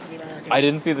finale for The Americans? I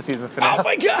didn't see the season finale. Oh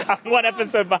my God! One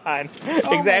episode behind.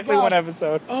 Exactly one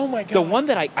episode. Oh my God! The one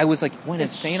that I was like went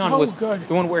insane on was good.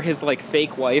 The one where his like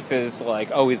fake wife is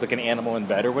like, oh, he's like an animal in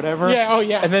bed or whatever. Yeah. Oh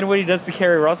yeah. And then what he does to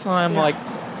Kerry Russell, I'm like,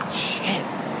 shit.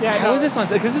 Yeah. How is this on?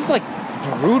 Because this is like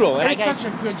brutal. And it's such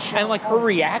a good show. And like her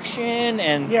reaction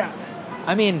and yeah.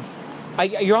 I mean,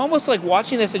 you're almost like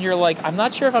watching this and you're like, I'm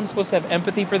not sure if I'm supposed to have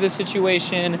empathy for this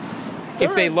situation.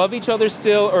 If they love each other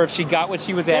still, or if she got what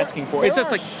she was asking for. It's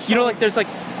just like, you know, like there's like,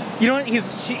 you know,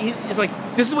 he's like,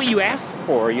 this is what you asked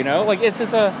for, you know? Like, it's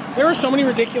just a... There are so many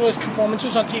ridiculous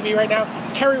performances on TV right now.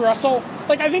 Kerry Russell,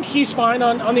 like, I think he's fine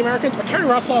on The Americans, but Kerry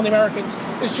Russell on The Americans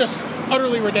is just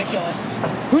utterly ridiculous.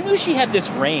 Who knew she had this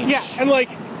range? Yeah, and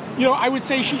like, you know, I would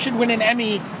say she should win an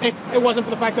Emmy if it wasn't for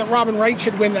the fact that Robin Wright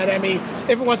should win that Emmy, if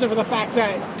it wasn't for the fact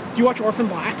that, do you watch Orphan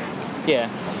Black? Yeah.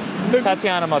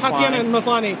 Tatiana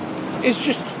Maslany is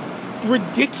just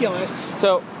ridiculous.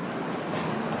 So,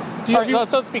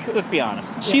 let's be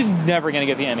honest. Yeah. She's never going to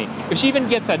get the Emmy. If she even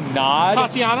gets a nod...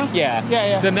 Tatiana?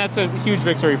 Yeah. Then that's a huge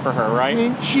victory for her, right? I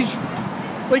mean, she's...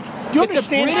 Like, you it's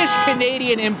understand... It's a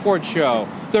British-Canadian import show.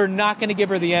 They're not going to give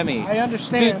her the Emmy. I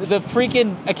understand. Dude, the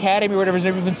freaking Academy or whatever has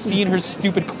never even seen her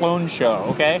stupid clone show,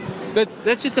 okay?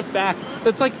 That's just a fact.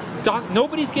 That's like...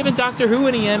 nobody's given Doctor Who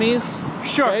any Emmys.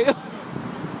 Sure. Okay?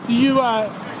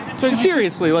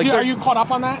 Seriously, like... Are you caught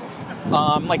up on that?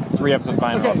 Like 3 episodes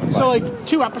behind. Okay, so like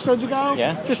 2 episodes ago,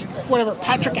 just whatever,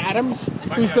 Patrick Adams,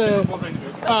 who's the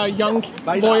young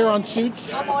lawyer on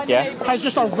Suits, has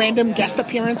just a random guest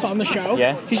appearance on the show.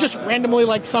 Yeah. He's just randomly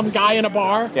like some guy in a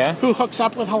bar who hooks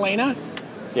up with Helena.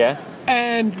 Yeah.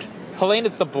 And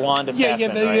Helena's the blonde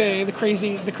assassin, the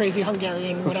crazy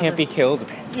Hungarian who can't be killed.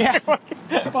 Yeah.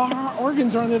 Well, her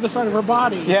organs are on the other side of her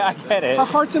body. Yeah, I get it. Her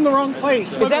heart's in the wrong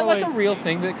place. Is that like a real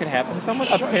thing that could happen to someone?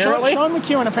 Apparently, Sean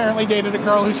McEwen apparently dated a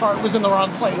girl whose heart was in the wrong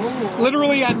place,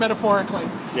 literally and metaphorically.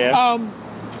 Yeah.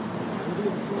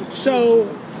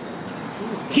 So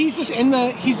he's just in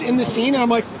the scene, and I'm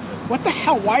like, what the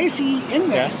hell? Why is he in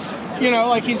this? Yeah. You know,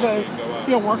 like he's a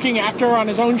working actor on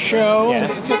his own show. Yeah.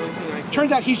 And it's like,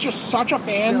 turns out he's just such a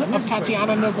fan of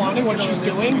Tatiana Maslany, what she's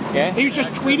doing. Yeah. He was just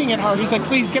tweeting at her. He's like,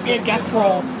 please get me a guest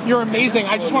role. You're amazing.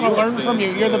 I just want to learn from you.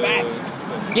 You're the best.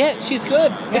 Yeah, she's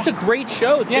good. Yeah. It's a great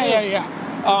show, too.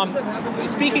 Yeah.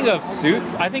 Speaking of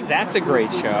Suits, I think that's a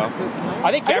great show.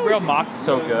 I think Gabriel Macht's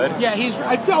so good. Yeah,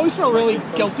 I always feel really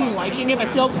guilty liking it. It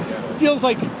feels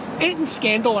like it and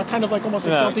Scandal are kind of like almost a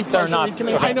guilty pleasure to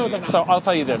me. Okay. I know they're not. So I'll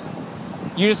tell you this.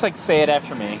 You just like say it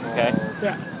after me, okay?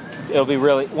 Yeah. It'll be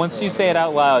really... Once you say it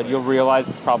out loud, you'll realize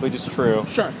it's probably just true.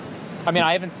 Sure. I mean,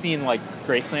 I haven't seen, like,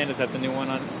 Graceland. Is that the new one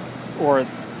on... Or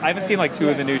I haven't seen, like, 2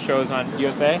 of the new shows on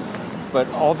USA.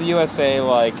 But all the USA,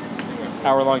 like,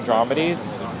 hour-long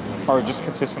dramedies are just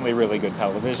consistently really good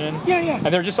television. Yeah. And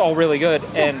they're just all really good.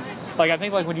 Yeah. And, like, I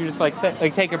think, like, when you just, like,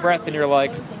 take a breath and you're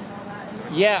like...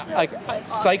 Yeah, like,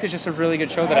 Psych is just a really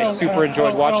good show that I super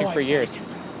enjoyed watching for years.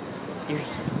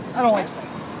 I don't like Psych.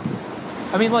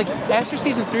 I mean, like, after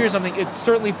season 3 or something, it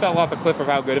certainly fell off a cliff of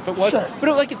how good if it was. Sure.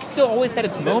 But it still always had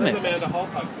its moments,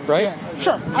 right? Yeah,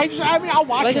 sure. I'll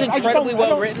watch it. Like, it's incredibly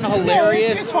well written, hilarious.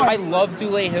 Yeah, it's fine. I love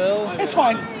Dule Hill. It's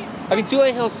fine. I mean, Dule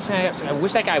Hill's the same. I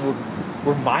wish that guy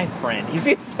were my friend. He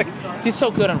seems like he's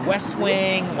so good on West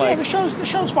Wing. Like, yeah, the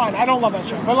show's fine. I don't love that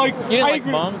show, but like you didn't I like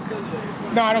agree. Monk?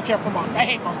 No, I don't care for Monk. I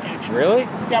hate Monk actually. Really?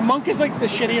 Yeah, Monk is like the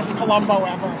shittiest Columbo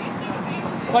ever.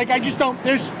 Like I just don't.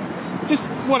 There's just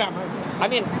whatever. I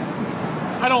mean,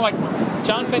 I don't like Monk.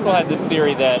 John Finkel had this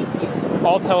theory that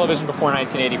all television before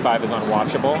 1985 is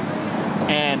unwatchable,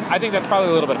 and I think that's probably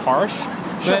a little bit harsh.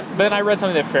 Sure. But then I read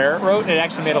something that Ferret wrote, and it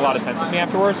actually made a lot of sense to me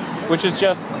afterwards, which is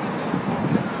just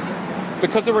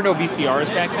because there were no VCRs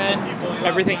back then,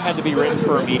 everything had to be written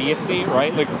for immediacy,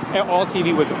 right? Like all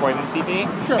TV was appointment TV,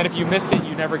 Sure. and if you missed it,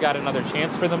 you never got another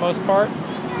chance for the most part.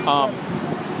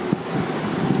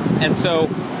 And so,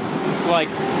 like,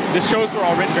 the shows were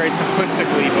all written very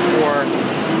simplistically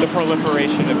before the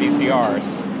proliferation of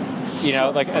VCRs, you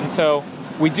know, like, and so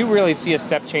we do really see a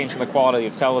step change in the quality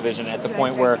of television at the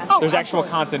point where there's actual absolutely.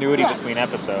 continuity Yes. between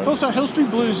episodes. Also, Hill Street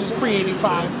Blues is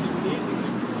pre-85.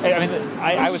 I mean,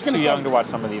 I was just too gonna young say- to watch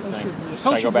some of these things. Hill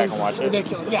So I Street go back Blues and watch is it.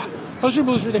 ridiculous. Yeah, Hill Street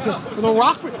Blues is ridiculous. But the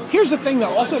Rockford. Here's the thing,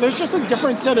 though. Also, there's just a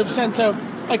different sense of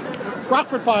like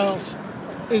Rockford Files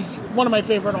is one of my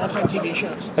favorite all-time TV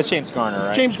shows. That's James Garner,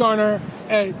 right? James Garner,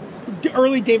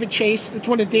 early David Chase. It's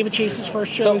one of David Chase's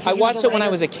first So shows. I He was watched a it when I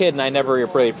writer. was a kid, and I never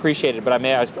really appreciated it. But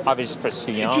I was obviously just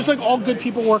too young. It's just like all good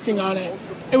people working on it.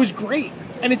 It was great,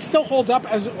 and it still holds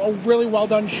up as a really well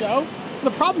done show.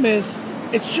 The problem is,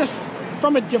 it's just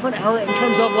from a different era in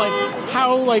terms of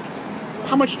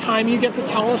how much time you get to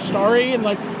tell a story, and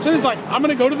so it's like I'm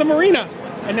gonna go to the marina,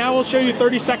 and now we'll show you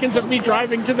 30 seconds of me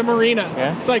driving to the marina.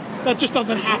 Yeah. It's like that just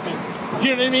doesn't happen. Do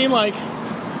you know what I mean? Like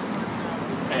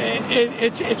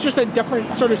it's just a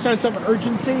different sort of sense of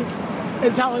urgency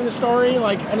in telling the story.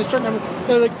 And a certain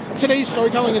today's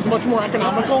storytelling is much more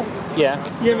economical. Yeah.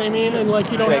 You know what I mean? And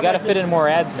you don't. They have got to this- fit in more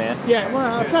ads, man. Yeah,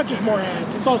 well, it's not just more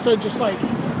ads. It's also just like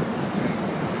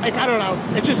I don't know.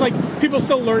 It's just like people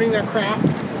still learning their craft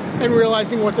and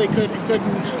realizing what they could and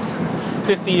couldn't.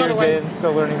 50 years way. in,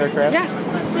 still learning their craft. Yeah,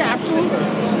 absolutely.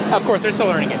 Of course, they're still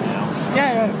learning it now.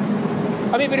 Yeah.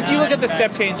 I mean, but if you look at the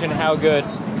step change in how good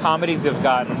comedies have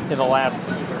gotten in the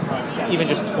last even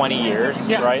just 20 years,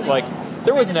 Yeah. right? Like,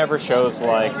 there was never shows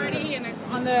like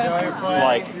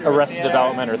Arrested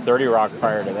Development or 30 Rock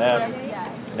prior to that,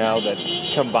 that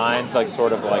combined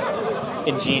sort of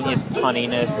ingenious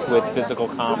punniness with physical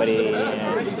comedy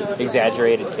and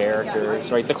exaggerated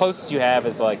characters, right? The closest you have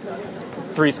is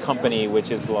Three's Company, which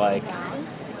is maybe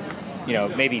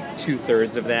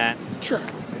 2/3 of that. Sure.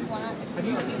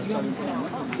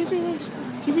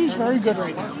 TV is very good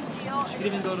right now.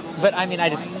 But I mean, I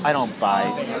don't buy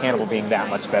Hannibal being that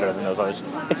much better than those others.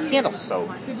 Scandal's so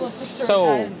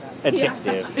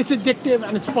addictive. It's addictive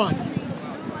and it's fun.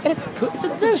 And it's good. It's a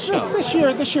good show.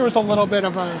 This year was a little bit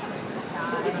of a.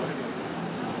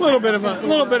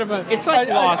 It's like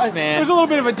Lost, man. It was a little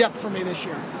bit of a dip for me this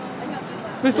year.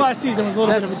 This last season was a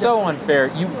little bit of a That's dip. so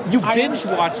unfair. You binge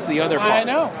watch the other parts. I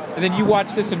know. And then you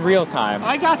watch this in real time.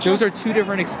 I got you. Those are two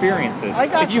different experiences. I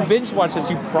got If you you. binge watch this,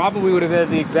 you probably would have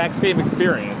had the exact same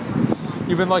experience.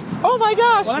 You've been like, oh my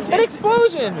gosh, Well, that's an it.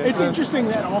 explosion! It's interesting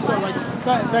that also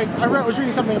I was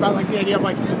reading something about the idea of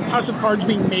House of Cards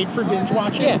being made for binge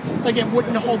watching. Yeah. It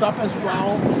wouldn't hold up as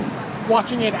well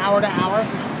watching it hour to hour.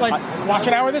 Watch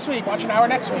an hour this week, watch an hour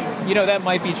next week. That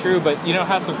might be true, but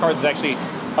House of Cards is actually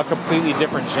a completely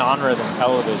different genre than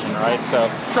television, right?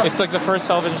 So Sure. it's the first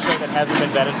television show that hasn't been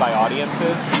vetted by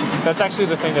audiences. That's actually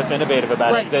the thing that's innovative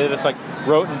about Right. it. They just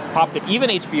wrote and popped it. Even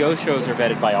HBO shows are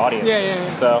vetted by audiences. Yeah.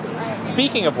 So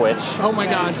speaking of which, Oh my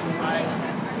god.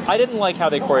 I didn't like how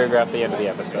they choreographed the end of the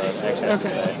episode, actually, I have to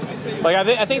say.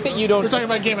 I think that you don't... We're talking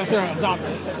about Game of Thrones,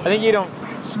 obviously. I think you don't...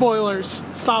 Spoilers.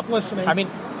 Stop listening. I mean,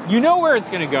 you know where it's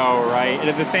going to go, right? And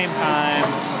at the same time...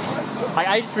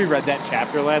 I just reread that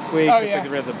chapter last week, Oh, just yeah. like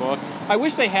I read the book. I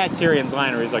wish they had Tyrion's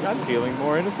line where he's like, I'm feeling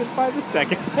more innocent by the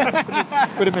second.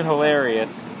 Would have been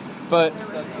hilarious. But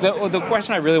the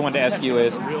question I really wanted to ask you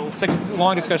is, it's a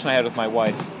long discussion I had with my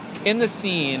wife. In the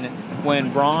scene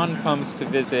when Bronn comes to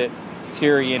visit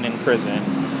Tyrion in prison,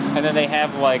 and then they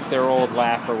have their old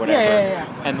laugh or whatever, Yeah.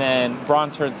 and then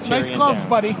Bronn turns Tyrion nice gloves, down,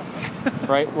 buddy.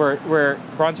 right? Where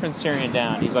Bronn turns Tyrion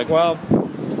down. He's like, well,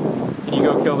 can you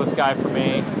go kill this guy for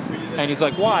me? And he's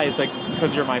like, why? He's like,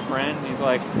 because you're my friend. And he's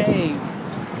like, hey,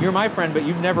 you're my friend, but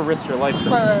you've never risked your life for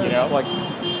me, Right.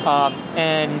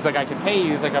 and he's like, I can pay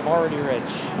you. He's like, I'm already rich.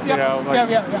 Yep.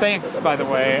 Yeah. Thanks, by the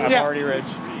way, I'm Yeah. already rich.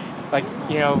 Can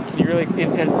you really?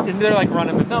 And they're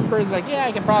running the numbers. Yeah,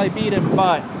 I can probably beat him,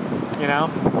 but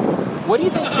what do you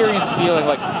think Tyrion's feeling?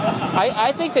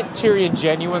 I think that Tyrion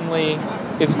genuinely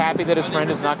is happy that his friend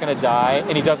is not going to die,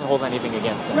 and he doesn't hold anything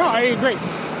against him. No, I agree.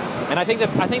 And I think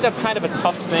that's kind of a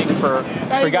tough thing for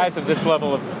guys of this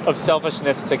level of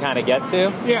selfishness to kind of get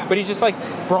to. Yeah. But he's just like,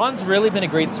 Braun's really been a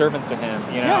great servant to him,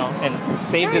 you know, and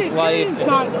saved his life.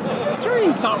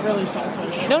 Tyrion's not really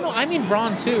selfish. No, I mean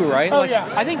Braun too, right? Oh,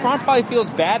 yeah. I think Braun probably feels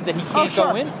bad that he can't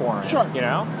go in for him. Sure. You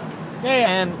know?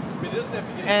 Yeah.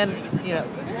 And you know,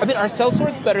 I mean, are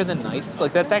sellswords better than knights?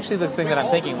 Like, that's actually the thing that I'm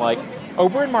thinking. Like,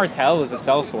 Oberyn Martell is a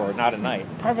sellsword, not a knight.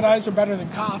 Private eyes are better than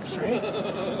cops, right?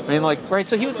 I mean, like, right?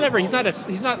 So he's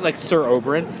not like Sir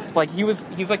Oberyn. Like,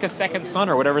 he's like a second son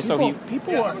or whatever. Let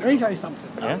me tell you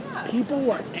something. Yeah? People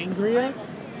were angrier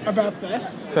about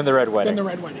this than the Red Wedding.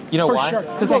 You know why? Sure.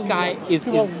 Because that guy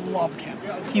people loved him.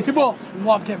 People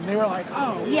loved him. They were like,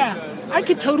 oh yeah, I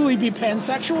could totally be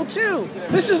pansexual too.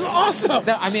 This is awesome.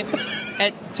 No, I mean,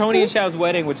 at Tony and Xiao's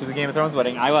wedding, which is a Game of Thrones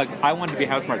wedding, I wanted to be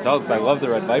House Martell because I love the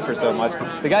Red Viper so much.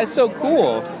 The guy's so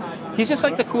cool. He's just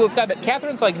like the coolest guy. But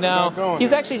Catherine's like, no,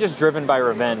 he's actually just driven by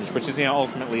revenge, which is, you know,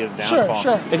 ultimately his downfall.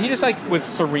 Sure. If he just like was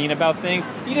serene about things,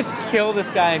 you just kill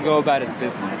this guy and go about his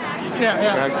business.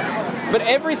 Yeah. Right? But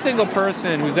every single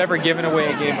person who's ever given away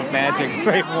a game of Magic,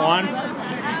 they've won.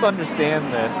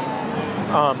 Understand this.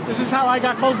 This is how I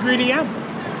got called Greedy M.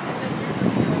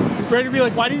 Ready to be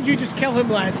like, why didn't you just kill him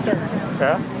last turn?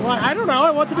 Yeah. Well, I don't know.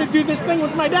 I wanted to do this thing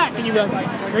with my deck, and you'd be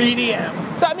like, Greedy M.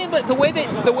 So I mean, but the way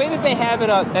that they have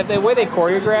it, the way they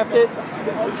choreographed it,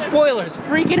 spoilers,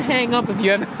 freaking hang up if you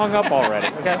haven't hung up already.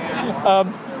 Okay.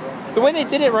 The way they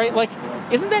did it, right? Like,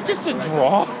 isn't that just a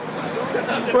draw?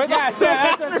 Right? Yes,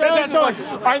 that's like,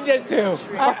 I'm dead too.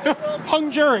 Hung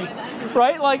jury.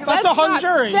 Right? Like, that's a hung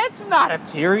jury. That's not a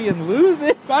Tyrion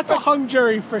loses. That's a hung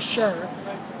jury for sure.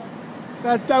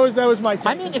 That was my take.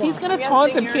 I mean, if he's gonna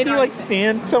taunt him, can't he like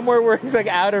stand somewhere where he's like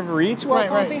out of reach while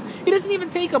taunting? Right. He doesn't even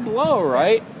take a blow,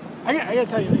 right? I gotta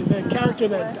tell you, the character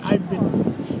that I've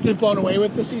been just blown away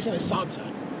with this season is Sansa.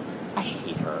 I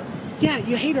hate her. Yeah,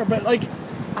 you hate her, but like,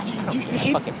 I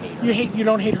fucking hate her. You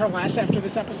don't hate her less after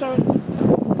this episode?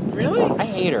 Really? I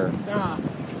hate her. Nah.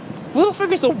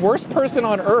 Littlefinger's the worst person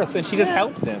on earth, and she just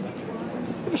helped him.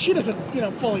 But she doesn't,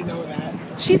 fully know that.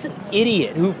 She's an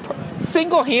idiot who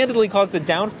single-handedly caused the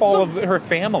downfall of her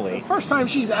family. First time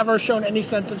she's ever shown any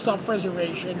sense of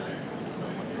self-preservation.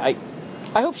 I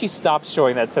hope she stops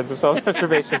showing that sense of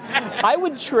self-preservation. I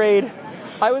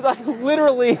would like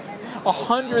literally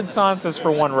 100 Sansas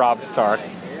for one Robb Stark.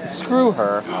 Screw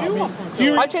her.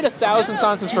 I'd trade 1,000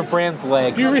 Sansas for Bran's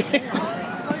legs.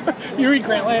 You read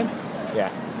Grantland? Yeah.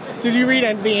 So do you read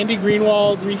the Andy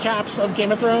Greenwald recaps of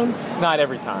Game of Thrones? Not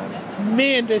every time.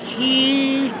 Man, does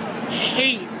he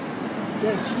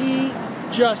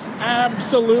just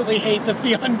absolutely hate the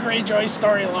Theon Greyjoy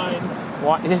storyline?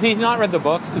 Why? Has he not read the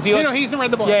books? Is he? No, he's not read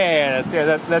the books.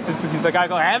 That's just, he's like,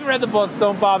 I haven't read the books.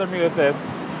 Don't bother me with this.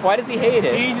 Why does he hate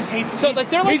it? He just hates. So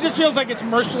he just feels like it's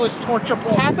merciless torture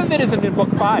porn. Half of it isn't in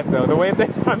book 5 though. The way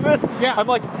they've done this, yeah. I'm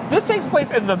like, this takes place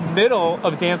in the middle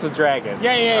of Dance with Dragons.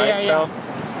 Yeah. So,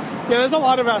 there's a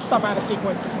lot of stuff out of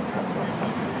sequence.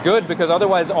 Good, because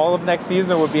otherwise all of next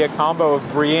season would be a combo of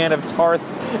Brienne of Tarth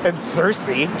and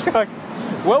Cersei.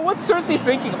 Well, what's Cersei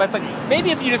thinking about? It's like, maybe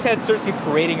if you just had Cersei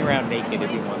parading around naked, it'd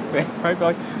be one thing, right?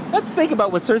 But like, let's think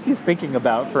about what Cersei's thinking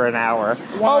about for an hour.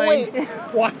 Wine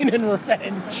and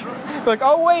revenge. Like,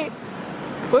 oh wait,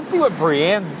 let's see what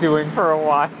Brienne's doing for a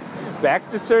while. Back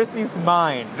to Cersei's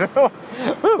mind.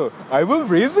 Oh, I will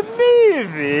raise a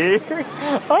navy.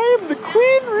 I am the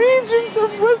Queen Regent of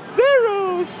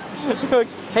Westeros. Like,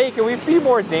 hey, can we see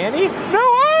more Dany? No,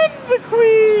 I'm the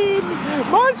Queen.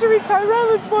 Marjorie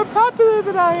Tyrell is more popular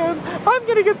than I am. I'm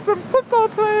gonna get some football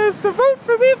players to vote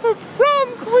for me for prom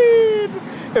queen.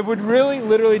 It would really,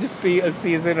 literally just be a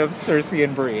season of Cersei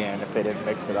and Brienne if they didn't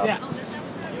mix it up. Yeah.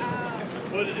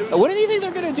 What do you think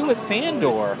they're going to do with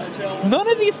Sandor? None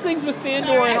of these things with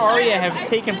Sandor and Arya have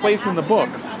taken place in the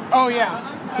books. Oh,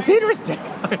 yeah. Sandor's dead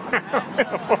in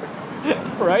the books,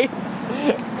 right?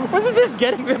 When is this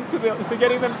getting them to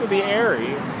the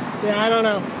Eyrie? Yeah, I don't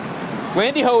know.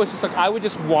 Wendy Ho was just like, I would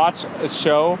just watch a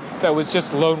show that was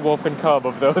just Lone Wolf and Cub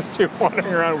of those two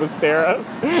wandering around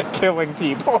Westeros, killing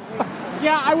people.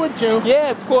 Yeah, I would too.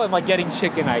 Yeah, it's cool. And like getting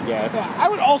chicken, I guess. Yeah, I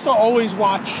would also always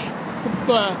watch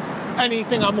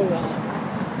anything on the Wall.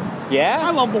 Yeah?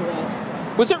 I love the Wall.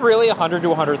 Was it really 100 to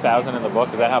 100,000 in the book?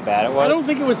 Is that how bad it was? I don't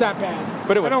think it was that bad.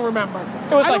 But it was. I don't remember.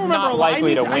 It was like not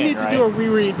likely to win, I need to do a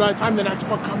reread by the time the next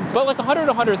book comes. But like 100 to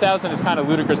 100,000 is kind of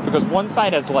ludicrous because one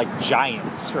side has like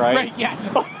giants, right? Right.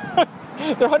 Yes.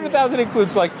 The 100,000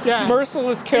 includes like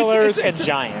merciless killers and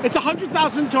giants. It's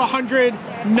 100,000 to 100,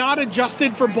 not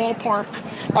adjusted for ballpark.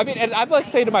 I mean, and I'm like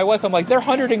saying to my wife, I'm like, their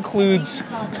 100 includes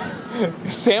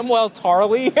Samuel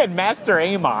Tarly and Master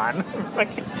Aemon.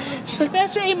 Like, she's like,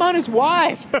 Master Aemon is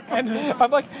wise. And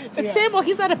I'm like, Samuel,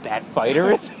 he's not a bad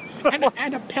fighter. Is he?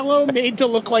 And a pillow made to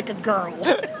look like a girl.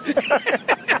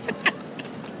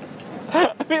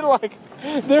 I mean, like,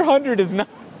 their 100 is not...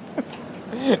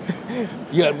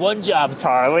 You had one job,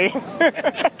 Tarly.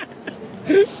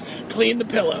 Clean the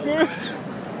pillow.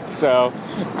 So,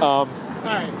 All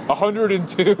right.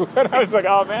 102. And I was like,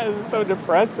 oh, man, this is so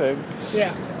depressing.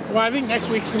 Yeah. Well, I think next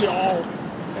week's going to be all...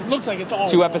 It looks like it's all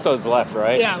 2 wall. episodes left,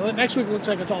 right? Yeah, next week looks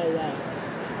like it's all wall.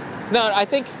 No, I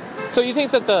think... So you think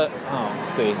that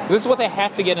let's see. This is what they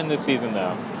have to get in this season,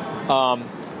 though.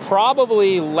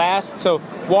 Probably so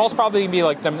Wall's probably going to be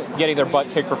like them getting their butt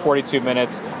kicked for 42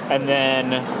 minutes, and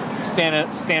then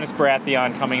Stannis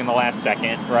Baratheon coming in the last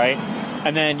second, right?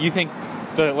 And then you think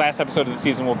the last episode of the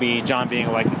season will be Jon being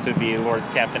elected to be Lord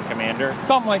Captain Commander?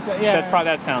 Something like that, yeah.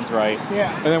 That sounds right.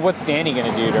 Yeah. And then what's Dany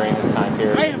going to do during this time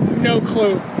period? I have no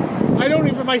clue.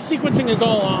 My sequencing is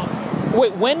all off.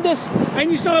 Wait, when does...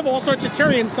 And you still have all sorts of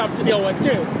Tyrion stuff to deal with,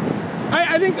 too.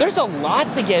 I think... There's a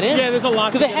lot to get in. Yeah, there's a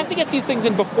lot to get in. Because they have to get these things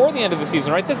in before the end of the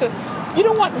season, right? You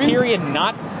don't want Tyrion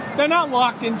not... They're not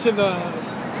locked into the...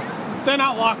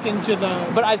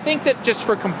 But I think that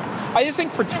I just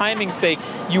think for timing's sake,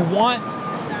 you want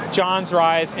Jon's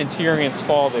rise and Tyrion's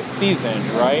fall this season,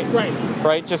 right? Right.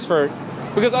 Right? Just for...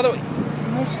 Because otherwise...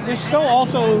 There's still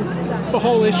also the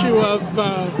whole issue of...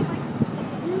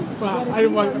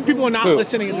 people are not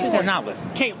listening at this point. They're not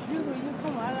listening. Caitlyn.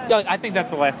 Yeah, I think that's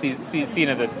the last scene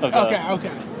of this.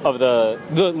 Okay. Of the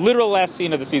literal last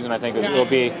scene of the season, I think will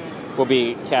be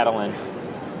Catelyn.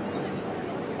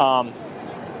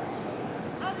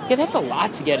 Yeah, that's a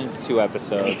lot to get into 2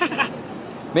 episodes.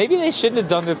 Maybe they shouldn't have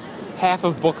done this half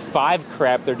of book 5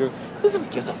 crap they're doing. Who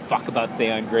gives a fuck about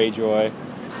Theon Greyjoy?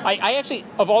 I actually,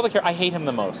 of all the characters, I hate him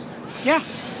the most. Yeah.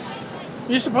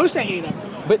 You're supposed to hate him.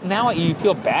 But now you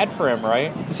feel bad for him,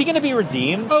 right? Is he going to be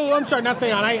redeemed? Oh, I'm sorry, not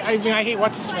Theon. I hate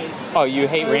what's-his-face. Oh, you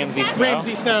hate Ramsay Snow?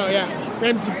 Ramsay Snow, yeah.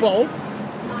 Ramsay Bolt.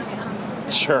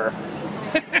 Sure.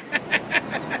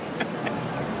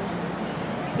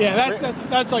 Yeah,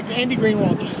 that's like Andy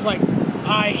Greenwald just is like,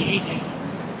 I hate him.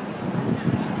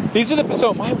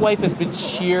 So my wife has been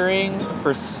cheering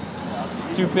for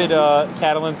stupid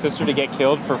Catelyn's sister to get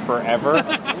killed for forever.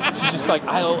 She's just like,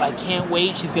 I can't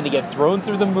wait. She's going to get thrown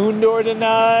through the moon door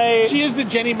tonight. She is the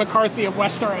Jenny McCarthy of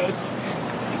Westeros.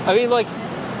 I mean, like,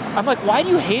 I'm like, why do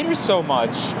you hate her so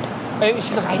much? And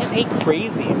she's like, I just hate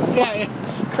crazies. Yeah.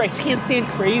 Christ, can't stand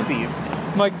crazies.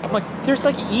 I'm like, there's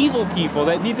like evil people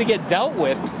that need to get dealt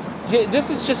with. This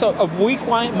is just a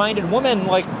weak-minded woman,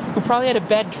 like, who probably had a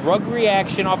bad drug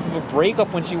reaction off of a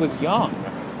breakup when she was young.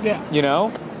 Yeah. You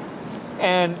know?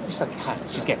 And she's like, God,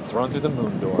 she's getting thrown through the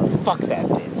moon door. Fuck that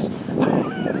bitch.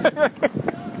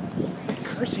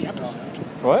 Cursey episode.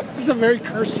 What? This is a very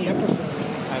cursey episode.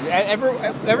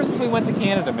 Ever since we went to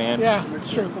Canada, man. Yeah,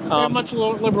 it's true. They're much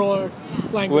liberaler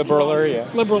language. Liberaler, yeah.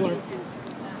 Liberaler.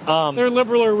 They're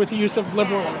liberaler with the use of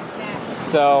liberaler.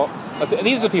 So,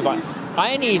 these are the people.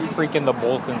 I need freaking the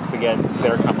Boltons to get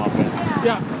their comeuppance.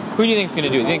 Yeah. Who do you think is going to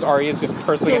do? Do you think Arya's just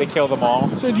personally going to kill them all?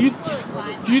 So do you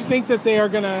think that they are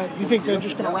going to... You think they're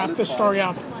just going to wrap this story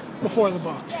up before the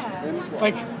books?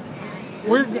 Like,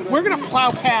 we're going to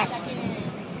plow past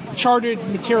charted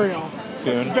material...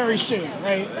 Soon. Very soon,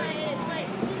 right?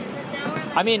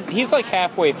 I mean, he's like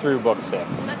halfway through book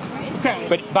 6. Okay.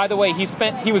 But by the way,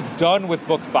 he was done with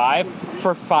book 5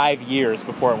 for 5 years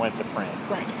before it went to print.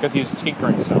 Right. Because he's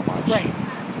tinkering so much. Right.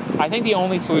 I think the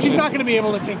only solution he's not going to be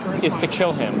able to tinker as is much. to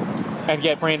kill him and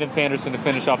get Brandon Sanderson to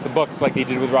finish off the books like they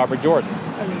did with Robert Jordan.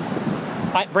 I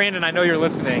mean, Brandon, I know you're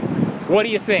listening. What do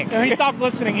you think? he stopped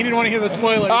listening. He didn't want to hear the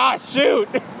spoilers. Ah, shoot!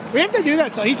 We have to do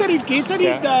that. So he said he'd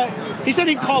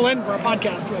call in for a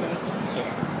podcast with us.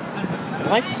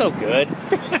 Life's so good.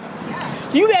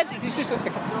 Can you imagine?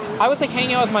 I was like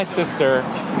hanging out with my sister,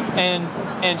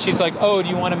 and she's like, "Oh, do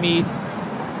you want to meet?"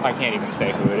 I can't even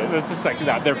say who it is. It's just like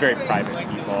they're very private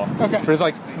people. Okay. But it's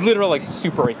like literal like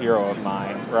superhero of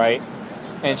mine, right?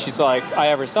 And she's like, "I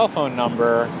have her cell phone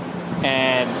number,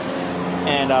 and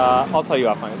I'll tell you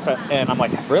offline." And I'm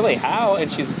like, "Really? How?"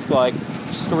 And she's like,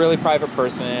 "She's a really private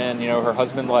person. You know, her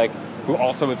husband like, who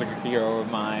also is a hero of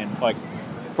mine, like."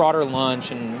 Brought her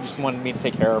lunch and just wanted me to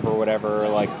take care of her or whatever.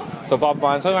 Like, so blah, blah,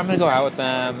 blah. So I'm going to go out with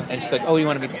them. And she's like, oh, you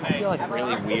want to meet them? I feel like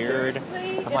really weird.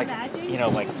 I'm like, you know,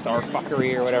 like star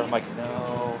fuckery or whatever. I'm like,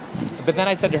 no. But then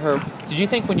I said to her, did you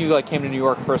think when you like came to New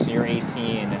York first when you were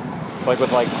 18, like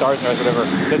with like stars and whatever,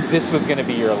 that this was going to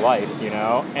be your life, you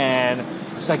know? And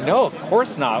she's like, no, of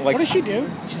course not. Like, what does she do?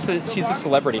 She's a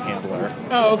celebrity handler.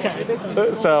 Oh,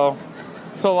 okay. So,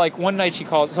 So like one night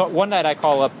I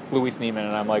call up Luis Neiman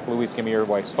and I'm like, Luis, give me your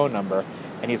wife's phone number.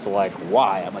 And he's like,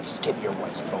 why? I'm like, just give me your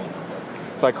wife's phone number.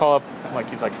 So I call up,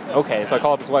 he's like, okay. So I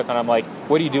call up his wife and I'm like,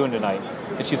 what are you doing tonight?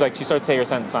 And she starts to say her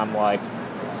sentence. I'm like,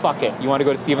 fuck it. You want to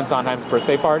go to Stephen Sondheim's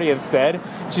birthday party instead?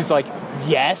 She's like,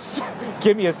 yes.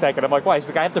 Give me a second. I'm like, why? She's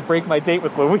like, I have to break my date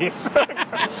with Luis.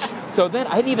 So then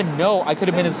I didn't even know I could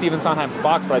have been in Stephen Sondheim's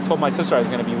box, but I told my sister I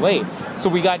was going to be late. So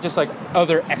we got just like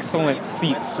other excellent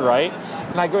seats, right?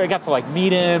 And I got to like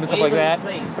meet him and stuff like that.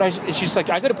 But she's like,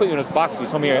 I could have put you in his box, but you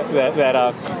told me that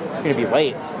you're going to be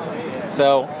late.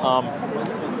 So,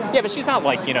 yeah, but she's not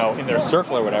like, in their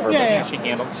circle or whatever. Yeah, but she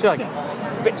handles.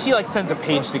 She like sends a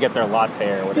page to get their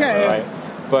latte or whatever, Yeah. right?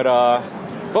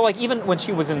 But like even when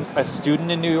she was a student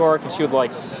in New York and she would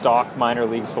like stalk minor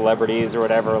league celebrities or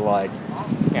whatever, like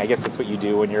I guess that's what you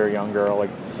do when you're a young girl.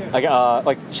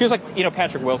 Like she was like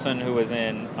Patrick Wilson, who was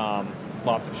in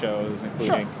lots of shows,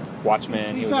 including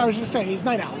Watchmen. I was just saying he's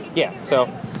Night Owl. Yeah, so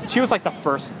she was like the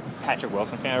first Patrick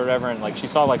Wilson fan or whatever, and like she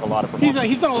saw like a lot of performances.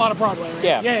 He's done a lot of Broadway, right?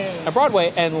 Yeah. At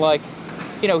Broadway, and like.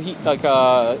 He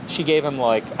she gave him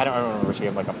like I don't remember, she gave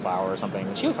him like a flower or something,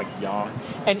 and she was like young,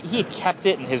 and he had kept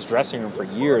it in his dressing room for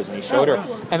years, and he showed her,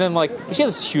 and then like she had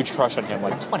this huge crush on him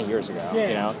like 20 years ago,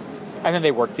 and then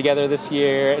they worked together this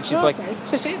year, and she's like,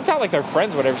 nice. it's not like they're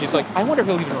friends or whatever. She's like, I wonder if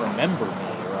he'll even remember me,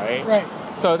 right? Right.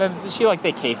 So then they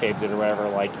kayfabed it or whatever,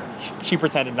 like she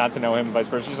pretended not to know him, and vice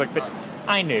versa. She's like, but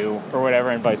I knew or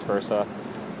whatever, and vice versa.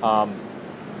 But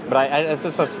it's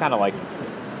just kind of like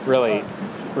really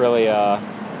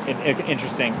an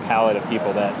interesting palette of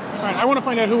people that... All right, I want to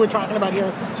find out who we're talking about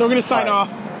here. So we're going to sign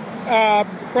off.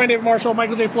 Brian David Marshall,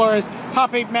 Michael J. Flores,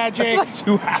 Top 8 Magic, That's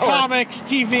like 2 hours. Comics,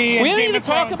 TV, and We didn't Game even of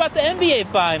talk Thrones. about the NBA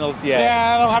Finals yet.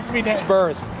 Yeah, it'll have to be...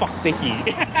 Spurs, fuck the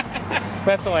Heat.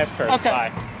 That's the last curse. Okay.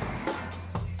 Bye.